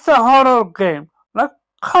 and it's a horror game. Like,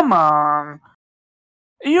 come on.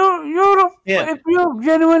 If you're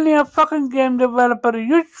genuinely a fucking game developer,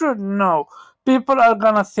 you should know people are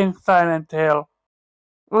gonna sing Silent Hill.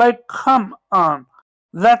 Like, come on.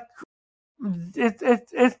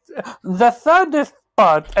 It's the saddest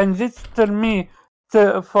part, and this for me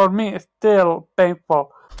is still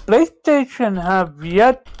painful. PlayStation have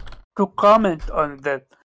yet to comment on that.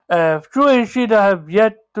 Shuei Ishida have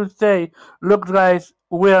yet to say, look guys,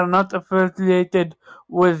 we are not affiliated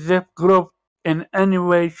with this group in any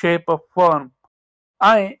way, shape or form.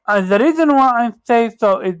 The reason why I say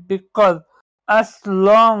so is because as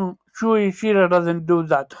long Shuei Ishida doesn't do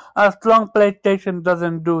that, as long PlayStation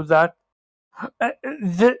doesn't do that,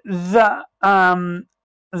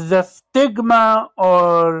 the stigma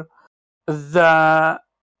or the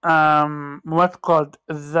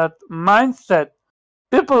that mindset,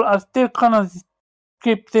 people are still gonna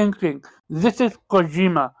keep thinking this is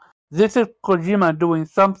Kojima. This is Kojima doing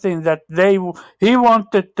something that he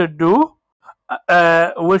wanted to do,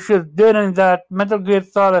 which is during that Metal Gear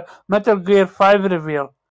 5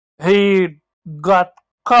 reveal. He got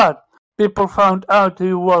caught. People found out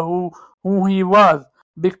who he was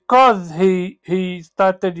because he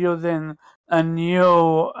started using a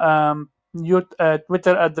new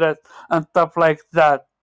Twitter address and stuff like that.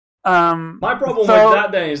 My problem with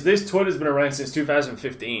that then is this Twitter's been around since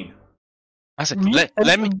 2015. I said,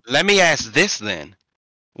 let me ask this then.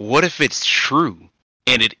 What if it's true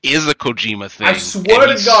and it is a Kojima thing? I swear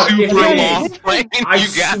to God, if it is, I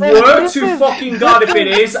swear to fucking God, if it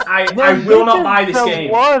is, I will not buy this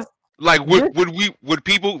game. Like,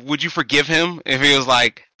 would you forgive him if he was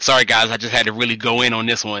like, sorry guys, I just had to really go in on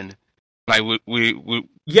this one? Like,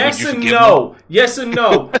 yes and no. Yes and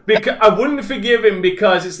no. Because I wouldn't forgive him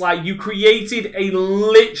because it's like you created a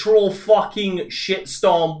literal fucking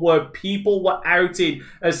shitstorm where people were outed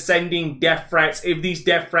as sending death threats if these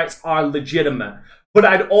death threats are legitimate. But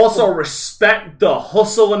I'd also respect the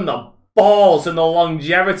hustle and the balls and the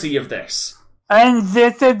longevity of this. And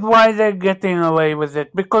this is why they're getting away with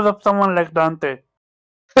it, because of someone like Dante.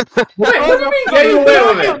 Wait, what do you mean getting away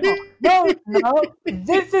with it? No,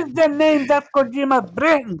 this is the name that Kojima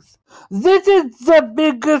brings. This is the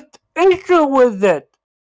biggest issue with it.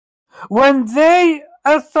 When they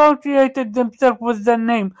associated themselves with the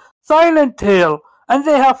name Silent Hill, and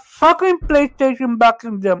they have fucking PlayStation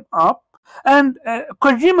backing them up, and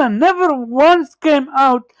Kojima never once came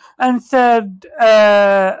out and said,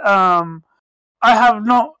 I have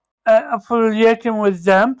no affiliation with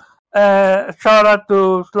them. Shout out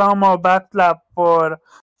to Slow-Mo Backslap for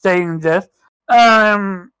saying this.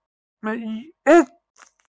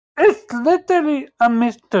 It's literally a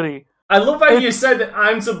mystery. I love how you said that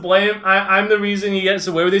I'm to blame. I'm the reason he gets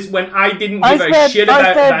away with this when I didn't give a shit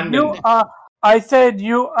about Bandon. I said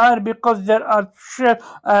you are because there are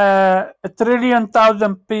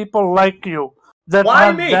 1,000,000,000 people like you. That Why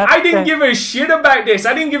have me? that I didn't thing. give a shit about this.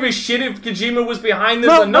 I didn't give a shit if Kojima was behind this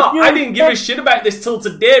No, or not. but you I didn't give a respect- shit about this till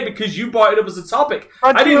today because you brought it up as a topic.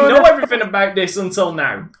 But I didn't you know respect- everything about this until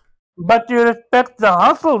now. But you respect the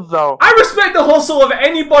hustle, though. I respect the hustle of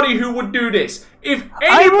anybody who would do this. If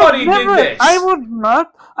anybody did this, I would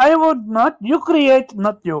not. You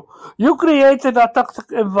created a toxic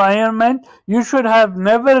environment. You should have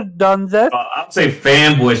never done that. I'll say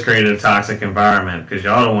fanboys created a toxic environment because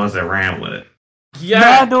y'all the ones that ran with it. yeah.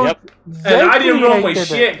 Nah, dude, Yep. they And I didn't run with created it.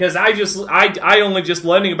 shit because I only just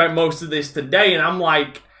learning about most of this today, and I'm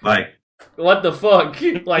like, Like, what the fuck?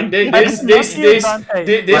 Like this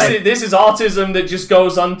is autism that just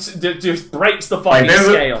goes on that just breaks the fucking there's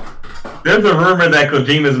a- scale. there's a rumor that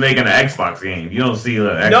Kojima's making an Xbox game. You don't see the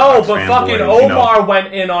Xbox No, but fanboys, fucking you know. Omar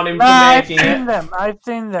went in on him for Nah, I've making seen it. them. I've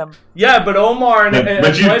seen them. Yeah, but Omar and,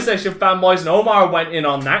 But you- PlayStation fanboys and Omar went in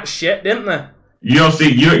on that shit, didn't they? You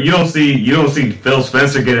don't see Phil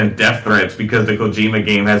Spencer getting death threats because the Kojima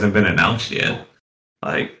game hasn't been announced yet.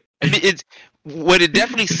 Like, It's what it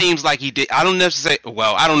definitely seems like he did. I don't necessarily.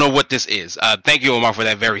 Well, I don't know what this is. Thank you, Omar, for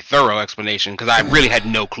that very thorough explanation because I really had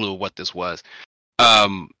no clue what this was.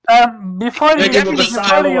 Before They you give him the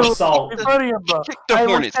silo assault. before you go, Kick the I will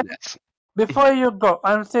hornet's say- nest. Before you go,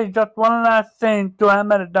 I'll say just one last thing to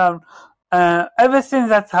hammer it down. Everything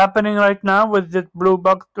that's happening right now with this Blue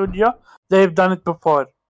Box Studio, they've done it before.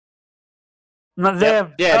 No, they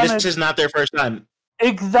have Yeah, done this it is not their first time.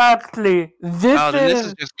 exactly. This Oh, then this is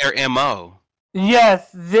is just their MO. yes,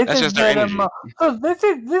 this That's is just their their energy. MO. So this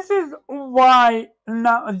is why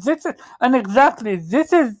now this is and exactly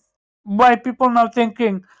this is why people now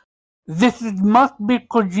thinking must be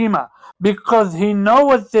Kojima because he know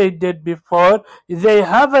what they did before. They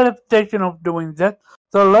have a reputation of doing that.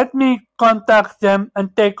 So let me contact them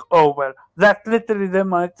and take over. That's literally the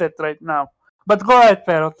mindset right now. But go ahead,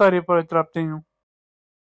 Pharaoh. Sorry for interrupting you.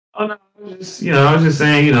 oh no, I was just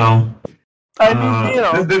saying, I mean,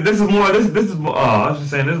 zero. this is more. I was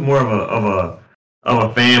just saying, this is more of a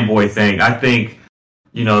fanboy thing. I think,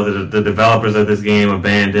 the developers of this game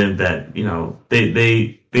abandoned that.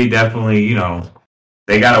 They definitely,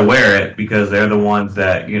 they gotta wear it because they're the ones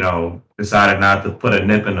that decided not to put a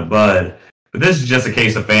nip in the bud. But this is just a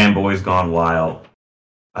case of fanboys gone wild.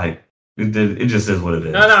 Like it just is what it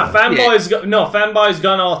is. No, fanboys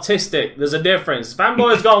gone autistic. There's a difference.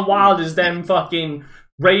 Fanboys gone wild is them fucking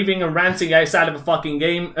raving and ranting outside of a fucking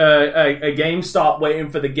game, a GameStop waiting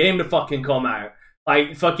for the game to fucking come out.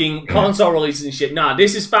 Like fucking console releases and shit. Nah,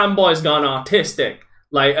 this is fanboys gone autistic.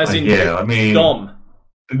 Like as in dumb.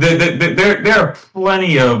 There are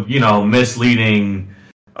plenty of misleading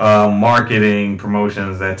marketing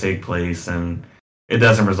promotions that take place, and it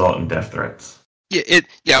doesn't result in death threats.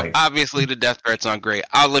 Obviously the death threats aren't great.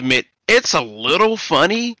 I'll admit it's a little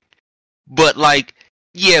funny, but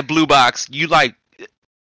Blue Box,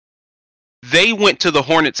 they went to the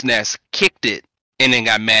hornet's nest, kicked it, and then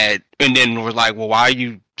got mad, and then were like, "Well, why are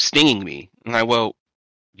you stinging me?" I'm like, "Well,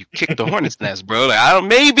 you kicked the hornet's nest, bro. Like,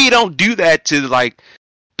 maybe don't do that to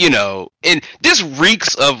And this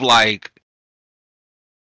reeks of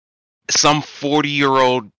some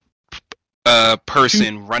 40-year-old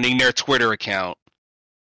person running their Twitter account,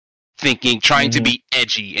 trying to be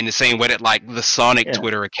edgy in the same way that the Sonic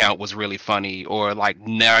Twitter account was really funny, or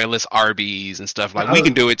Nihilus Arby's and stuff. We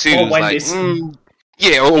can do it too. Or Wendy's.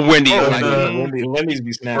 Or Wendy's. Wendy's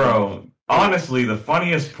be snapping. Bro, honestly, the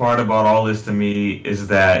funniest part about all this to me is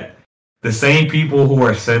that the same people who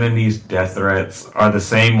are sending these death threats are the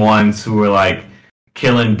same ones who are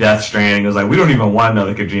killing Death Stranding. It was we don't even want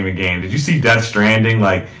another Kojima game. Did you see Death Stranding?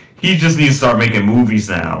 He just needs to start making movies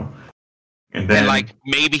now. And then,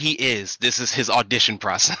 maybe he is. This is his audition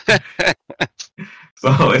process.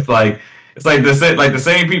 So it's the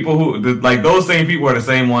same people who those same people are the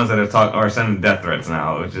same ones that are sending death threats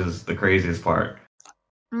now, which is the craziest part.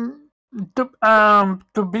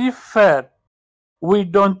 To be fair, we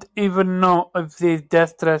don't even know if these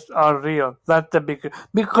death threats are real. That's the big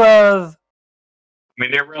because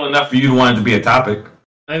They're real enough for you to want it to be a topic.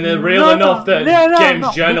 And they're real enough that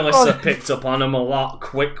games journalists have picked up on them a lot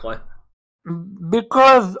quickly.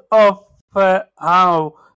 Because of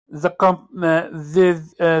how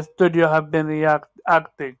this studio have been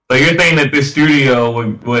acting. So you're saying that this studio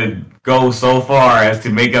would go so far as to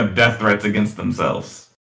make up death threats against themselves?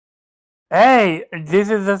 Hey, this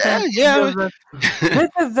is the same. This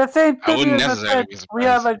is the same I wouldn't studio necessarily that be said we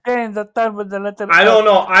have a game that starts with the letter. I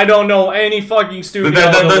don't know any fucking studio.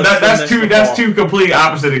 That's two complete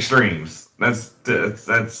opposite extremes. That's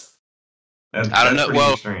I don't know. pretty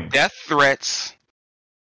Well, extreme. death threats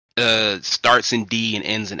starts in D and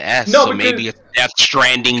ends in S. No, so because- maybe it's Death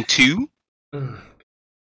Stranding 2.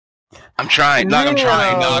 I'm trying. Knock, I'm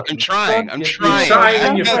trying. I'm You're trying. trying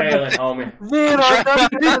and you're failing, homie. Zero.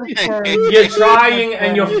 You're trying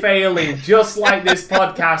and you're failing, just like this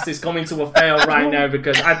podcast is coming to a fail right now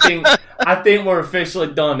because I think we're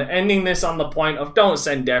officially done. Ending this on the point of don't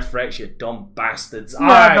send death threats, you dumb bastards. Yeah,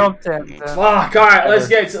 Alright. don't send them. Fuck, alright, let's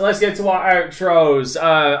get to our outros.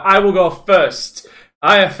 I will go first.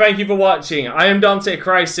 Thank you for watching. I am Dante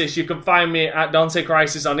Crisis. You can find me at Dante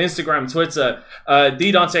Crisis on Instagram, Twitter,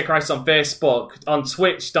 the Dante Crisis on Facebook, on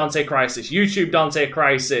Twitch, Dante Crisis, YouTube, Dante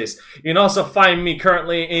Crisis. You can also find me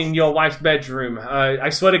currently in your wife's bedroom. I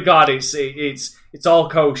swear to God, it's all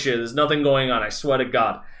kosher. There's nothing going on. I swear to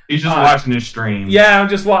God. He's just watching his stream. Yeah, I'm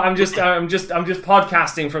just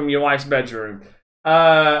podcasting from your wife's bedroom.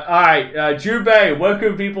 Alright, Jubei, where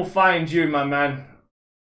can people find you, my man?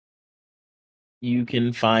 You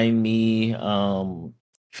can find me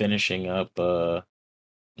finishing up no,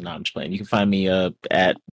 I'm just playing. You can find me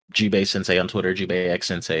at Jubei Sensei on Twitter, Jubei X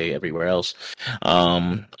Sensei everywhere else.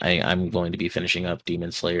 I'm going to be finishing up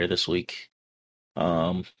Demon Slayer this week.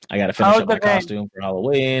 I gotta finish up my costume for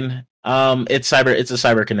Halloween. It's a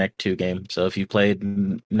Cyber Connect 2 game, so if you played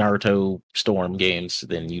Naruto Storm games,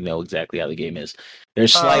 then you know exactly how the game is.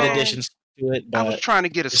 There's slight additions to it, but I was trying to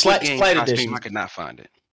get a slight Squid Game costume. additions. I could not find it.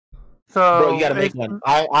 So bro, you gotta make one.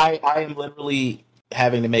 I am literally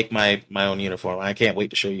having to make my own uniform. I can't wait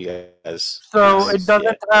to show you guys. So it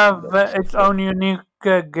doesn't have its own unique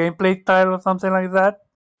gameplay style or something like that?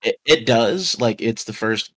 It does. Like, it's the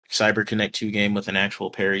first Cyber Connect 2 game with an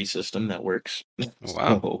actual parry system that works.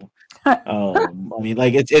 Wow. I mean,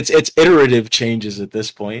 like, it's iterative changes at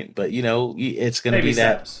this point, but you know, it's gonna be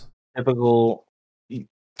steps. that typical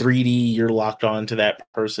 3D. You're locked on to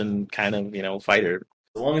that person kind of, you know, fighter.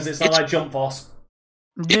 As long as it's not like Jump Force.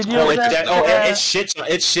 Did you It get,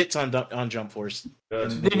 shits on Jump Force.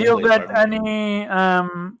 Good. did you get any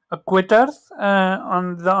quitters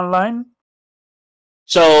on the online?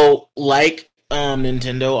 So, like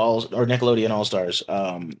Nintendo or Nickelodeon All Stars,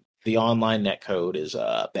 the online netcode is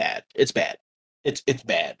bad. It's bad. It's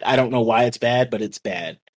bad. I don't know why it's bad, but it's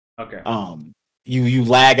bad. Okay. You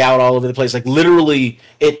lag out all over the place. Like, literally,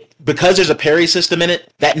 because there's a parry system in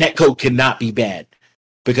it, that netcode cannot be bad.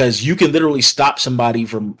 Because you can literally stop somebody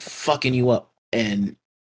from fucking you up, and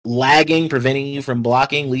lagging, preventing you from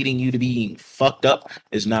blocking, leading you to being fucked up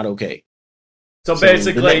is not okay. So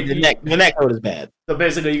basically, the netcode is bad. So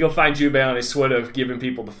basically, you go find Jubei on his Twitter giving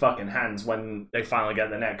people the fucking hands when they finally get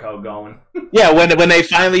the netcode going. Yeah, when they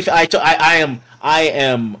finally, I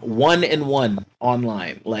am 1-1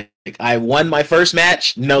 online. Like, I won my first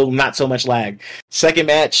match, no, not so much lag. Second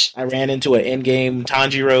match, I ran into an in-game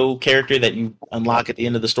Tanjiro character that you unlock at the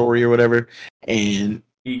end of the story or whatever, and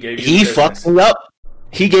he fucked me up.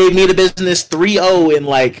 He gave me the business 3-0 in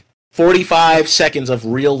like 45 seconds of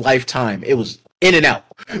real life time. It was in and out.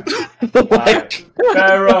 Right.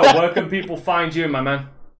 Pharaoh, where can people find you, my man?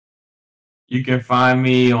 You can find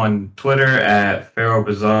me on Twitter at Pharaoh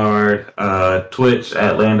Bizarre, Twitch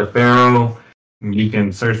at Land of Pharaoh. You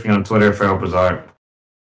can search me on Twitter, Pharaoh Bizarre.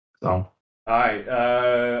 So. Alright,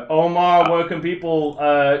 Omar, where can people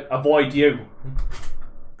avoid you?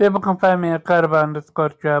 People can find me at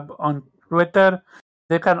Carva_Jab on Twitter.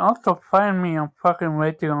 They can also find me. I'm fucking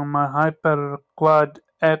waiting on my Hyper Quad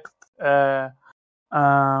X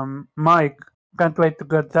mic. Can't wait to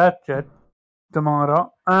get that shit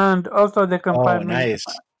tomorrow. And also they can find me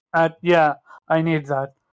at I need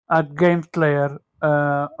that at Game Slayer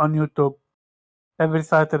on YouTube every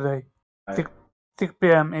Saturday, 6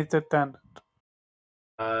 p.m. Eastern Standard.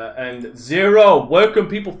 And Zero, where can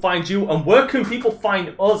people find you, and where can people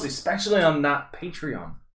find us, especially on that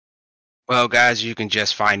Patreon? Well, guys, you can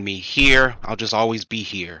just find me here. I'll just always be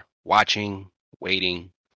here, watching,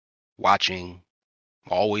 waiting, watching,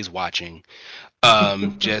 always watching.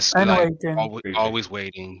 Just like always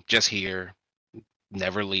waiting, just here,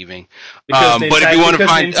 never leaving. Because but if you want to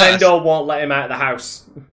find Nintendo won't let him out of the house.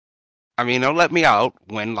 I mean, they'll let me out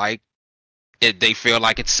when they feel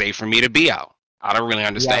like it's safe for me to be out. I don't really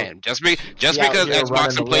understand. Just because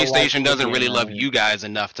Xbox and PlayStation doesn't really love you guys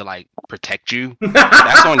enough to like protect you,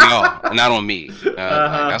 that's on y'all, not on me.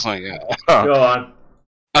 That's on y'all. Go on.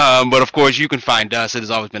 But of course, you can find us. It has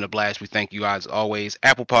always been a blast. We thank you guys always.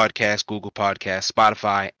 Apple Podcasts, Google Podcasts,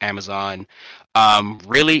 Spotify, Amazon.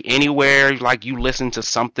 Really anywhere like you listen to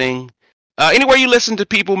something. Anywhere you listen to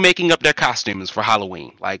people making up their costumes for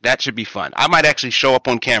Halloween. Like, that should be fun. I might actually show up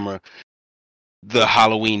on camera the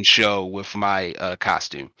Halloween show with my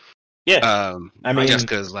costume. Yeah. I mean, just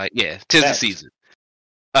because, like, yeah, 'tis the facts. season.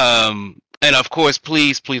 And of course,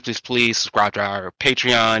 please subscribe to our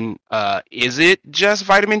Patreon. Is it just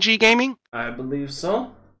Vitamin G Gaming? I believe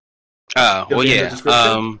so. Well, It'll be in the yeah.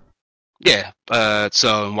 description. Yeah.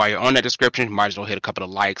 So while you're on that description, you might as well hit a couple of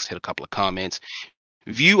likes, hit a couple of comments.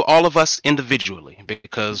 View all of us individually,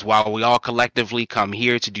 because while we all collectively come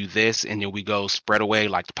here to do this, and then we go spread away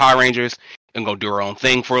like the Power Rangers and go do our own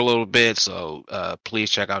thing for a little bit. So please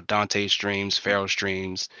check out Dante's streams, Pharaoh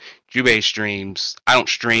streams, Jubei streams. I don't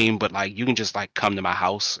stream, but like you can just like come to my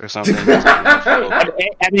house or something. I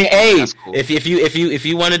mean, hey, That's cool. if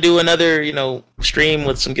you want to do another, stream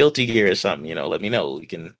with some Guilty Gear or something, let me know. We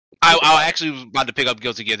can. I actually was about to pick up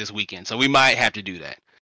Guilty Gear this weekend, so we might have to do that.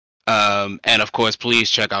 And of course, please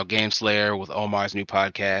check out Game Slayer with Omar's new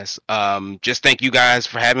podcast. Just thank you guys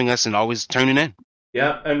for having us and always tuning in.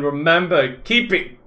 Yeah, and remember, keep it